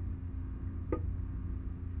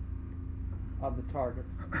 of the targets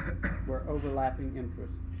where overlapping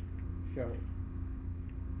interests show,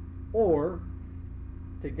 or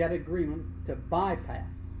to get agreement to bypass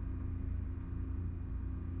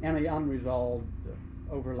any unresolved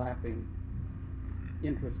overlapping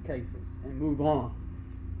interest cases and move on.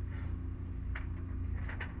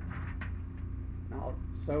 Now,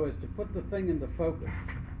 so as to put the thing into focus,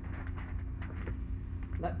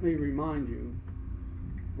 let me remind you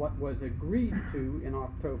what was agreed to in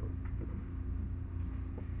October.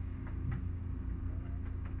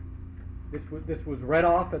 This was read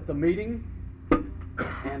off at the meeting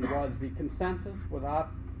and was the consensus without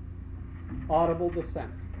audible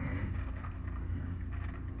dissent.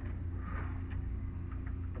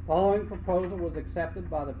 The following proposal was accepted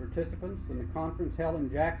by the participants in the conference held in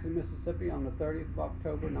Jackson, Mississippi on the 30th of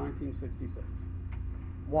October, 1966.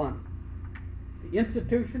 1. The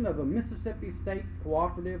institution of a Mississippi State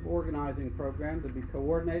cooperative organizing program to be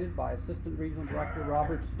coordinated by Assistant Regional Director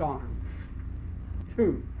Robert Starnes.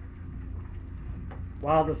 2.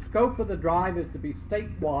 While the scope of the drive is to be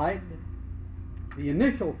statewide, the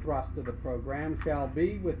initial thrust of the program shall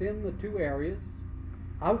be within the two areas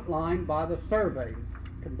outlined by the surveys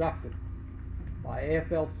conducted by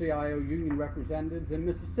AFL-CIO union representatives in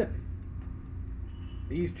Mississippi.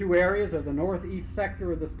 These two areas are the northeast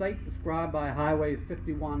sector of the state, described by highways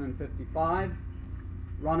 51 and 55,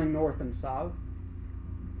 running north and south,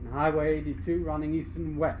 and Highway 82 running east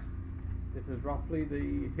and west. This is roughly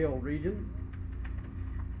the hill region,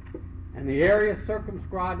 and the area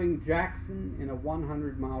circumscribing Jackson in a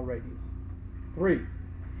 100-mile radius. 3.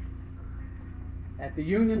 At the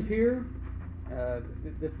unions here,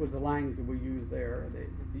 this was the language that we used there,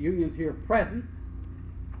 the unions here present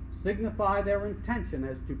signify their intention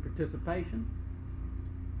as to participation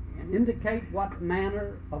and indicate what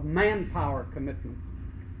manner of manpower commitment,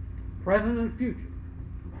 present and future,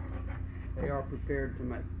 they are prepared to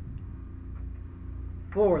make.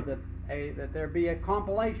 4, that there be a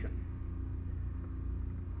compilation,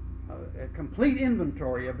 a complete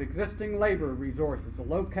inventory of existing labor resources, the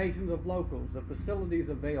locations of locals, the facilities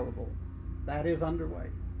available. That is underway.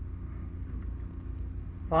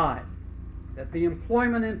 5, that the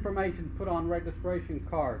employment information put on registration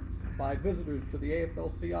cards by visitors to the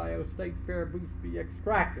AFL-CIO State Fair booths be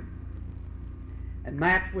extracted and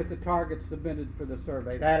matched with the targets submitted for the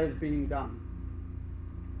survey. That is being done.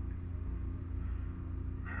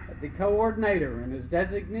 That the coordinator and his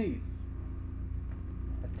designees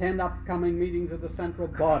attend upcoming meetings of the central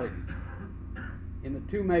bodies in the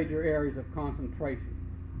two major areas of concentration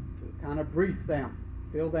to kind of brief them,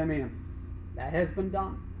 fill them in. That has been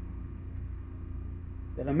done.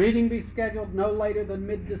 That a meeting be scheduled no later than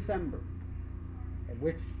mid-December, at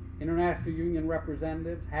which international union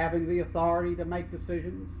representatives having the authority to make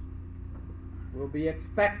decisions will be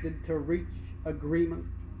expected to reach agreement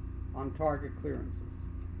on target clearances.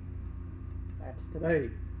 That's today.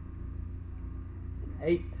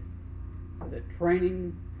 8, that a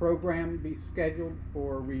training program be scheduled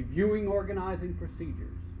for reviewing organizing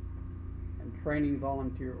procedures and training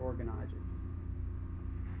volunteer organizers.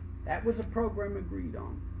 That was a program agreed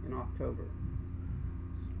on in October,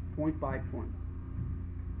 point by point.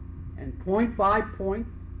 And point by point,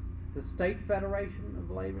 the State Federation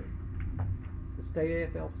of Labor, the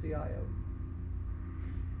State AFL-CIO,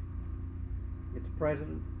 its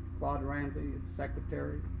president, Claude Ramsey, its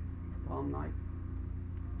secretary, Tom Knight,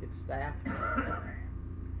 its staff,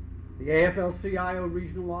 the AFL-CIO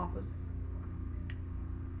regional office,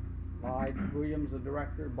 Clyde Williams, the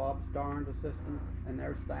director, Bob Starnes, assistant, and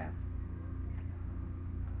their staff.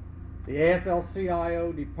 The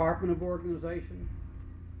AFL-CIO Department of Organization,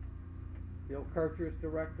 Bill Kirchner's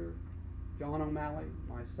director, John O'Malley,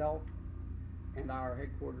 myself, and our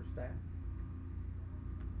headquarters staff.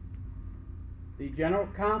 The General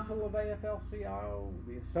Counsel of AFL-CIO,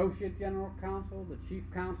 the Associate General Counsel, the Chief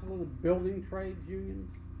Counsel of the Building Trades Unions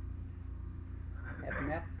have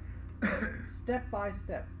met step by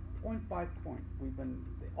step, point by point. We've been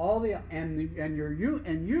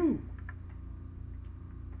you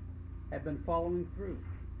have been following through.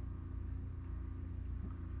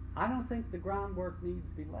 I don't think the groundwork needs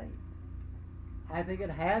to be laid. I think it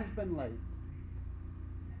has been laid.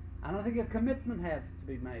 I don't think a commitment has to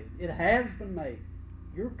be made. It has been made.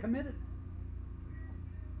 You're committed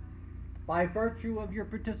by virtue of your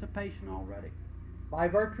participation already, by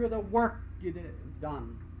virtue of the work you've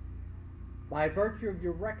done, by virtue of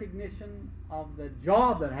your recognition of the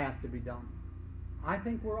job that has to be done. I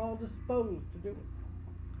think we're all disposed to do it.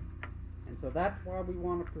 And so that's why we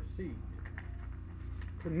want to proceed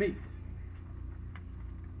to meet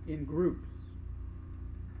in groups,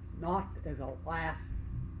 not as a last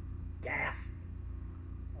gasp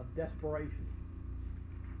of desperation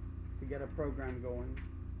to get a program going,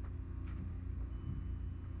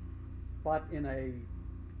 but in a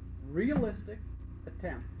realistic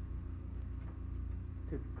attempt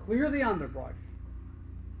to clear the underbrush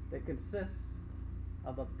that consists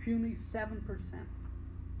of a puny 7%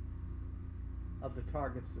 of the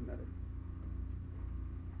targets submitted.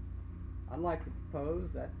 I'd like to propose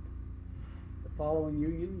that the following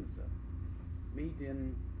unions meet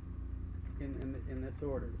in this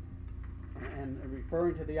order. And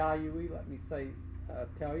referring to the IUE, let me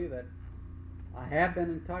tell you that I have been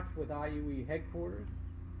in touch with IUE headquarters.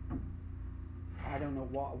 I don't know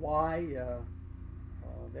why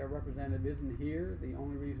their representative isn't here. The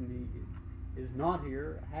only reason he is not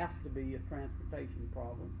here has to be a transportation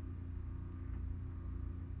problem.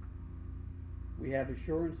 We have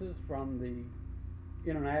assurances from the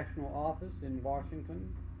international office in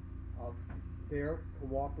Washington of their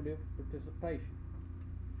cooperative participation.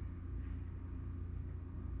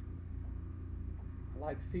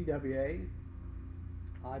 Like CWA,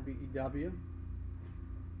 IBEW.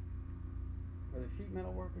 Are the sheet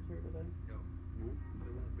metal workers here today? No. They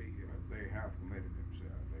won't be here. They have committed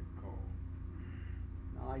themselves, they've called.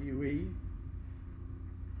 IUE.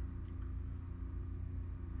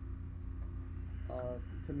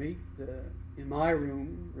 To meet in my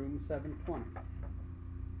room, room 720.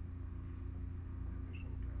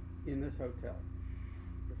 In this hotel,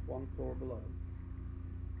 just one floor below.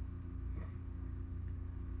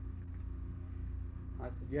 I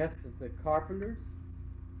suggest that the carpenters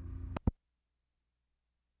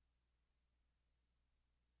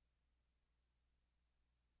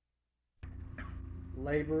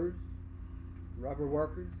laborers, rubber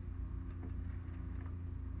workers,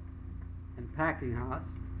 and packing house,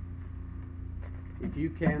 if you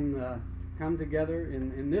can come together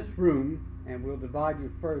in this room, and we'll divide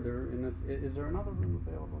you further in this. Is there another room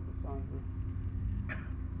available besides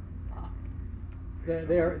this?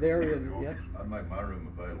 There is, yes? I'd make my room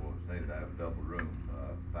available. It's needed to have a double room,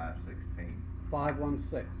 516.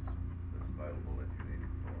 516. That's available if you need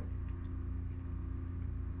it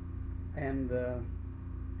for. And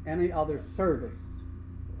any other service.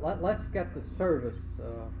 Let's get the service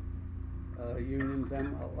unions,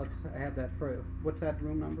 and let's have that for, what's that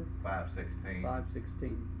room number? 516.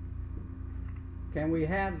 516. Can we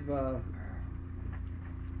have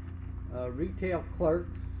retail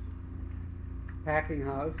clerks, packing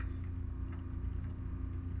house,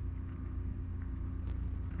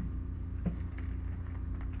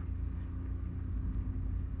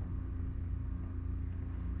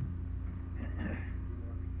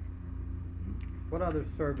 what other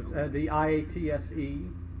service? The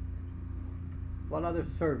IATSE. What other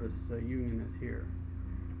service union is here?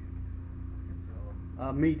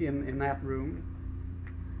 Meet in that room.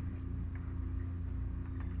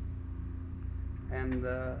 And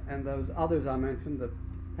those others I mentioned, the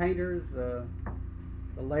painters, the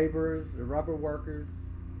laborers, the rubber workers,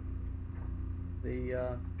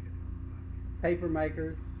 the paper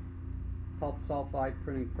makers, pulp sulfide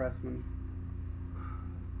printing pressmen,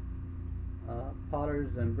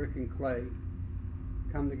 potters and brick and clay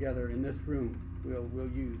come together in this room. We'll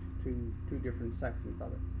use two different sections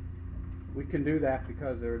of it. We can do that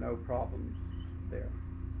because there are no problems there.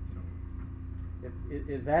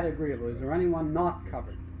 Is that agreeable? Is there anyone not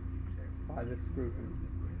covered by this grouping?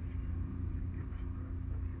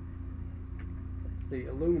 Let's see,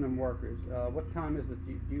 aluminum workers. What time is it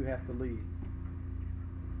you have to leave?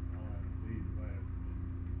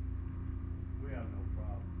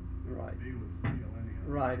 Right. be with Steele anyhow.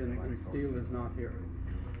 Right, and Steele is not here.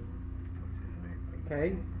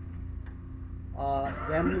 Okay.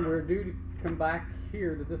 Then we're due to come back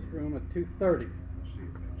here to this room at 2:30.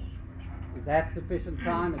 Is that sufficient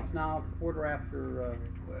time? It's now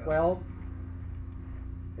 12:15.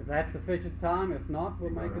 If that's sufficient time, if not, we'll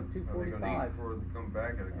make it 2:45. Are they gonna eat before they come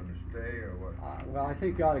back? Are they gonna stay or what? Well, I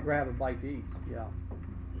think you ought to grab a bite to eat, yeah.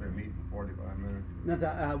 Say meet in 45 minutes?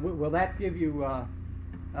 Now, will that give you,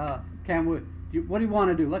 what do you want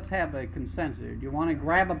to do? Let's have a consensus here. Do you want to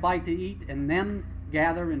grab a bite to eat and then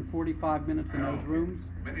gather in 45 minutes in those rooms?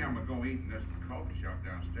 Many of them are gonna eat in this coffee shop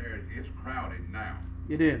downstairs. It's crowded now.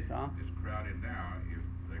 It is, huh? It's crowded now. If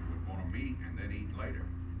they would wanna meet and then eat later.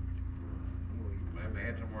 If they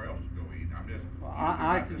had somewhere else to go eat, I'm just. Well,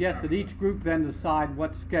 I suggest that each group then decide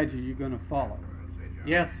what schedule you're going to follow.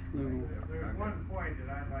 Yes, Lou? There's one point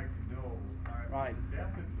that I'd like to know. Right.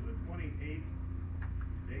 Definite to the 28th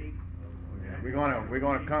date of. We're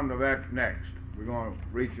gonna come to that next. We're gonna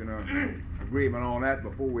reach an agreement on that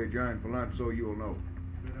before we adjourn for lunch, so you'll know.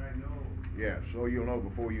 That I know. Yeah, so you'll know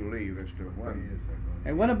before you leave as to when.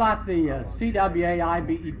 And what about the CWA,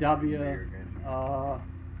 IBEW?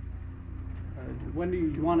 When do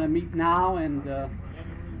you want to meet now and? Wouldn't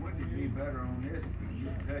it be better on this if we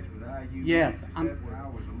get in touch with IU? Yes, Set I'm.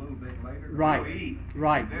 hours a little bit later? Right,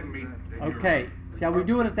 right. Then meet. Okay, shall we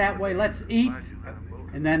do it that way? Let's eat,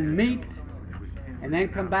 and then meet, and then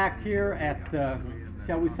come back here at,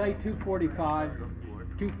 shall we say 2:45?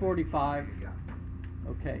 2:45.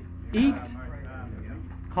 Okay. Eat,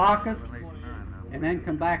 caucus, and then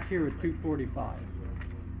come back here at 2:45.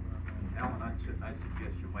 Alan, I'd suggest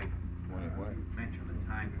you might mention the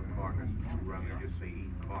time for caucus, rather than just say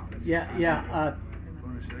eat caucus. Yeah,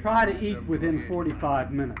 try to eat within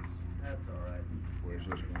 45 minutes. That's all right. Where's this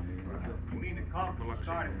going to be? You mean the caucus will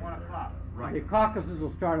start at 1 o'clock? The caucuses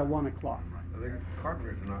will start at 1 o'clock. The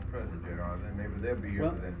carpenters are not present yet, are they? Maybe they'll be here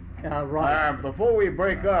Well, then. right. Before we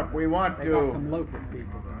break up, we want They got some local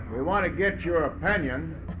people. we want to get your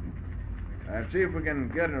opinion and see if we can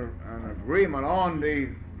get an agreement on the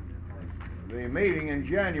meeting in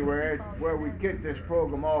January where we kick this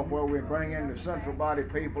program off, where we bring in the central body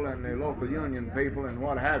people and the local union people and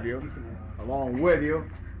what have you, along with you.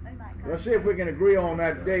 Let's see if we can agree on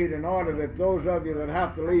that date in order that those of you that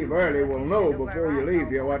have to leave early will know before you leave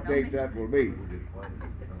here what date that will be.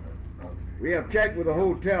 We have checked with the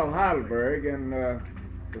Hotel Heidelberg, and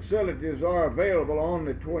facilities are available on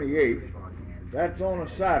the 28th. That's on a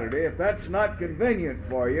Saturday. If that's not convenient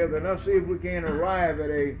for you, then let's see if we can arrive at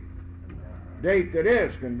a date that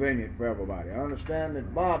is convenient for everybody. I understand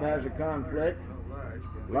that Bob has a conflict,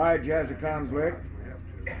 Lige has a conflict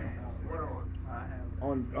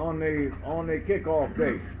on the kickoff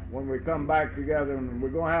date when we come back together, and we're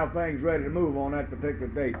going to have things ready to move on that particular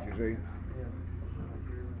date, you see.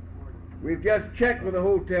 We've just checked with the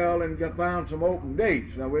hotel and found some open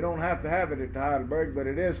dates. Now, we don't have to have it at the Heidelberg, but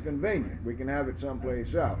it is convenient. We can have it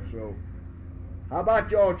someplace else. So, how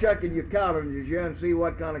about y'all checking your calendars here and see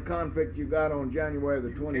what kind of conflict you got on January the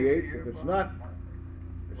 28th? If it's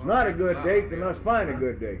not a good date, then let's find a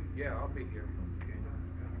good date. Yeah, I'll be here.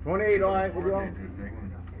 28, all right with you all?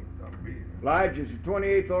 Lige, is the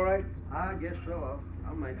 28th all right? I guess so.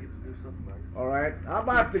 I'll make it to do something like it. All right. How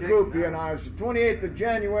about the group here now? Is the 28th of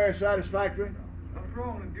January satisfactory? What's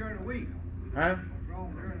wrong during the week? Huh? What's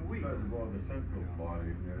wrong during the week?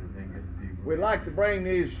 We'd like to bring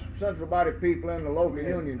these central body people in, the local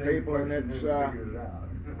union people, and it's a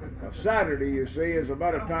Saturday, you see, is a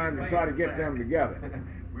better time to try to get them together.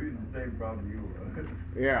 We're in the same problem you were.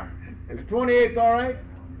 Yeah. Is 28th all right?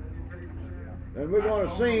 Then we're going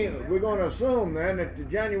to assume then that the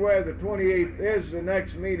January the 28th is the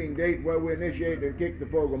next meeting date where we initiate and kick the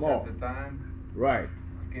program off. Set the time? Right.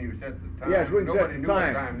 Can you set the time? Yes, we can set Nobody the knew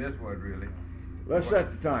time. what time this was, really. Let's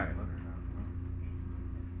set the time.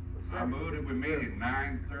 I move that we meet at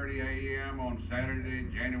 9:30 a.m. on Saturday,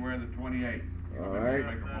 January the 28th. All right.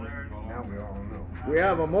 Now we all know. We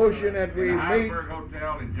have a motion that we In the meet Heidelberg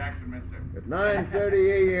Hotel in Jackson, Mississippi. at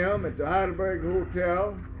 9:30 a.m. at the Heidelberg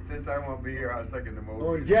Hotel Since I won't be here, I'll second the motion.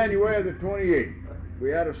 on January the 28th. We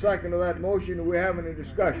had a second of that motion, and we're having a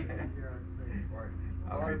discussion.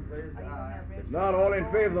 If not, all in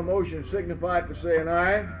favor of the motion signify by saying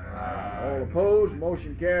aye. All opposed,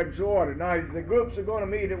 motion carried and so ordered. Now, the groups are going to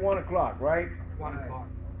meet at 1 o'clock, right? 1 o'clock.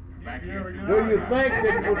 Back here. Do you think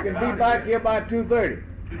that we can be back here by 2:30?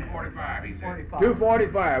 2:45, he said.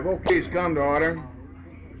 2:45. Okay, please come to order.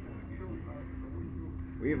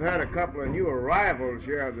 We've had a couple of new arrivals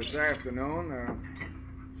here this afternoon.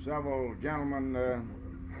 Several gentlemen were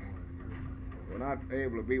not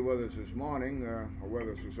able to be with us this morning or with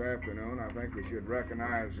us this afternoon, I think we should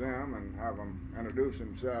recognize them and have them introduce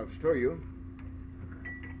themselves to you.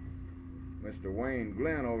 Mr. Wayne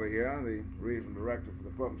Glenn over here, the regional director for the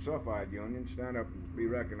Pup and Sulphide Union. Stand up and be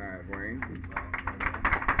recognized, Wayne.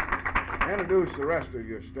 Introduce the rest of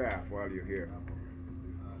your staff while you're here.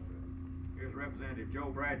 Here's Representative Joe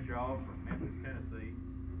Bradshaw from Memphis, Tennessee.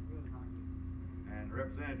 And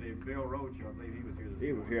Representative Bill Roach, I believe he was here this morning.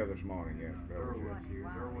 He was here this morning, yes. Durwood's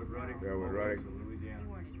here. Durwood Ruddick. Durwood Ruddick. Louisiana.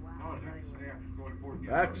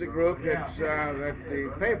 That's the group that's, that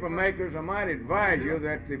the paper makers, I might advise you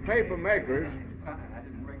that the paper makers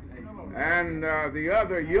and the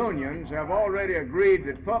other unions have already agreed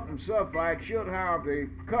that Pup and Sulphide should have the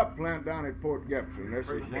cup plant down at Port Gibson. This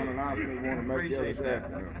is one announcement we want to make here this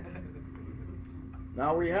afternoon.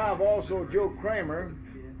 Now we have also Joe Kramer,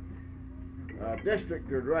 District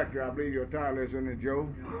Director, I believe your title is, isn't it, Joe?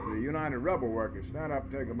 The United Rubber Workers. Stand up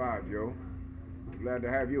and take a bow, Joe. Glad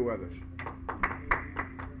to have you with us.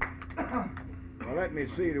 Now let me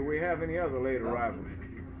see, do we have any other late arrivals?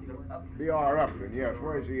 B.R. Upton, yes.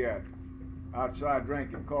 Where's he at? Outside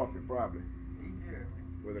drinking coffee, probably.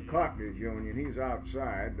 With the Carpenters Union, he's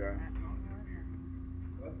outside.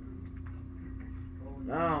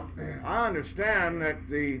 Now, I understand that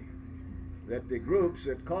the groups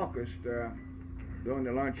that caucused during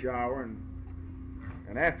the lunch hour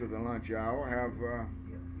and after the lunch hour have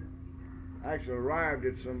actually arrived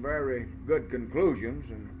at some very good conclusions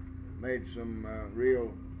and made some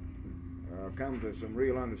come to some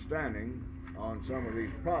real understanding on some of these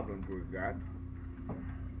problems we've got.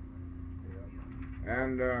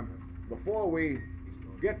 And before we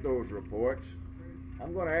get those reports,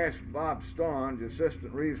 I'm going to ask Bob Starnes,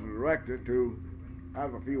 Assistant Regional Director, to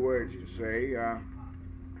have a few words to say.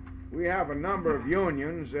 We have a number of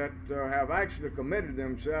unions that have actually committed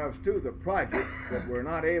themselves to the project that were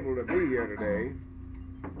not able to be here today.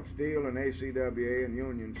 Steel and ACWA and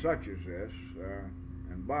unions such as this.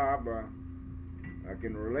 And Bob, I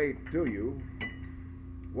can relate to you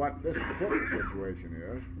what this particular situation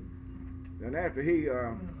is. Then after he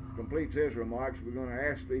completes his remarks, we're going to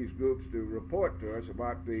ask these groups to report to us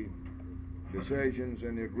about the decisions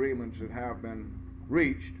and the agreements that have been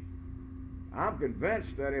reached. I'm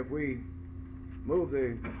convinced that if we move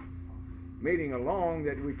the meeting along,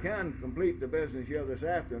 that we can complete the business here this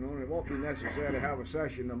afternoon. It won't be necessary to have a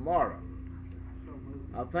session tomorrow.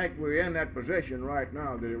 I think we're in that position right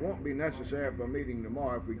now that it won't be necessary for a meeting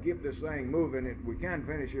tomorrow. If we keep this thing moving, we can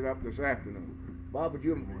finish it up this afternoon. Bob, would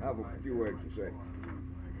you have a few words to say?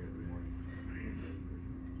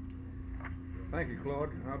 Thank you, Claude.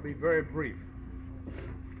 I'll be very brief.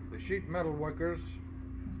 The sheet metal workers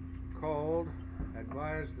called,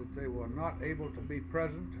 advised that they were not able to be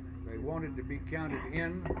present. They wanted to be counted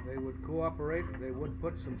in. They would cooperate. They would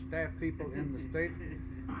put some staff people in the state.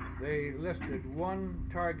 They listed one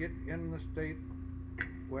target in the state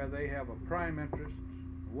where they have a prime interest,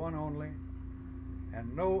 one only,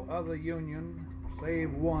 and no other union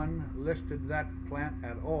save one listed that plant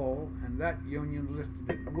at all, and that union listed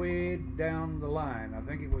it way down the line. I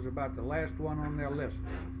think it was about the last one on their list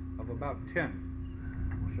of about 10.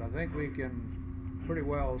 So I think we can pretty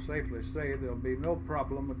well safely say there'll be no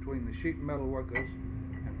problem between the sheet metal workers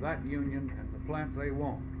and that union and the plant they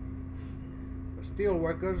want. The steel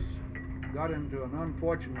workers got into an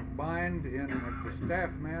unfortunate bind in that the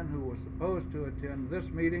staff man who was supposed to attend this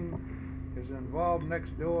meeting is involved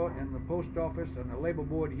next door in the post office in a labor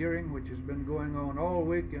board hearing which has been going on all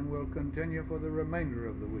week and will continue for the remainder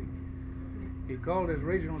of the week. He called his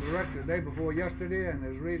regional director the day before yesterday, and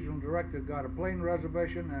his regional director got a plane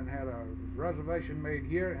reservation and had a reservation made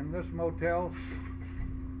here in this motel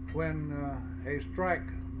when a strike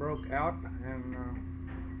broke out, and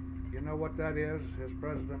you know what that is. His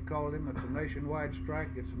president called him. It's a nationwide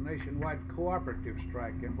strike. It's a nationwide cooperative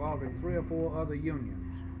strike involving 3 or 4 other unions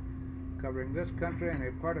covering this country and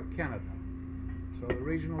a part of Canada. So the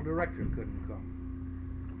regional director couldn't come.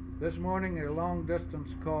 This morning, a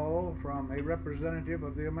long-distance call from a representative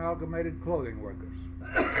of the Amalgamated Clothing Workers.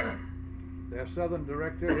 Their southern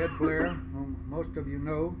director, Ed Blair, whom most of you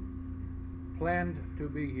know, planned to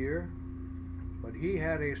be here, but he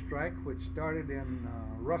had a strike which started in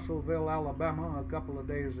Russellville, Alabama, a couple of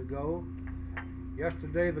days ago.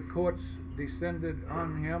 Yesterday, the courts descended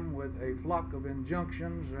on him with a flock of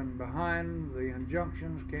injunctions, and behind the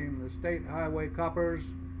injunctions came the state highway coppers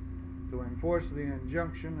to enforce the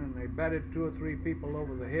injunction, and they batted 2 or 3 people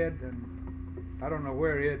over the head, and I don't know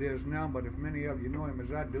where Ed is now, but if many of you know him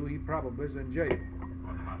as I do, he probably is in jail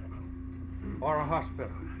or a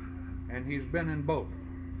hospital, and he's been in both.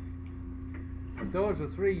 But those are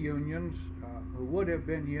three unions who would have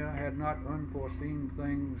been here had not unforeseen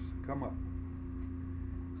things come up.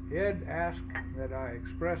 Ed asked that I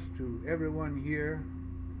express to everyone here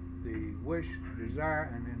the wish,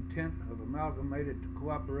 desire, and intent of Amalgamated to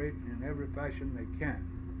cooperate in every fashion they can.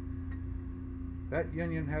 That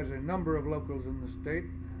union has a number of locals in the state,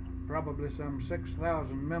 probably some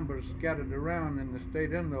 6,000 members scattered around in the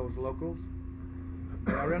state in those locals.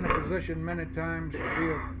 They are in a position many times to be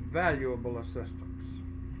of valuable assistance.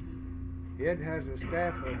 Ed has a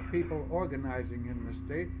staff of people organizing in the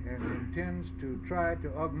state and intends to try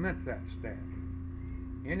to augment that staff.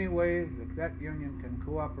 Any way that union can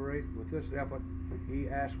cooperate with this effort, he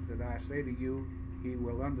asks that I say to you, he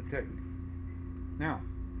will undertake. Now,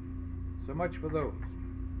 so much for those.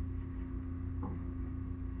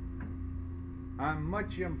 I'm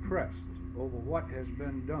much impressed over what has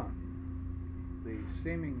been done, the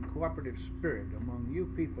seeming cooperative spirit among you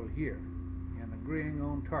people here in agreeing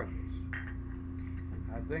on targets.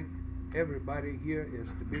 I think everybody here is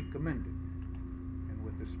to be commended, and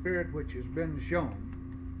with the spirit which has been shown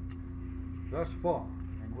thus far,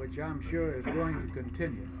 and which I'm sure is going to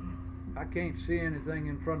continue, I can't see anything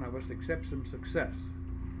in front of us except some success.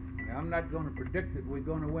 Now, I'm not going to predict that we're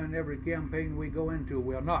going to win every campaign we go into.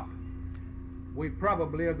 We're not. We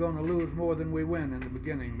probably are going to lose more than we win in the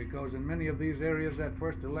beginning, because in many of these areas that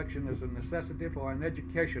first election is a necessity for an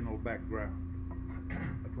educational background.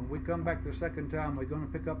 But when we come back the second time, we're going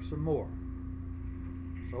to pick up some more.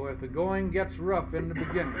 So if the going gets rough in the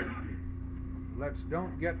beginning, let's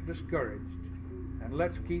don't get discouraged, and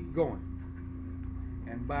let's keep going.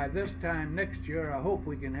 And by this time next year, I hope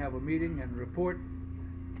we can have a meeting and report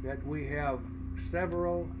that we have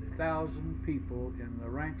several thousand people in the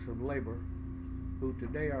ranks of labor who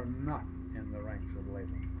today are not in the ranks of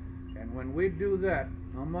labor. And when we do that,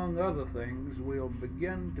 among other things, we'll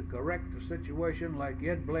begin to correct a situation like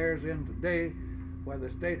Ed Blair's in today, where the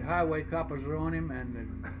state highway coppers are on him and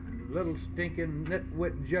the little stinking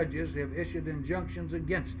nitwit judges have issued injunctions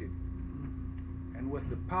against him. And with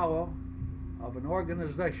the power of an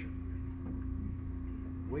organization,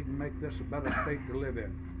 we can make this a better state to live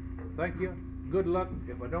in. Thank you. Good luck.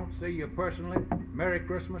 If I don't see you personally, Merry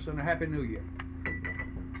Christmas and a Happy New Year.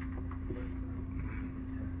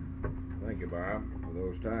 Thank you, Bob, for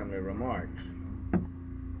those timely remarks.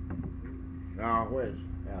 Now, where's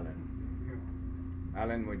Alan?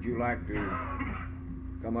 Alan, would you like to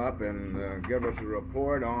come up and give us a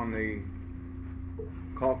report on the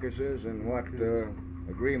caucuses and what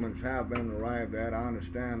agreements have been arrived at? I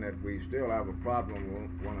understand that we still have a problem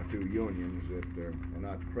with one or two unions that are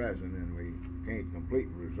not present, and we can't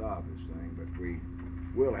completely resolve this thing, but we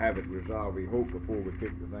will have it resolved, we hope, before we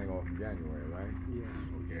kick the thing off in January, right? Yes.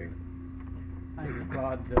 Okay. Thank you,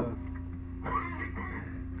 God.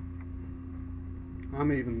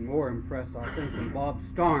 I'm even more impressed, I think, than Bob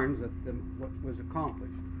Starnes at what was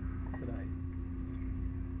accomplished today.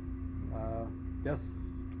 Just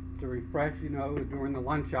to refresh, you know, during the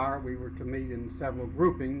lunch hour, we were to meet in several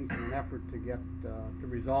groupings in an effort to get to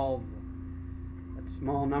resolve a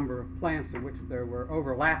small number of plants in which there were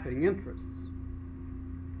overlapping interests.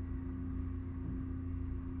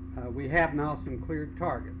 We have now some cleared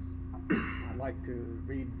targets. I'd like to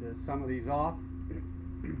read some of these off.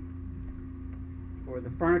 For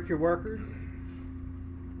the furniture workers,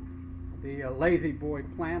 the Lazy Boy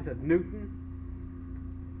plant at Newton.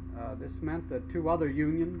 This meant that two other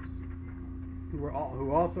unions who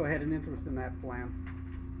also had an interest in that plant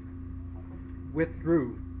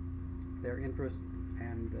withdrew their interest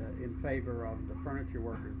and in favor of the furniture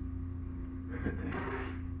workers.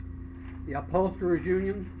 The upholsterers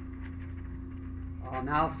union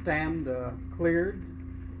now stand cleared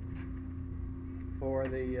for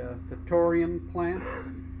the Victorian plants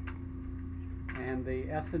and the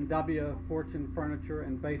S&W Fortune Furniture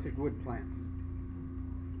and Basic Wood plants.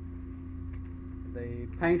 The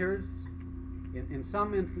painters, in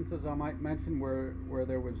some instances I might mention where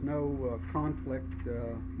there was no conflict,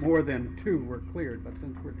 more than two were cleared, but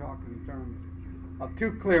since we're talking in terms of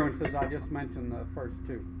two clearances, I just mentioned the first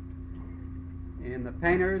two. In the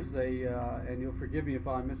painters, and you'll forgive me if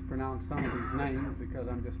I mispronounce some of these names because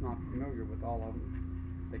I'm just not familiar with all of them.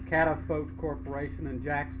 The Catafort Corporation in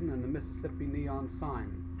Jackson and the Mississippi Neon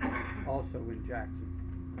Sign, also in Jackson.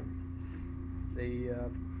 The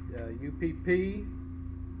UPP,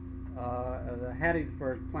 the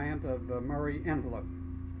Hattiesburg plant of Murray Envelope.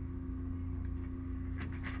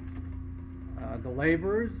 The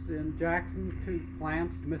laborers in Jackson, two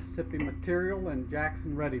plants, Mississippi Material and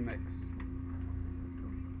Jackson Ready Mix.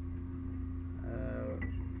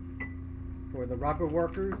 For the rubber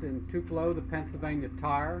workers in Tupelo, the Pennsylvania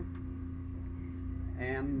Tire.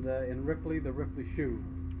 and in Ripley, the Ripley Shoe.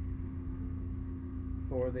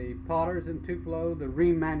 For the Potters in Tupelo, the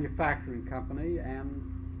Ream Manufacturing Company, and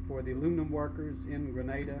for the aluminum workers in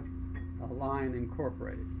Grenada, Lion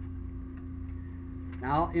Incorporated.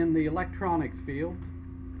 Now, in the electronics field,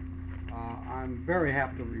 I'm very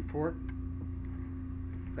happy to report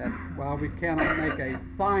that while we cannot make a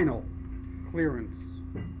final clearance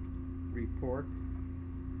report,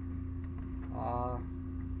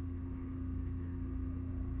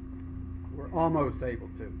 we're almost able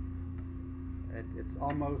to. It's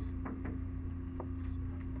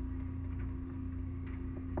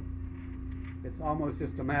almost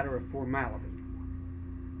just a matter of formality.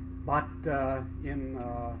 But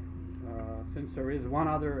since there is one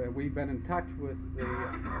other, we've been in touch with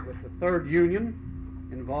the third union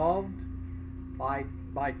involved by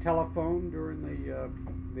telephone during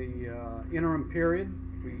the interim period.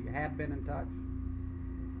 We have been in touch,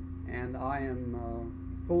 and I am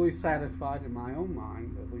fully satisfied in my own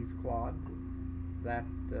mind, at least Claude, that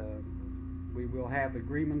we will have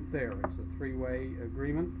agreement there. It's a three-way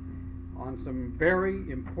agreement on some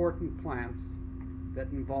very important plants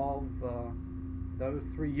that involve those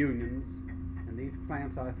three unions, and these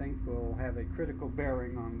plants, I think, will have a critical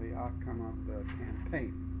bearing on the outcome of the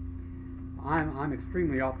campaign. I'm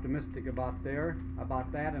extremely optimistic about that,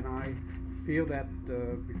 and I feel that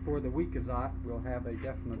before the week is out, we'll have a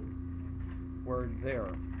definite word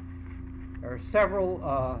there. There are several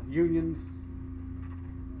unions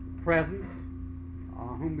present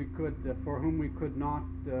for whom we could not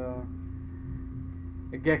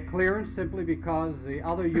get clearance simply because the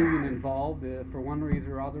other union involved, for one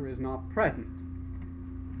reason or other, is not present,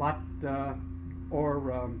 but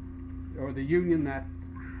or the union that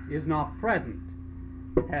is not present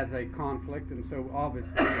has a conflict, and so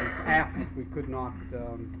obviously in its absence we could not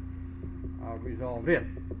resolve it.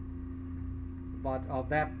 But of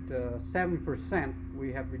that 7%,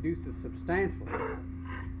 we have reduced it substantially,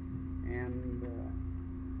 and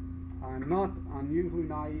I'm not an unusually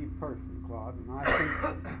naive person, Claude, and I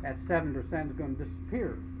think that 7% is going to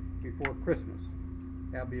disappear before Christmas.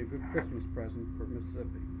 That'll be a good Christmas present for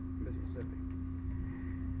Mississippi.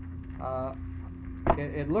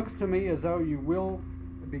 It looks to me as though you will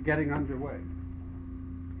be getting underway,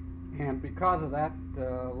 and because of that,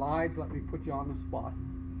 Lides, let me put you on the spot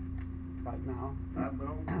right now. I've been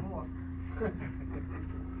on the spot.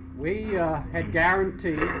 We had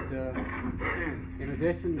guaranteed, in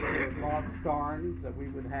addition to Bob Starnes, that we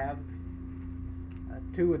would have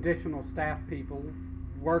 2 additional staff people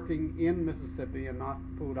working in Mississippi and not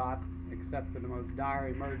pulled out except for the most dire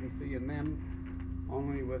emergency, and then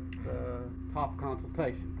only with top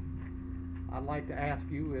consultation. I'd like to ask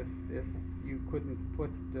you if you couldn't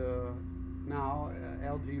put now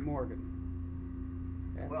L.G. Morgan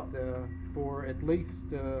for at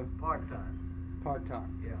least part-time.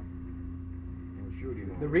 Part-time. Yeah.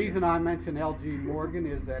 The reason I mention L.G. Morgan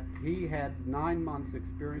is that he had 9 months'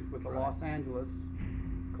 experience with the Los Angeles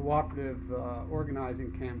cooperative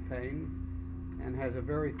organizing campaign and has a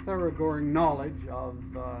very thoroughgoing knowledge of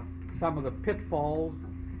some of the pitfalls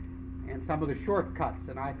and some of the shortcuts,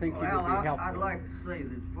 and I think he would be helpful. I'd like to say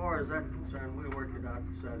that as far as that's concerned, we'll work it out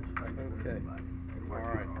to satisfaction of everybody. All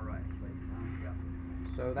right. All right. Yeah.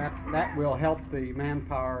 So that will help the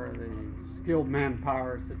manpower, the skilled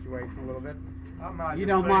manpower situation a little bit. You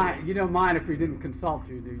don't mind if we didn't consult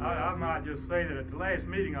you, do you? I might just say that at the last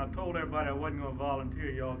meeting I told everybody I wasn't going to volunteer.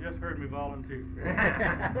 Y'all just heard me volunteer.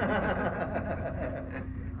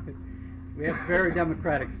 We have very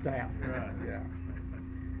democratic staff. Right. Yeah.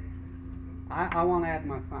 I want to add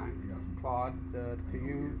my thanks, Claude, to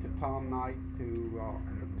you, to Tom Knight, to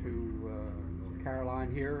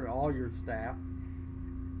Caroline here, all your staff,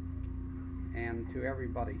 and to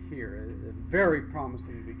everybody here. It's a very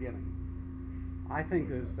promising beginning. I think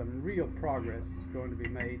there's some real progress going to be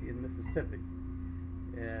made in Mississippi.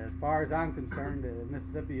 As far as I'm concerned,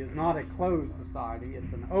 Mississippi is not a closed society,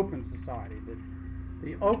 it's an open society.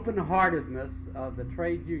 The open-heartedness of the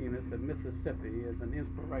trade unionists of Mississippi is an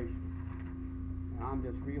inspiration. And I'm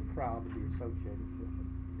just real proud to be associated with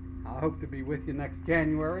it. I hope to be with you next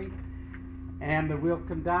January, and we'll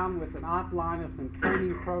come down with an outline of some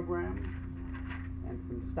training programs and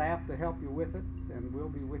some staff to help you with it, and we'll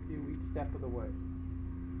be with you each step of the way.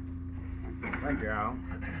 Thank you, Al.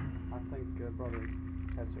 I think Brother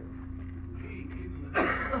Hetzer. Even the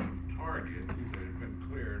target that has been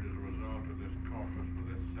cleared as a result of this caucus for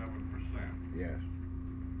this 7%. Yes.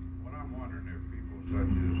 What I'm wondering if people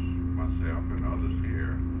such as myself and others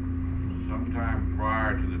here, sometime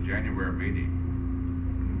prior to the January meeting,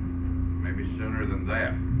 maybe sooner than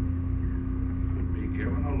that, could be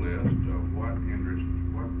given a list of what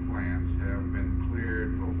plants have been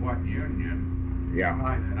cleared for what union? Yeah.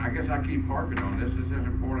 And I guess I keep harping on this. This is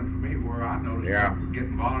important for me where I notice Yeah. we're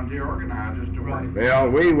getting volunteer organizers to run.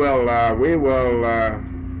 Well, we will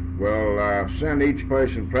send each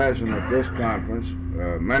person present at this conference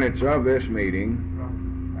minutes of this meeting,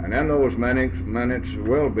 and in those minutes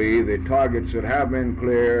will be the targets that have been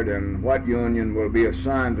cleared and what union will be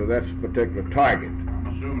assigned to that particular target. I'm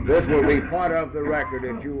assuming This will be part of the record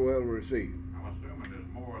that you will receive. I'm assuming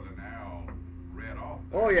there's more than Al read off.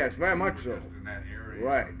 Oh yes, very much so. Just in that area.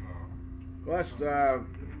 Right. Plus,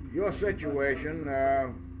 your situation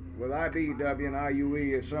with IBEW and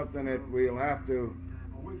IUE is something that we'll have to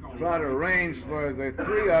try to arrange for the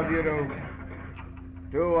three of you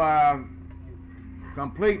to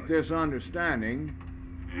complete this understanding.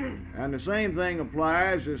 And the same thing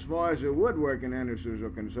applies as far as the woodworking industries are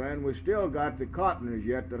concerned. We still got the carpenters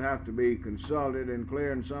yet that have to be consulted in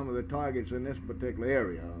clearing some of the targets in this particular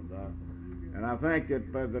area. And I think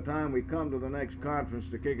that by the time we come to the next conference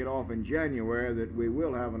to kick it off in January, that we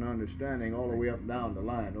will have an understanding all the way up and down the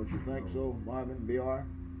line. Don't you think so, Marvin, BR?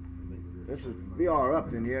 This is BR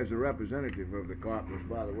Upton here as a representative of the carpenters,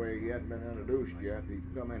 by the way. He hasn't been introduced yet. He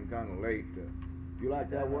come in kind of late. You like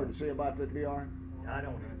that word to say about that, BR? I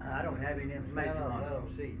don't have any information on it.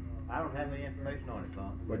 I don't have any information on it,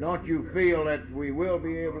 Tom. But don't you feel that we will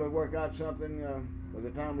be able to work out something by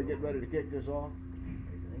the time we get ready to kick this off? I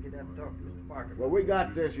think you'd have to talk to Mr. Parker. Well, we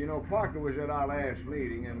got this, you know, Parker was at our last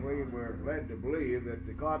meeting, and we were led to believe that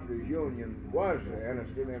the Carpenters Union was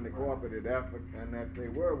interested in the cooperative effort, and that they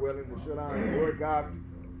were willing to sit down and work out and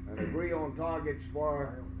agree on targets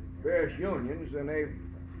for various unions, and they've,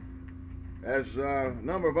 as a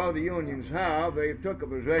number of other unions have, they've took a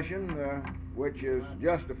position which is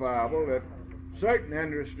justifiable, that certain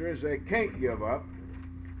industries they can't give up.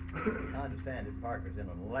 I understand that Parker's in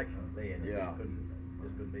an election day and Yeah. this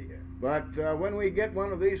couldn't be here. But when we get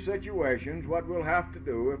one of these situations, what we'll have to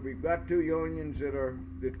do, if we've got two unions that are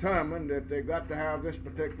determined that they've got to have this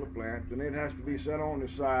particular plant, then it has to be set on the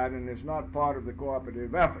side, and it's not part of the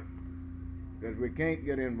cooperative effort. Because we can't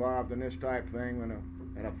get involved in this type of thing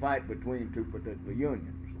in a fight between two particular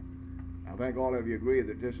unions. I think all of you agree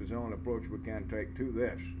that this is the only approach we can take to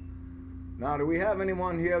this. Now, do we have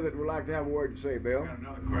anyone here that would like to have a word to say, Bill? I got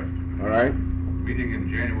another question. All right. Meeting in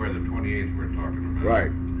January the 28th we're talking about.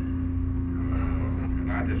 Right.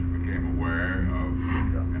 And I just became aware of,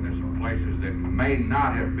 and there's some places that may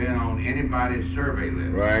not have been on anybody's survey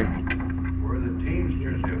list. Right. Where the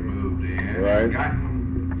Teamsters have moved in. Right. And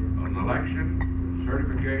gotten an election,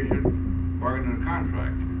 certification, bargaining a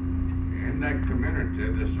contract. In that community,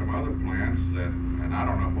 there's some other plants that, and I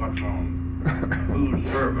don't know what's on whose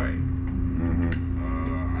survey. I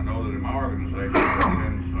know that in my organization there's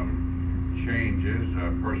been some changes,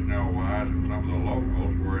 personnel-wise, in some of the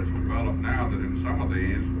locals where it's developed now that in some of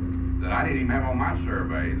these that I didn't even have on my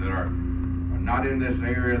survey that are not in this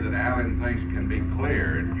area that Allen thinks can be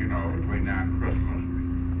cleared, you know, between now and Christmas.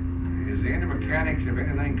 Is there any mechanics, if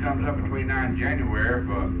anything comes up between now and January,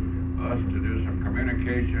 for us to do some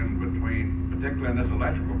communication between, particularly in this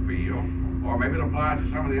electrical field, or maybe it applies to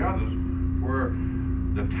some of the others, where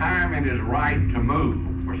the timing is right to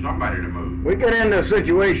move, for somebody to move? We get into a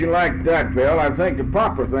situation like that, Bill. I think the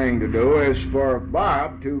proper thing to do is for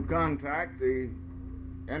Bob to contact the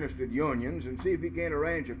interested unions and see if he can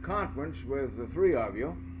arrange a conference with the three of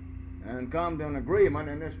you and come to an agreement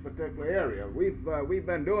in this particular area. We've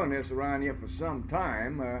been doing this around here for some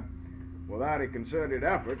time without a concerted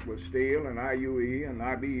effort with Steel and IUE and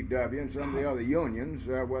IBEW and some of the other unions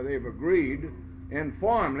where they've agreed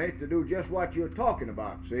informally to do just what you're talking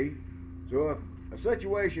about, see? So if a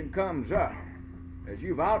situation comes up, as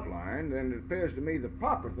you've outlined, then it appears to me the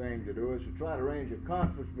proper thing to do is to try to arrange a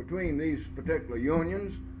conference between these particular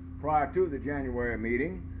unions prior to the January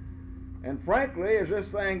meeting. And frankly, as this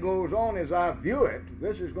thing goes on, as I view it,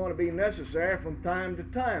 this is going to be necessary from time to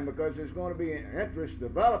time because there's going to be interest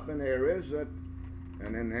developing areas that,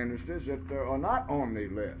 and in industries that are not on the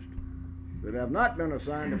list, that have not been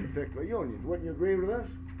assigned to particular unions. Wouldn't you agree with this?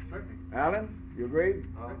 Certainly. Alan, you agree?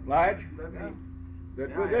 Lige?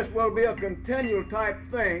 This will be a continual type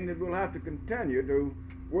thing that we'll have to continue to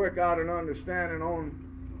work out an understanding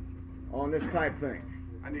on this type thing.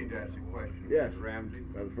 I need to ask a question. Yes. Mr. Ramsey.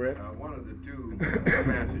 Brother Fred? One of the two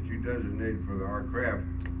plants that you designated for our craft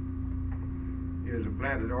is a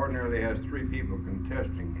plant that ordinarily has 3 people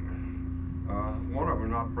contesting. One of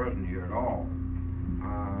them not present here at all.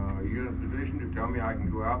 Are you in a position to tell me I can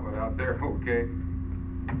go out without their okay?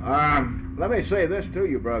 Let me say this to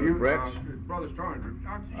you, Brother Fritz. Brother Strong,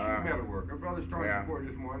 sheet metal worker. Brother Strong reported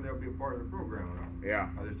this morning they'll be a part of the program now. Yeah.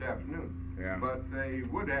 This afternoon. Yeah. But they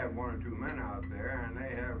would have one or two men out there, and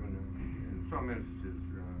they have, in some instances,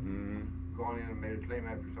 gone in and made a claim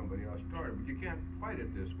after somebody else started. But you can't fight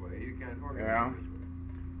it this way. You can't organize it this way.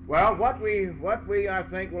 Well, what we I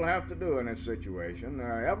think will have to do in this situation,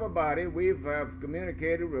 everybody, we've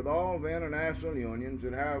communicated with all the international unions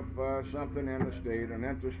that have something in the state, an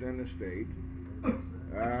interest in the state.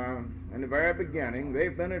 In the very beginning,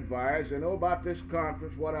 they've been advised, they know about this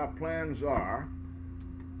conference, what our plans are,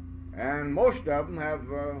 and most of them have,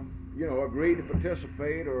 agreed to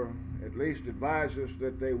participate, or at least advise us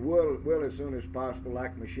that they will as soon as possible,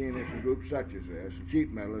 like machinists and groups such as this.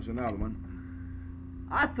 Sheet metal is another one.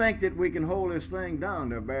 I think that we can hold this thing down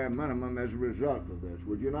to a bare minimum as a result of this.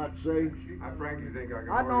 Would you not say? I frankly think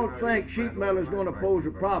I don't think sheet metal is going to pose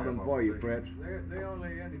a problem for you, Fritz. They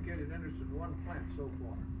only indicated interest in one plant so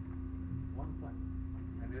far. One plant.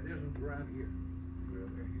 And it isn't around here.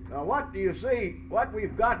 Now what do you see, what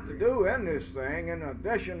we've got to do in this thing, in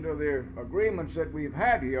addition to the agreements that we've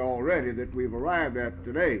had here already, that we've arrived at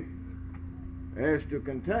today, is to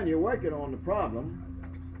continue working on the problem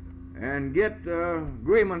and get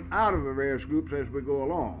agreement out of the various groups as we go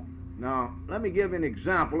along. Now, let me give you an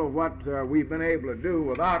example of what we've been able to do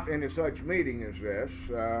without any such meeting as this.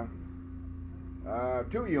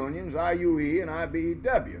 Two unions, IUE and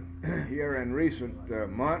IBEW, here in recent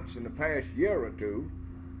months, in the past year or two,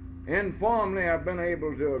 informally have been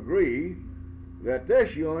able to agree that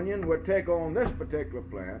this union would take on this particular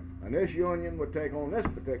plant, and this union would take on this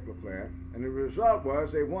particular plant, and the result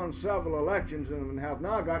was they won several elections and have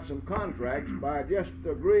now got some contracts by just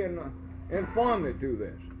agreeing informally to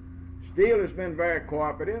this. Steel has been very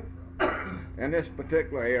cooperative in this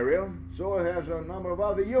particular area, so has a number of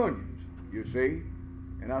other unions, you see.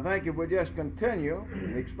 And I think if we just continue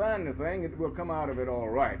and expand the thing, it will come out of it all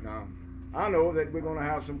right. Now, I know that we're going to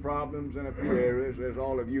have some problems in a few areas, as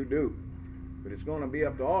all of you do. But it's going to be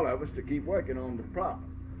up to all of us to keep working on the problem.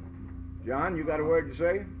 John, you got a word to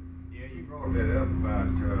say? Yeah, you brought that up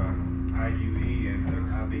about IUE and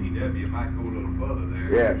IBEW. Might go a little further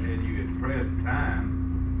there. Yes. You said you at the present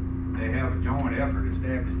time, they have a joint effort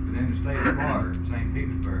established within the state of Florida, St.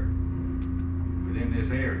 Petersburg, within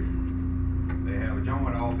this area. They have a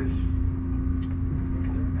joint office,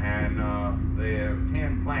 and they have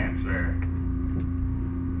 10 plants there.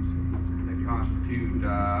 Constitute,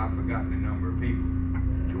 I've forgotten the number of people.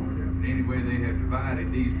 But anyway, they have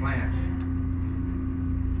divided these plants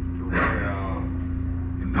to where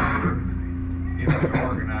the number, if they're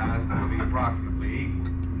organized, will be approximately equal.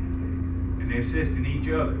 And they're assisting each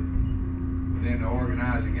other within the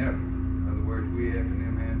organizing effort. In other words, we have to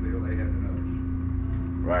them handbill, they have to us.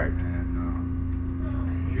 Right. And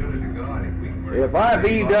surely to God, if we can work. If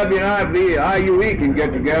IBEW and IUE can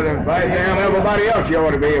get together, by damn everybody else you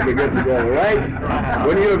ought to be able to get together, right?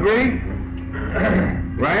 Wouldn't you agree?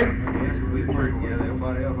 Right?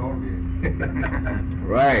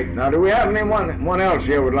 Right. Now, do we have anyone else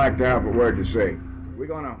here would like to have a word to say? We're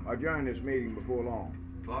going to adjourn this meeting before long.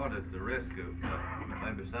 Claude, at the risk of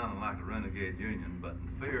maybe sounding like a renegade union, but in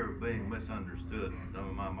fear of being misunderstood, some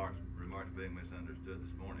of my remarks being misunderstood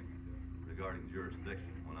this morning regarding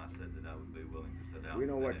jurisdiction, when I said that I would be willing to sit down. We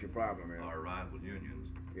know what your problem is. Our rival unions.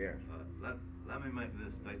 Yes. Let me make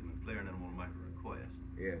this statement clear, and then I want to make a request.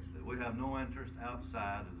 Yes. That we have no interest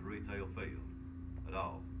outside of the retail field at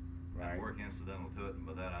all. Right. And work incidental to it, and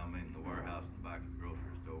by that I mean the warehouse in the back of the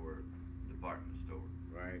grocery store, department store.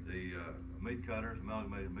 Right. The meat cutters,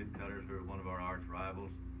 amalgamated meat cutters, who are one of our arch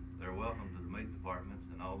rivals, they're welcome to the meat departments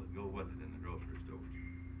and all that go with it in the grocery stores.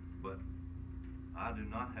 But I do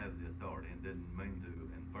not have the authority, and didn't mean to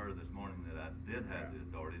infer this morning that I did have the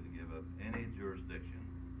authority to give up any jurisdiction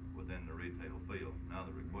within the retail field. Now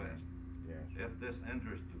the request. Yes. If this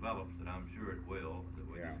interest develops, that I'm sure it will, that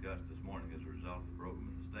we discussed this morning as a result of the program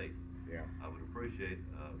in the state, I would appreciate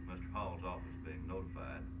Mr. Hall's office being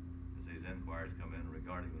notified as these inquiries come in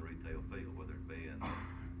regarding the retail field, whether it be in a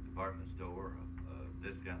department store, a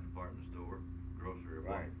discount department store, grocery, or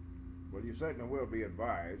what. Well, you certainly will be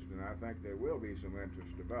advised, and I think there will be some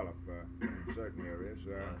interest develop in certain areas.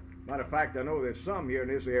 Matter of fact, I know there's some here in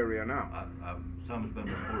this area now. Some has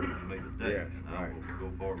been reported to me today, yes, and I will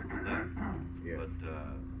go forward with that. Yes. But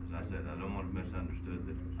as I said, I don't want it misunderstood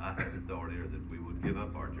that I have authority or that we would give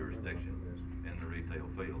up our jurisdiction in the retail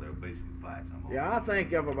field. There'll be some facts. I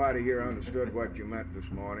think everybody here understood what you meant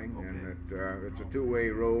this morning, and that it's a two-way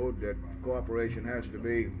road, that cooperation has to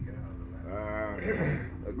be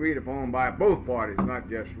agreed upon by both parties, not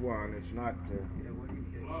just one. It's not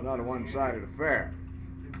a one-sided affair.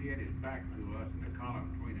 Since he had his back to us in the column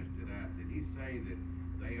between us today, did he say that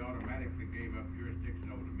they automatically gave up jurisdiction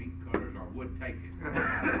over the meat cutters, or would take it.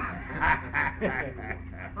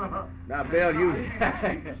 Now, Bill,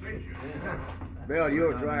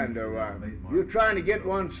 you're trying to get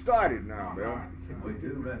one started now, Bill. We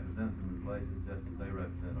do represent them in places just as they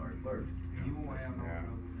represent our clerks. You won't have no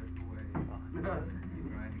trouble just the way you're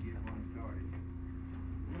trying to get one started.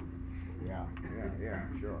 Yeah,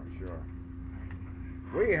 sure.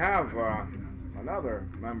 We have another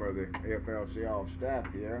member of the AFL-CIO staff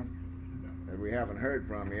here that we haven't heard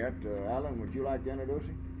from yet. Alan, would you like to introduce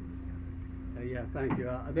him? Yeah, thank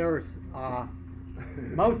you. There's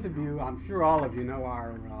most of you, I'm sure all of you know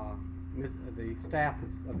our the staff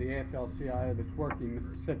of the AFL-CIO that's working in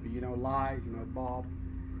Mississippi. You know Lige, you know Bob.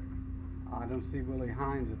 I don't see Willie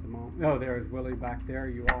Hines at the moment. No, there's Willie back there.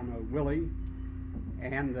 You all know Willie.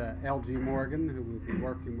 And L.G. Morgan, who will be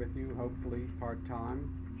working with you, hopefully part-time.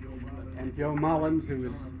 And Joe Mullins,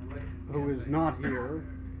 who is not here,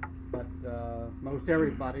 but most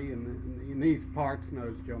everybody in these parts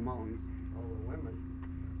knows Joe Mullins. All the women.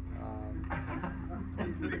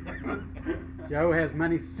 Joe has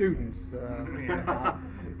many students.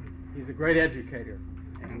 He's a great educator,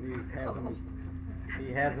 and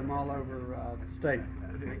he has them all over the state.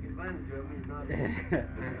 Take advantage of him. He's not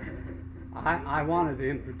I wanted to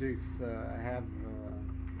introduce, have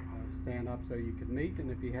stand up so you could meet, and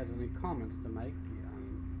if he has any comments to make,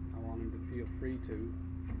 I want him to feel free to.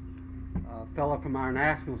 A fellow from our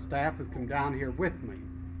national staff has come down here with me,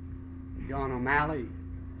 John O'Malley.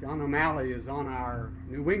 John O'Malley is on our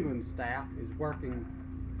New England staff, is working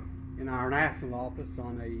in our national office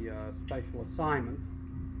on a special assignment.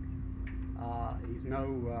 He's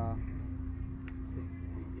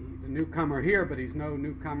a newcomer here, but he's no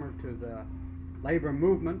newcomer to the labor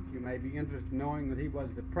movement. You may be interested in knowing that he was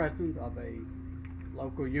the president of a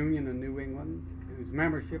local union in New England whose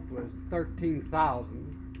membership was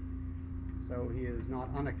 13,000. So he is not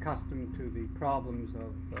unaccustomed to the problems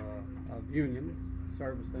of unions,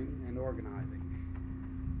 servicing, and organizing.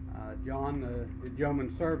 John did yeoman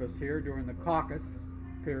service here during the caucus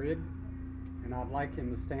period, and I'd like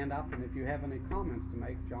him to stand up, and if you have any comments to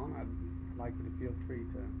make, John, I'd like you to feel free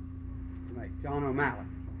to make. John O'Malley.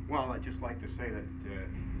 Well, I'd just like to say that this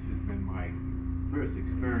has been my first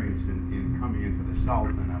experience in coming into the South,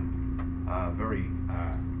 and I'm very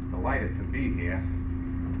delighted to be here.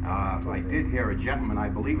 I did hear a gentleman, I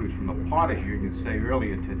believe he was from the Potters Union, say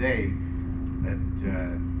earlier today that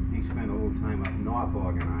he spent a little time up north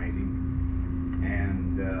organizing,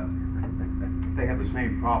 and they have the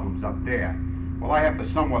same problems up there. Well, I have to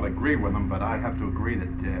somewhat agree with them, but I have to agree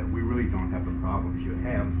that we really don't have the problems you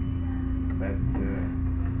have. That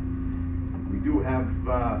we do have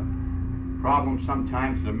problems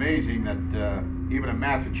sometimes. It's amazing that even in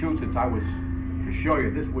Massachusetts, I was to show you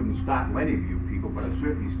this wouldn't startle any of you people, but it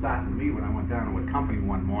certainly startled me when I went down to a company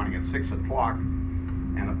one morning at 6 o'clock,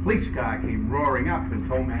 and a police car came roaring up and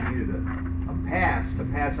told me I needed a pass to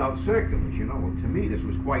pass out circulars. You know, well, to me this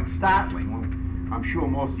was quite startling. Well, I'm sure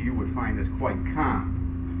most of you would find this quite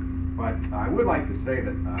calm. But I would like to say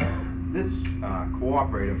that this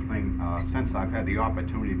cooperative thing, since I've had the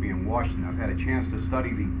opportunity to be in Washington, I've had a chance to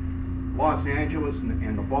study the Los Angeles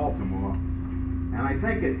and the Baltimore, and I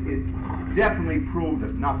think it definitely proved,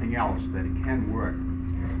 if nothing else, that it can work.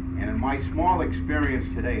 And in my small experience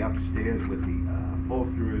today upstairs with the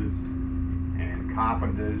upholsterers and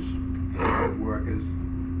carpenters, woodworkers,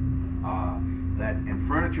 and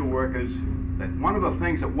furniture workers, that one of the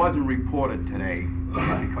things that wasn't reported today,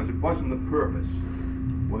 because it wasn't the purpose,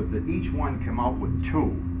 was that each one came out with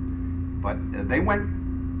 2. But they went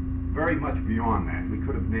very much beyond that. We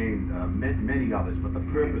could have named many others, but the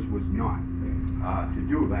purpose was not to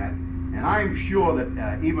do that. And I'm sure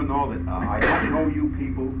that even though that I don't know you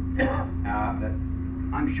people, that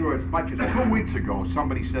I'm sure as much as 2 weeks ago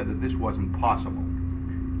somebody said that this wasn't possible.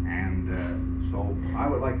 And so I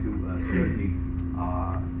would like to certainly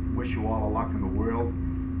wish you all the luck in the world.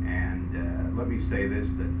 And let me say this,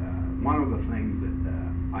 that one of the things that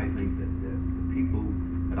I think that the people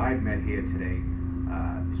that I've met here today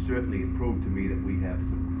certainly have proved to me that we have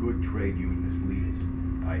some good trade unionist leaders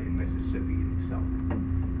in Mississippi and itself.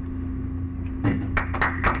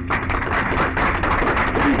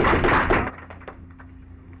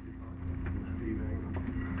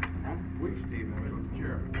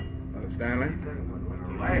 Stanley?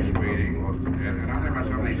 The last meeting was, and I think about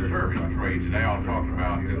some of these service trades they all talked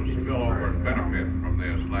about, it'll spill over and benefit from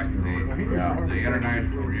this, like the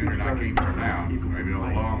International Union I can't pronounce, maybe a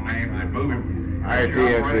long name, they move it.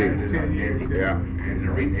 ITSC. Yeah. And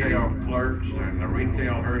the retail clerks and the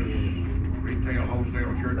retail retail,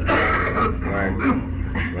 wholesale churches. Right.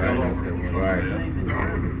 Right.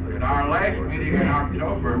 In our last meeting in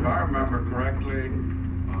October, if I remember correctly,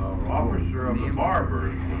 officer of the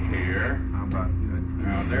barbers was here.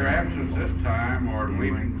 Now, their absence this time, or do we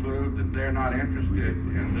conclude that they're not interested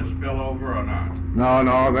in this spillover or not?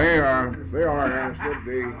 No, they are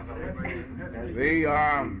interested. The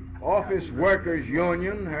Office Workers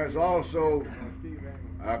Union has also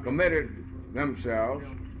committed themselves,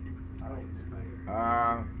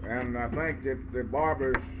 and I think that the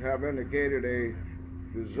barbers have indicated a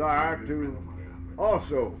desire to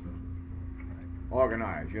also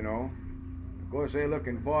organize, you know. Of course, they're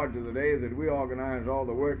looking forward to the day that we organize all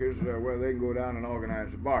the workers where they can go down and organize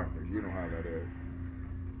the barbers. You know how that is.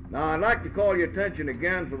 Now, I'd like to call your attention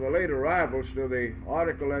again for the late arrivals to the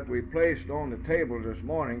article that we placed on the table this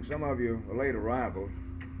morning. Some of you are late arrivals.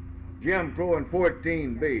 Jim Crow and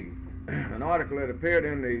 14B, an article that appeared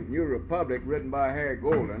in the New Republic written by Harry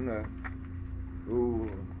Golden, who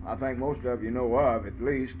I think most of you know of, at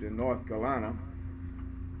least in North Carolina,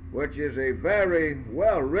 which is a very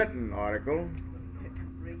well-written article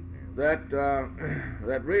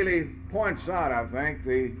that really points out, I think,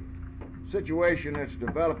 the situation that's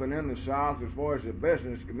developing in the South as far as the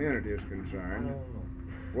business community is concerned,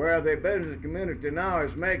 where the business community now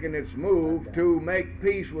is making its move to make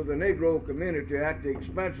peace with the Negro community at the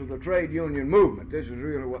expense of the trade union movement. This is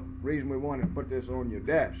really the reason we wanted to put this on your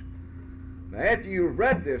desk. Now, after you've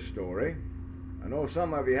read this story, I know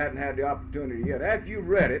some of you hadn't had the opportunity yet. After you've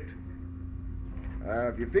read it,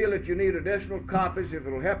 if you feel that you need additional copies, if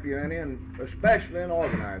it'll help you any, and especially in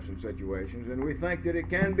organizing situations, and we think that it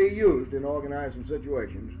can be used in organizing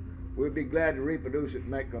situations, we'd be glad to reproduce it and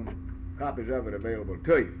make copies of it available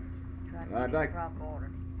to you. I'd like,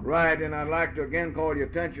 right, and I'd like to again call your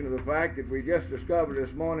attention to the fact that we just discovered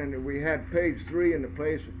this morning that we had page 3 in the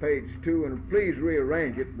place of page 2, and please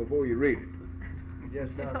rearrange it before you read it.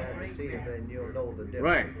 Just done that to see it, then you'll know the difference.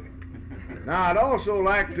 Right. Now, I'd also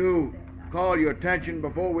like to call your attention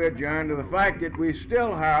before we adjourn to the fact that we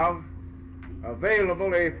still have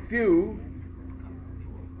available a few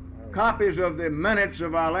copies of the minutes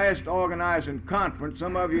of our last organizing conference.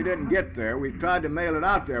 Some of you didn't get there. We tried to mail it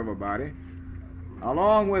out to everybody,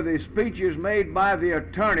 along with the speeches made by the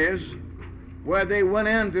attorneys where they went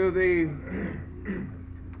into the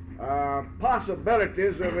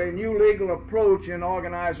possibilities of a new legal approach in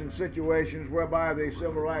organizing situations whereby the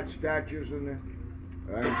civil rights statutes and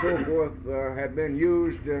so forth had been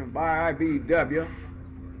used by IBW.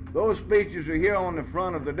 Those speeches are here on the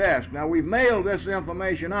front of the desk. Now, we've mailed this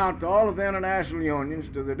information out to all of the international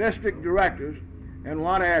unions, to the district directors, and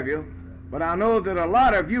what have you, but I know that a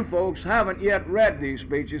lot of you folks haven't yet read these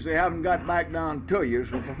speeches. They haven't got back down to you,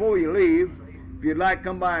 so before you leave, if you'd like,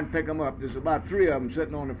 come by and pick them up. There's about 3 of them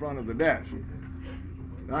sitting on the front of the desk.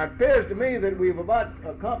 Now, it appears to me that we've about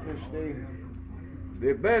accomplished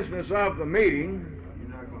the business of the meeting. You're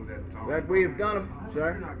not going to let Tom that we've done,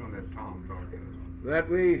 sir? You're not going to let Tom talk to us. That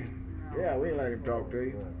we, yeah, we let him talk to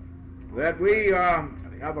you. That we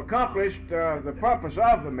have accomplished the purpose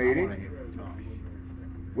of the meeting.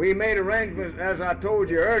 We made arrangements, as I told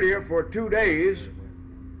you earlier, for 2 days.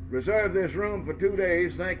 Reserved this room for 2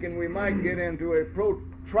 days, thinking we might get into a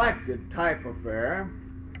protracted type affair,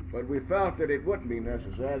 but we felt that it wouldn't be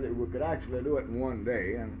necessary, that we could actually do it in 1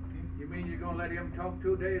 day. And you mean you're going to let him talk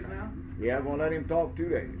 2 days now? yeah, I'm going to let him talk 2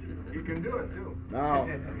 days. You can do it, too. Now,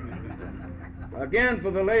 again,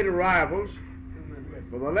 for the late arrivals,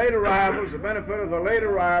 the benefit of the late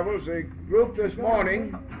arrivals, the group this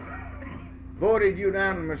morning voted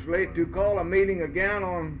unanimously to call a meeting again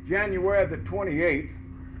on January the 28th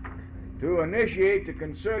to initiate the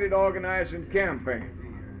concerted organizing campaign,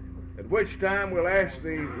 at which time we'll ask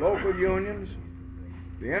the local unions,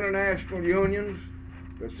 the international unions,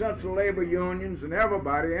 the central labor unions, and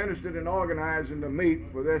everybody interested in organizing to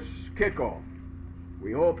meet for this kickoff.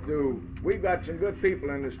 We hope to, we've got some good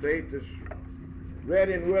people in the state that's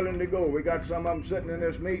ready and willing to go. We got some of them sitting in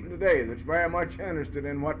this meeting today that's very much interested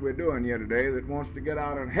in what we're doing here today, that wants to get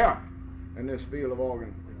out and help in this field of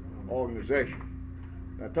organization.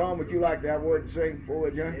 Now, Tom, would you like to have a word to say before we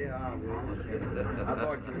adjourn? Yeah, I will. I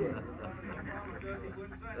thought you would.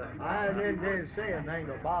 I didn't say anything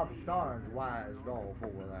to Bob Starnes wised off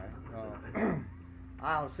over that.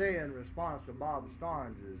 I'll say in response to Bob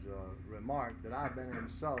Starnes' remark that I've been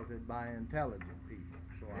insulted by intelligent people,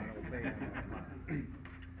 so I don't pay him no mind.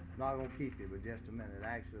 Not going to keep you but just a minute.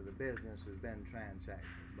 Actually, the business has been transacted,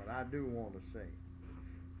 but I do want to say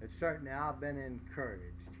that certainly I've been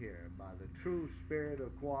encouraged here by the true spirit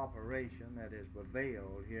of cooperation that has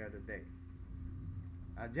prevailed here today.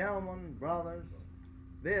 Now, gentlemen, brothers,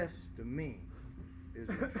 This, to me, is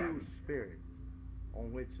the true spirit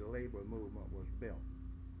on which the labor movement was built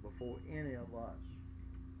before any of us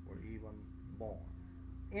were even born.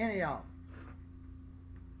 Any of us.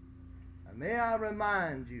 And may I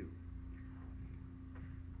remind you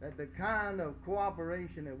that the kind of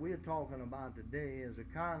cooperation that we're talking about today is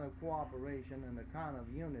a kind of cooperation and a kind of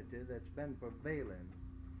unity that's been prevailing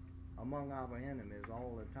among our enemies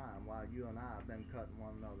all the time, while you and I have been cutting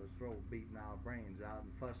one another's throat, beating our brains out,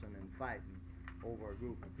 and fussing and fighting over a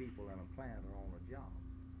group of people in a plant or on a job.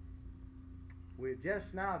 We're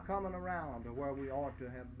just now coming around to where we ought to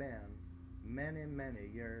have been many, many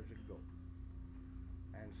years ago.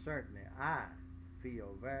 And certainly I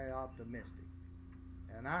feel very optimistic,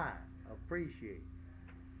 and I appreciate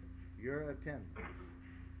your attendance,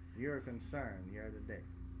 your concern here today.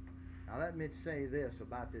 Now let me say this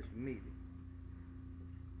about this meeting.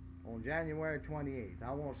 On January 28th,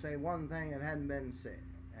 I want to say one thing that hadn't been said,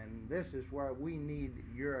 and this is where we need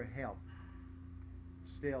your help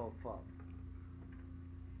still further.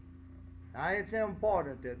 Now it's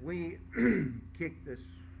important that we kick this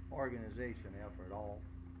organization effort off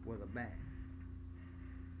with a bang.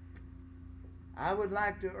 I would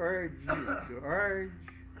like to urge you to urge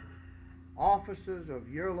officers of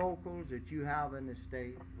your locals that you have in the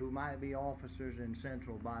state, who might be officers in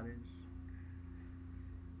central bodies,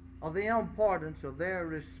 of the importance of their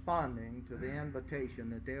responding to the invitation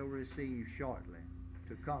that they'll receive shortly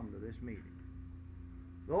to come to this meeting.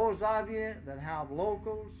 Those of you that have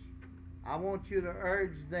locals, I want you to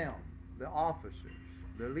urge them, the officers,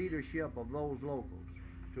 the leadership of those locals,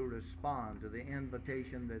 to respond to the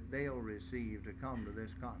invitation that they'll receive to come to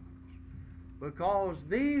this conference. Because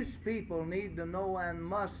these people need to know and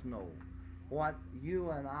must know what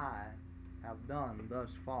you and I have done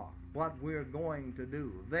thus far, what we're going to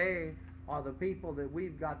do. They are the people that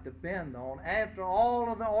we've got to depend on after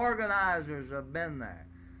all of the organizers have been there,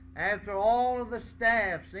 after all of the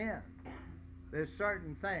staff's in. There's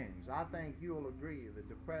certain things I think you'll agree that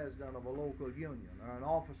the president of a local union or an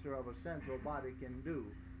officer of a central body can do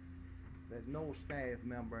that no staff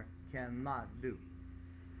member cannot do.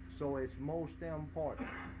 So it's most important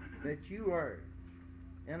that you urge,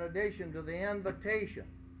 in addition to the invitation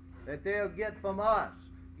that they'll get from us,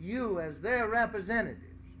 you as their representatives,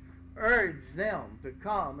 urge them to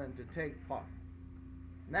come and to take part.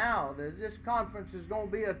 Now, this conference is going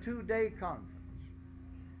to be a 2-day conference.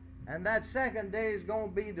 And that second day is going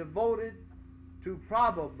to be devoted to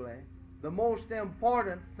probably the most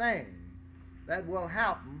important thing that will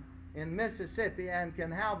happen in Mississippi and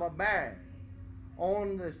can have a bearing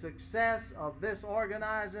on the success of this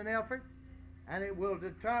organizing effort, and it will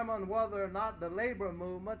determine whether or not the labor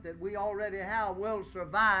movement that we already have will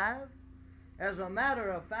survive. As a matter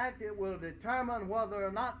of fact, it will determine whether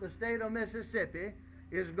or not the state of Mississippi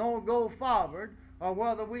is going to go forward or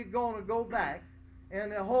whether we're going to go back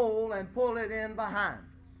in the hole and pull it in behind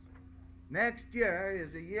us. Next year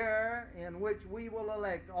is a year in which we will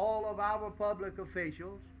elect all of our public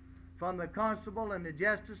officials, from the constable and the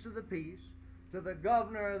justice of the peace to the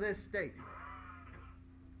governor of this state.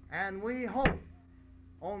 And we hope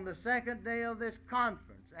on the second day of this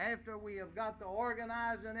conference, after we have got the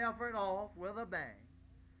organizing effort off with a bang,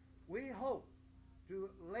 we hope to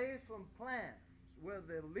lay some plans with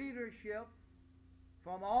the leadership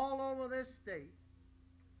from all over this state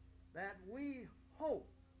that we hope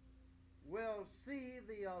will see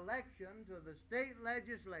the election to the state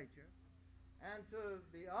legislature and to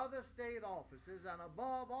the other state offices, and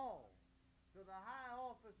above all, to the high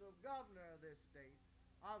office of governor of this state,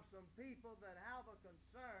 of some people that have a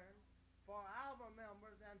concern for our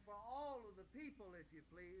members and for all of the people, if you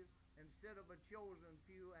please, instead of a chosen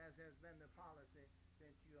few, as has been the policy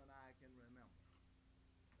since you and I can remember.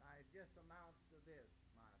 Now, it just amounts to this,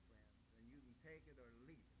 my friends, and you can take it or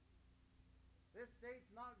leave it. This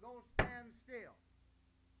state's not going to stand still.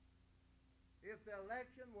 If the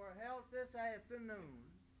election were held this afternoon,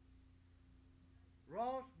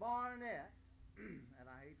 Ross Barnett, and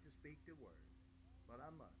I hate to speak the word, but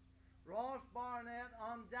I must, Ross Barnett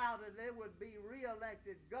undoubtedly would be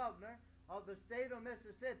re-elected governor of the state of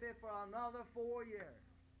Mississippi for another 4 years.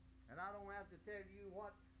 And I don't have to tell you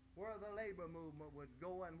where the labor movement would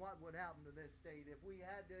go and what would happen to this state if we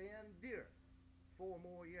had to endure 4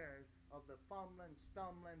 more years of the fumbling,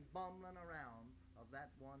 stumbling, bumbling around of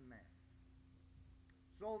that one man.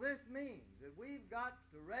 So this means that we've got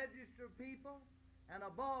to register people, and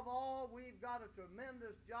above all, we've got a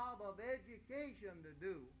tremendous job of education to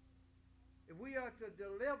do. If we are to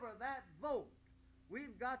deliver that vote,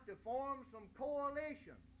 we've got to form some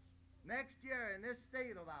coalitions next year in this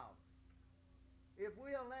state of ours. If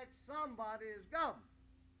we elect somebody as governor,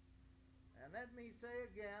 And let me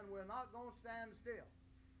say again, we're not going to stand still.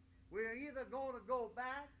 We're either going to go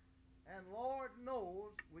back, and Lord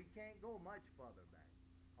knows we can't go much further back,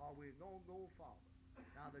 or we're going to go forward.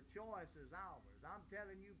 Now, the choice is ours. I'm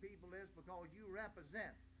telling you people this because you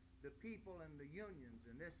represent the people and the unions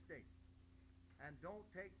in this state. And don't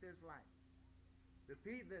take this lightly. The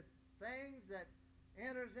things that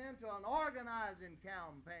enters into an organizing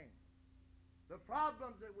campaign, the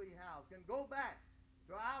problems that we have can go back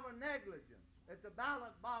to our negligence at the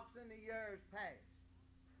ballot box in the years past.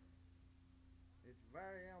 It's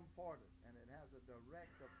very important, and it has a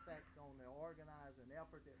direct effect on the organizing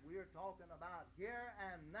effort that we're talking about here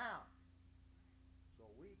and now. So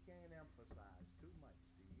we can't emphasize too much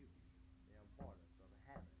to you the importance of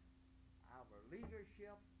having our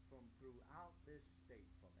leadership from throughout this state,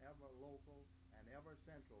 from every local and every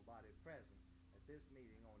central body present at this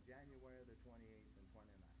meeting on January the 28th and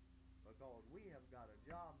 29th. Because we have got a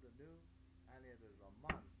job to do, and it is a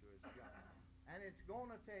monstrous job. And it's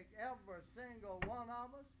going to take every single one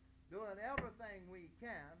of us doing everything we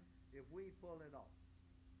can if we pull it off.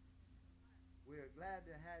 We're glad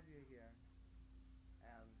to have you here,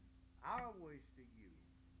 and our wish to you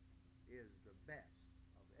is the best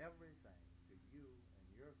of everything to you and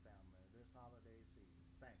your family this holiday season.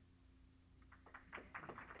 Thank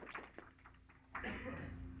you.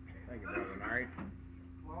 Thank you, Brother Knight.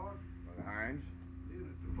 Lord, Brother Hines. seeing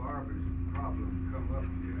that the barber's problem come up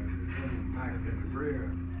here, there's back in the rear.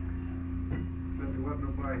 Since there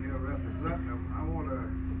wasn't nobody here representing them, I want to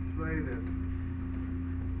say that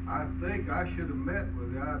I think I should have met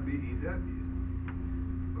with the IBEW,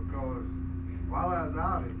 because while I was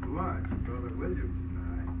out at lunch, Brother Williams and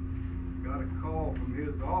I got a call from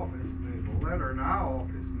his office, and there's a letter in our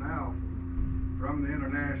office now from the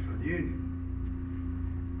International Union.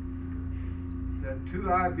 That 2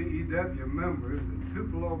 IBEW members in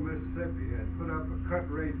Tupelo, Mississippi had put up a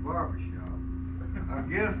cut-rate barber shop. I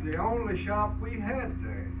guess the only shop we had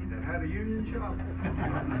there that had a union shop.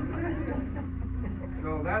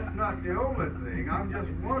 So that's not the only thing. I'm just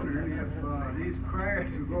wondering if these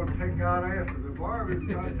crafts are going to take out after the barbers,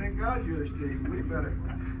 try to take our jurisdiction.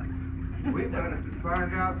 We better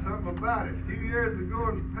find out something about it. A few years ago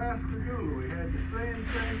in Pascagoula, we had the same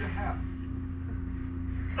thing to happen.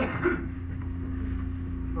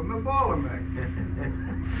 From the Boilermaker.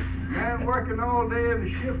 Man working all day in the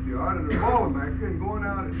shipyard at a Boilermaker and going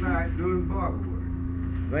out at night doing barber work.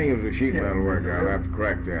 I think it was a sheet metal worker. I'll have to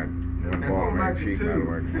correct that. Boilermaker, sheet metal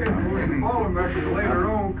worker. The Boilermaker later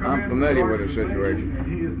on come I'm familiar with the organization, situation. and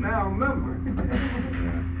he is now a member.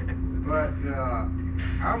 But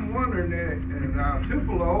I'm wondering that in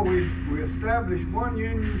Tupelo, we established one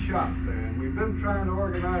union shop there, and we've been trying to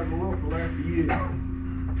organize a local there for years.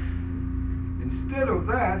 Instead of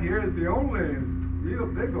that, here's the only real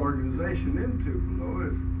big organization in Tupelo.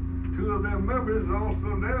 Is 2 of their members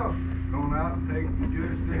also now gone out and taken the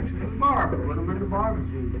jurisdiction of the barber, put them in the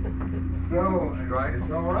barbecue. So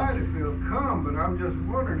it's all right if they'll come, but I'm just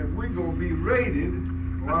wondering if we're going to be raided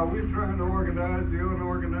while we're trying to organize the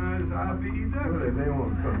unorganized IBEW. Well, if they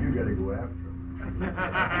won't come, you got to go after them.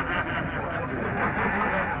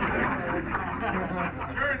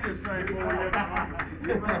 Turn this thing for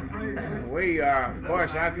We, of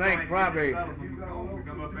course, I think probably,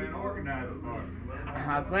 come up and organize the party.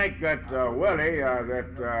 I think that, Willie,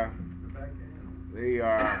 that the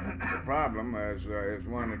problem is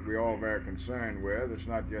one that we're all very concerned with. It's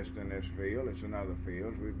not just in this field, it's in other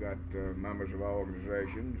fields. We've got members of our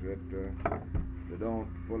organizations that don't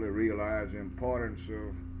fully realize the importance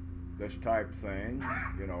of this type thing.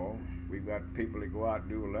 You know, we've got people that go out and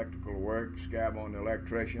do electrical work, scab on the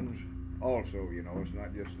electricians. Also, you know, it's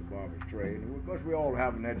not just the barber's trade. Of course, we all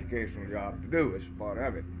have an educational job to do. It's part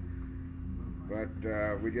of it. But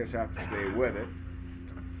we just have to stay with it,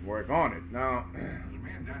 work on it. Now, There's a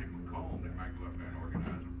man down in McComb that might go up there and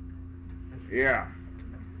organize them. yeah.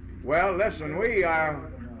 Well, listen, we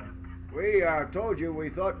told you we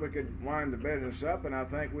thought we could wind the business up, and I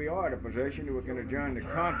think we are in a position that we can adjourn the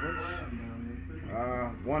conference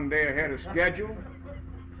one day ahead of schedule.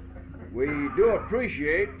 We do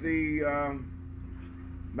appreciate the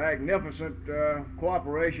magnificent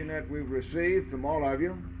cooperation that we've received from all of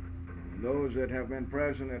you, those that have been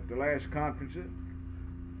present at the last conferences,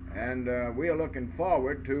 and we are looking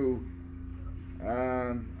forward to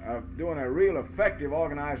doing a real effective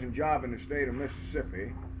organizing job in the state of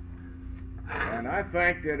Mississippi. And I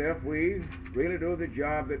think that if we really do the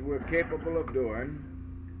job that we're capable of doing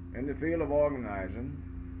in the field of organizing,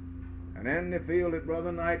 And then they feel that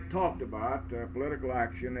Brother Knight talked about political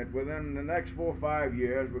action, that within the next 4 or 5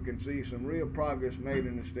 years we can see some real progress made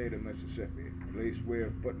in the state of Mississippi. At least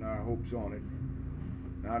we're putting our hopes on it.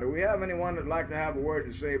 Now, do we have anyone that'd like to have a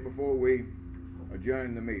word to say before we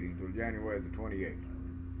adjourn the meeting till January the 28th?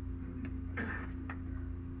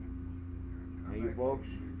 Any of you folks?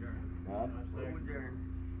 Huh?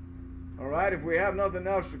 All right, if we have nothing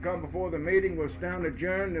else to come before the meeting, we'll stand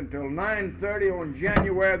adjourned until 9:30 on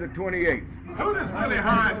January the 28th. Who does Willie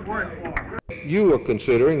Hines work for? You are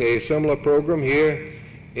considering a similar program here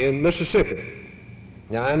in Mississippi.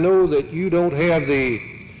 Now, I know that you don't have the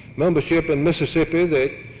membership in Mississippi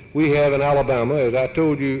that we have in Alabama. As I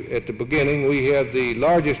told you at the beginning, we have the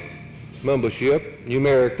largest membership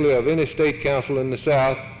numerically of any state council in the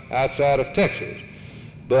South outside of Texas.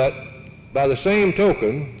 But by the same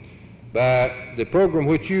token, by the program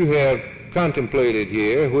which you have contemplated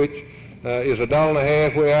here, which is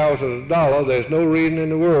 $1.50 where ours is $1, there's no reason in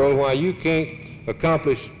the world why you can't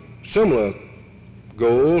accomplish similar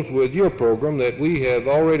goals with your program that we have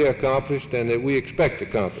already accomplished and that we expect to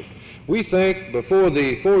accomplish. We think before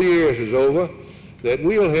the 4 years is over that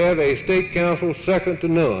we'll have a state council second to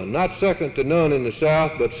none, not second to none in the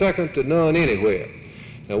South, but second to none anywhere.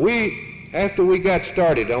 Now after we got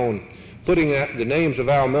started on putting out the names of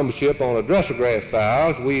our membership on addressograph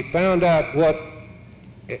files, we found out what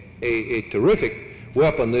a terrific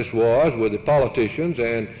weapon this was with the politicians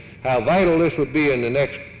and how vital this would be in the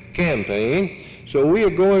next campaign. So we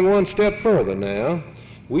are going one step further now.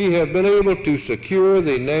 We have been able to secure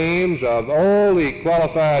the names of all the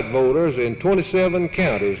qualified voters in 27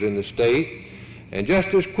 counties in the state, and just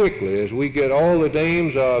as quickly as we get all the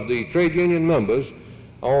names of the trade union members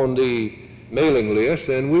on the mailing list,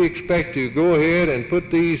 then we expect to go ahead and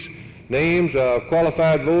put these names of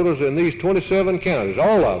qualified voters in these 27 counties,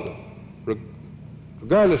 all of them,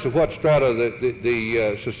 regardless of what strata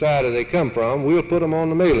the society they come from. We'll put them on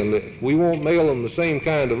the mailing list. We won't mail them the same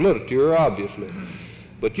kind of literature, obviously.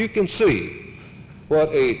 But you can see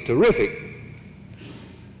what a terrific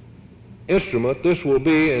instrument this will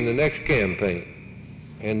be in the next campaign.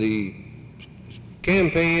 And the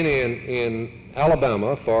campaign in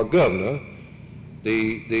Alabama for governor,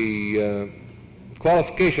 the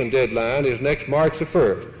qualification deadline is next March the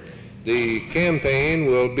 1st. The campaign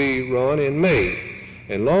will be run in May.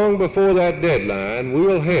 And long before that deadline,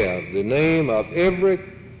 we'll have the name of every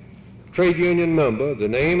trade union member, the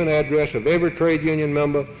name and address of every trade union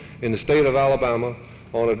member in the state of Alabama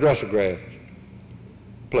on addressograph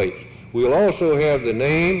plates. We'll also have the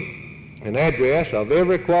name and address of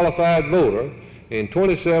every qualified voter in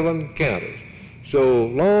 27 counties. So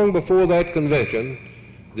long before that convention,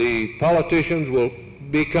 the politicians will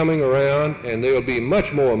be coming around and they'll be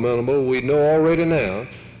much more amenable, we know already now,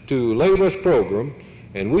 to Labor's program.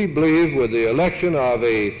 And we believe with the election of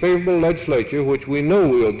a favorable legislature, which we know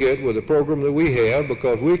we'll get with the program that we have,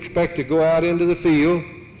 because we expect to go out into the field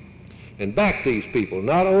and back these people,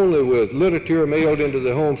 not only with literature mailed into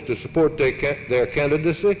the homes to support their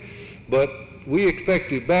candidacy, but we expect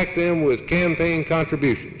to back them with campaign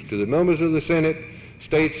contributions to the members of the Senate,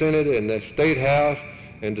 State Senate, and the State House,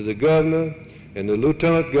 and to the governor, and the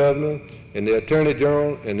lieutenant governor, and the attorney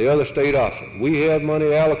general, and the other state officers. We have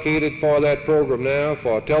money allocated for that program now,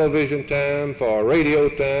 for television time, for radio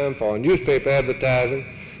time, for newspaper advertising,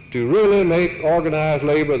 to really make organized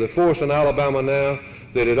labor the force in Alabama now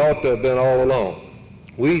that it ought to have been all along.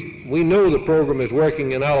 We know the program is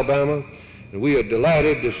working in Alabama, and we are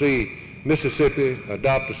delighted to see Mississippi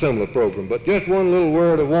adopt a similar program. But just one little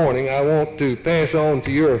word of warning I want to pass on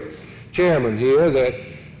to your chairman here, that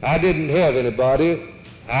I didn't have anybody,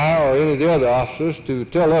 I or any of the other officers, to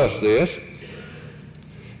tell us this.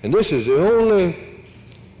 And this is the only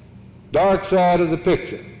dark side of the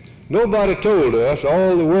picture. Nobody told us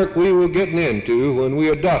all the work we were getting into when we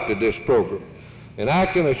adopted this program. And I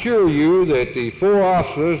can assure you that the 4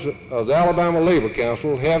 officers of the Alabama Labor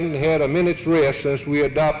Council haven't had a minute's rest since we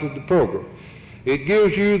adopted the program. It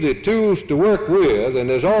gives you the tools to work with, and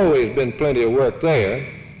there's always been plenty of work there.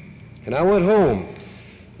 And I went home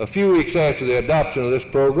a few weeks after the adoption of this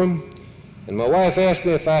program, and my wife asked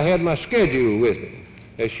me if I had my schedule with me,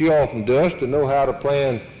 as she often does, to know how to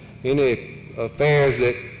plan any affairs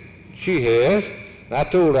that she has. And I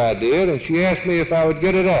told her I did, and she asked me if I would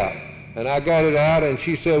get it out. And I got it out, and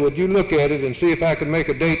she said, would you look at it and see if I could make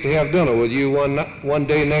a date to have dinner with you one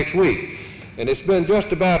day next week. And it's been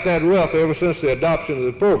just about that rough ever since the adoption of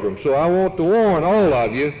the program. So I want to warn all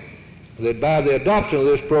of you that by the adoption of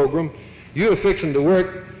this program, you're fixing to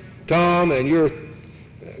work Tom and your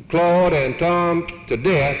Claude and Tom to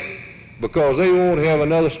death because they won't have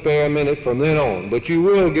another spare minute from then on, but you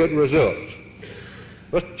will get results.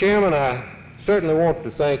 Mr. Chairman, I certainly want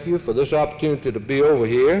to thank you for this opportunity to be over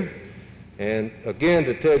here, and again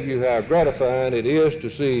to tell you how gratifying it is to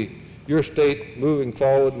see your state moving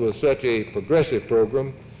forward with such a progressive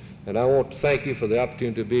program, and I want to thank you for the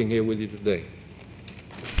opportunity of being here with you today.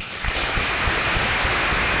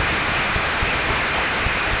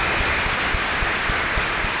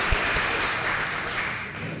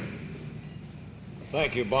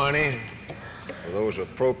 Thank you, Barney, for those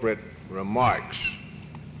appropriate remarks.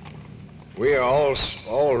 We are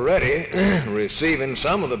already receiving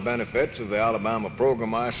some of the benefits of the Alabama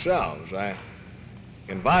program ourselves. I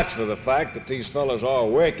can vouch for the fact that these fellows are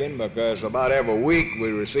working, because about every week we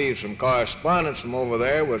receive some correspondence from over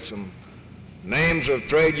there with some names of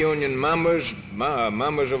trade union members,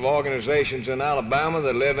 members of organizations in Alabama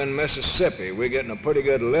that live in Mississippi. We're getting a pretty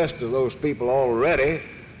good list of those people already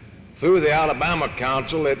through the Alabama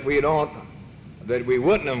Council that we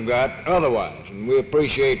wouldn't have got otherwise, and we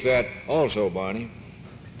appreciate that also, Barney.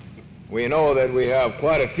 We know that we have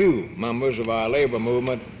quite a few members of our labor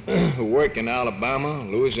movement who work in Alabama,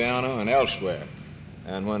 Louisiana, and elsewhere.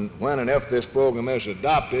 And when and if this program is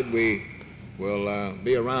adopted, we will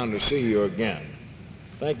be around to see you again.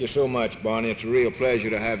 Thank you so much, Barney. It's a real pleasure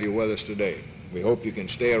to have you with us today. We hope you can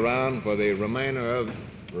stay around for the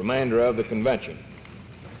remainder of the convention.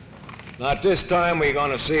 Now, at this time, we're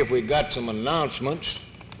going to see if we got some announcements.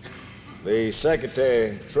 The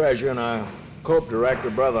Secretary-Treasurer and our COPE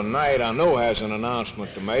Director, Brother Knight, I know has an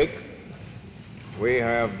announcement to make. We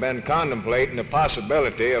have been contemplating the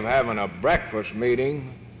possibility of having a breakfast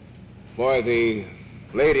meeting for the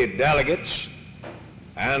lady delegates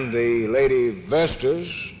and the lady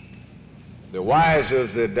visitors, the wives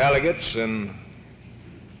of the delegates, and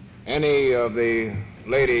any of the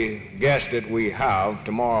lady guests that we have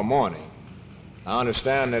tomorrow morning. I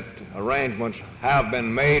understand that arrangements have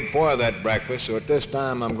been made for that breakfast, so at this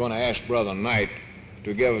time I'm going to ask Brother Knight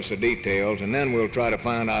to give us the details, and then we'll try to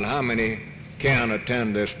find out how many can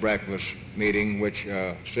attend this breakfast meeting, which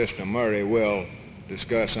Sister Murray will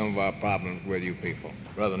discuss some of our problems with you people.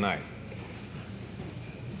 Brother Knight.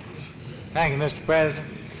 Thank you, Mr. President.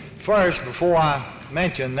 First, before I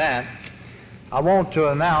mention that, I want to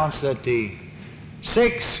announce that the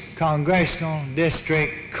 6th Congressional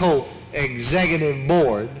District COPE Executive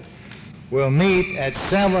Board will meet at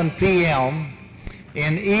 7 p.m.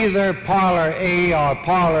 in either Parlor A or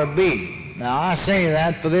Parlor B. Now, I say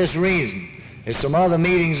that for this reason. There's some other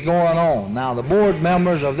meetings going on. Now, the board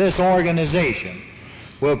members of this organization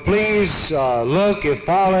will please look. If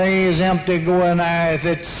Parlor A is empty, go in there. If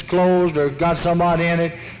it's closed or got somebody in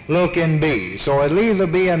it, look in B. So it'll either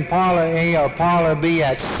be in Parlor A or Parlor B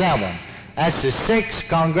at 7. That's the 6th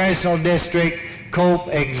Congressional District COPE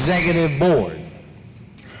Executive Board.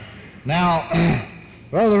 Now,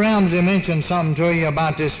 Brother Ramsey mentioned something to you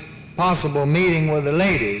about this possible meeting with the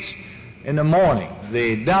ladies in the morning,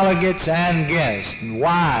 the delegates and guests, and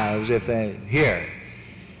wives if they're here.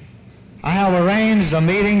 I have arranged a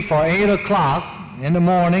meeting for 8 o'clock in the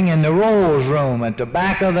morning in the Rose Room at the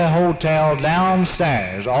back of the hotel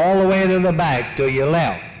downstairs, all the way to the back to your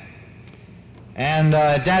left. And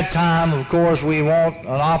at that time, of course, we want an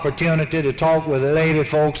opportunity to talk with the lady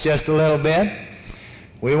folks just a little bit.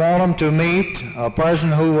 We want them to meet a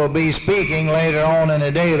person who will be speaking later on in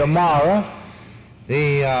the day tomorrow,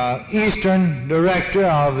 the Eastern Director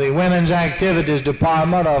of the Women's Activities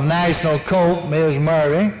Department of National COPE, Ms.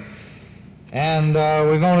 Murray. And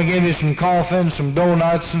we're going to give you some coffee and some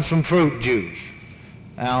donuts and some fruit juice.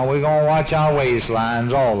 Now, we're going to watch our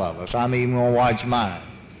waistlines, all of us. I'm even going to watch mine.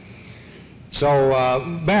 So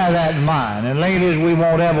bear that in mind. And ladies, we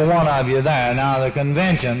want every one of you there. Now, the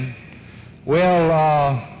convention will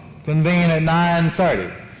convene at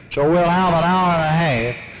 9:30. So we'll have an hour and a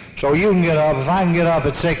half. So you can get up. If I can get up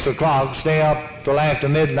at 6 o'clock, stay up till after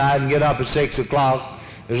midnight and get up at 6 o'clock,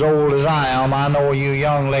 as old as I am, I know you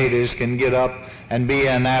young ladies can get up and be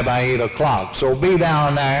in there by 8 o'clock. So be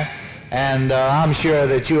down there, and I'm sure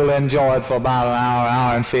that you'll enjoy it for about an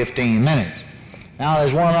hour and 15 minutes. Now,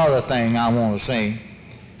 there's one other thing I want to say.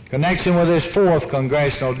 Connection with this 4th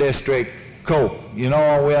Congressional District COPE. You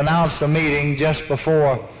know, we announced a meeting just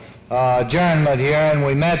before adjournment here, and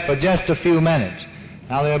we met for just a few minutes.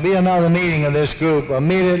 Now, there'll be another meeting of this group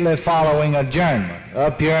immediately following adjournment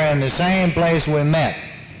up here in the same place we met.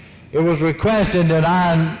 It was requested that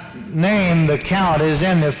I name the counties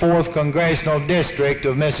in the 4th Congressional District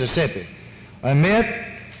of Mississippi. Emmett,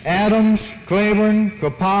 Adams, Claiborne,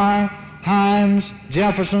 Coppar, Hines,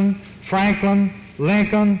 Jefferson, Franklin,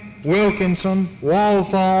 Lincoln, Wilkinson,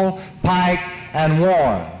 Walthall, Pike, and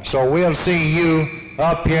Warren. So we'll see you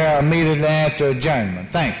up here immediately after adjournment.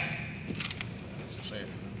 Thank you.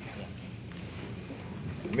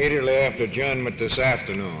 Immediately after adjournment this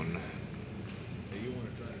afternoon.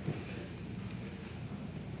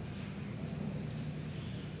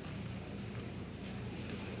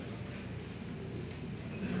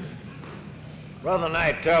 Brother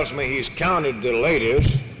Knight tells me he's counted the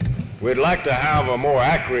ladies. We'd like to have a more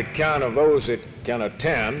accurate count of those that can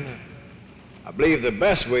attend. I believe the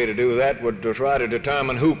best way to do that would to try to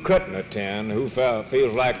determine who couldn't attend, who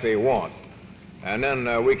feels like they want. And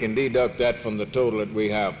then we can deduct that from the total that we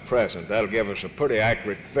have present. That'll give us a pretty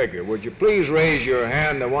accurate figure. Would you please raise your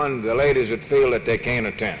hand, the ladies that feel that they can't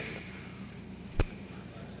attend?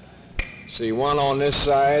 See one on this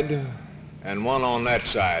side and one on that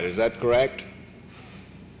side. Is that correct?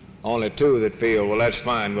 Only two that feel, well, that's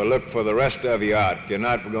fine. We'll look for the rest of you out. If you're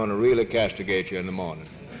not, we're going to really castigate you in the morning.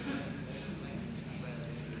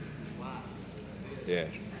 Yes.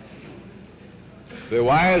 The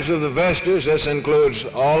wives of the vesters, this includes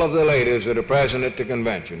all of the ladies that are present at the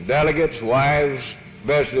convention. Delegates, wives,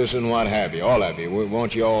 vesters, and what have you, all of you. We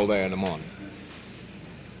want you all there in the morning.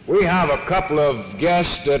 We have a couple of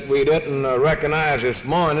guests that we didn't recognize this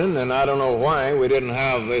morning, and I don't know why. We didn't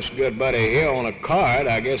have this good buddy here on a card.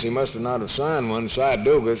 I guess he must have not have signed one. Cy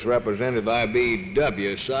Dugas, represented by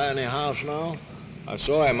BW. Cy in the house now? I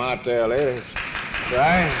saw him out there, ladies.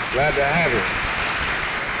 Cy, glad to have you.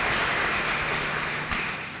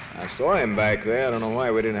 I saw him back there. I don't know why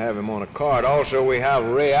we didn't have him on a card. Also, we have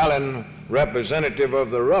Ray Allen, representative of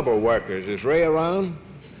the rubber workers. Is Ray around?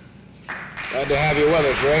 Glad to have you with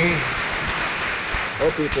us, Ray.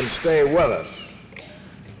 Hope you can stay with us.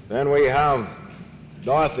 Then we have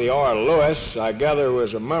Dorothy R. Lewis, I gather, who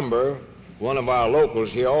is a member, one of our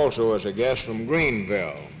locals here also as a guest from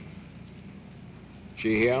Greenville.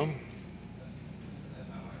 She here?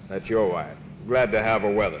 That's your wife. Glad to have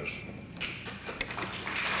her with us.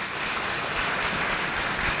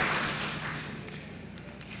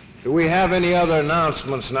 Do we have any other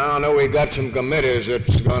announcements now? I know we got some committees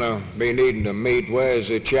that's going to be needing to meet. Where is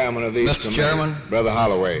the chairman of these committees? Mr. Chairman. Brother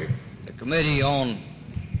Holloway. The Committee on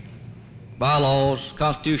Bylaws,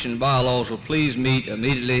 Constitution and Bylaws will please meet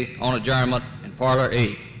immediately on adjournment in Parlor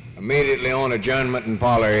A. Immediately on adjournment in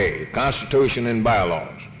Parlor A, Constitution and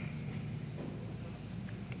Bylaws.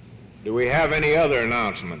 Do we have any other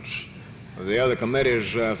announcements? Are the other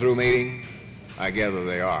committees through meeting? I gather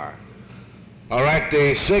they are. All right,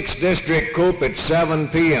 the 6th District Coop at 7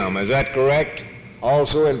 p.m., is that correct?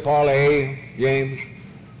 Also in Parlor A, James?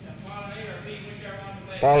 Yeah, Parlor A or B, whichever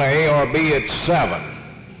one. Parlor A or B at 7.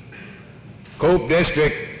 Coop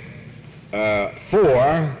District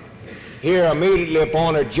 4, here immediately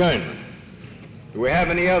upon adjournment. Do we have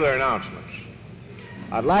any other announcements?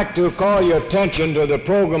 I'd like to call your attention to the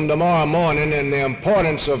program tomorrow morning and the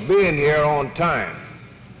importance of being here on time.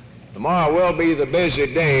 Tomorrow will be the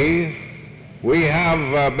busy day. We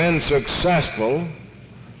have been successful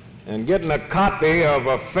in getting a copy of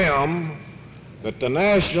a film that the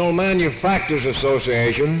National Manufacturers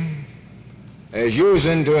Association is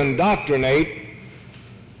using to indoctrinate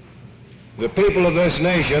the people of this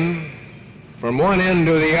nation from one end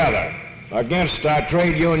to the other against our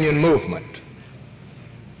trade union movement.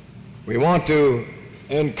 We want to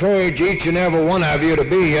encourage each and every one of you to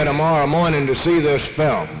be here tomorrow morning to see this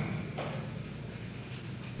film.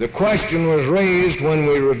 The question was raised when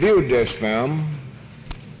we reviewed this film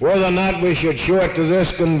whether or not we should show it to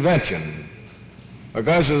this convention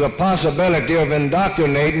because of the possibility of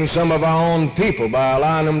indoctrinating some of our own people by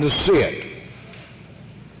allowing them to see it.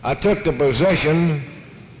 I took the position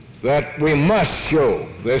that we must show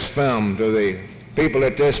this film to the people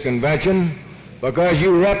at this convention because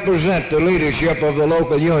you represent the leadership of the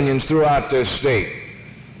local unions throughout this state.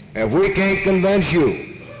 If we can't convince you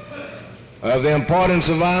of the importance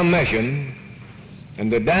of our mission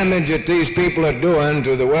and the damage that these people are doing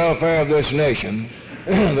to the welfare of this nation,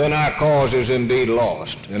 then our cause is indeed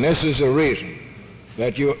lost. And this is the reason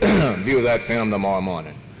that you view that film tomorrow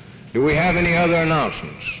morning. Do we have any other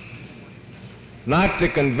announcements? If not, the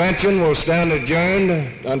convention will stand adjourned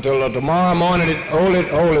until tomorrow morning. Hold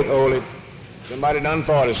it. Somebody done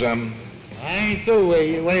thought of something. I ain't through with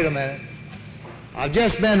you. Wait a minute. I've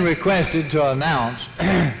just been requested to announce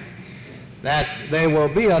that there will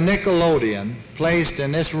be a Nickelodeon placed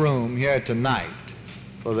in this room here tonight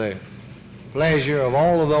for the pleasure of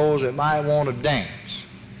all of those that might want to dance.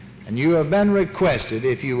 And you have been requested,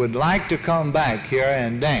 if you would like to come back here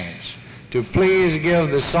and dance, to please give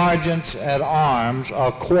the sergeants at arms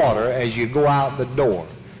a quarter as you go out the door.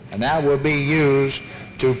 And that will be used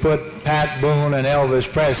to put Pat Boone and Elvis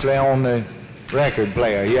Presley on the record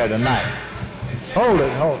player here tonight. Hold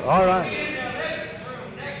it, all right.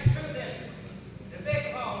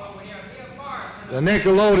 The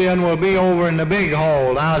Nickelodeon will be over in the big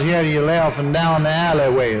hall out here to your left and down the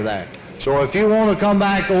alleyway there. So if you want to come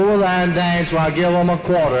back over there and dance, well, I'll give them a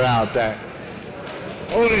quarter out there.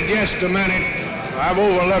 Hold it just a minute. I've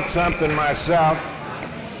overlooked something myself.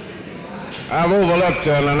 I've overlooked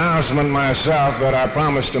an announcement myself that I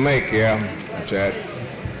promised to make here. That's it.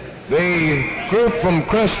 The group from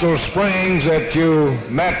Crystal Springs that you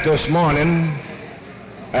met this morning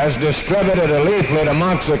has distributed a leaflet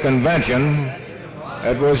amongst the convention.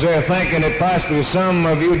 It was their thinking that possibly some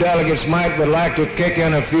of you delegates would like to kick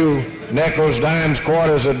in a few nickels, dimes,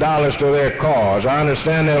 quarters, or dollars to their cause. I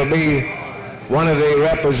understand there'll be one of the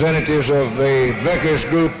representatives of the Vickers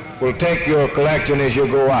group will take your collection as you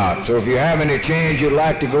go out. So if you have any change you'd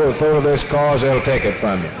like to go for this cause, they'll take it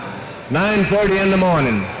from you. 9:30 in the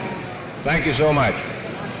morning. Thank you so much.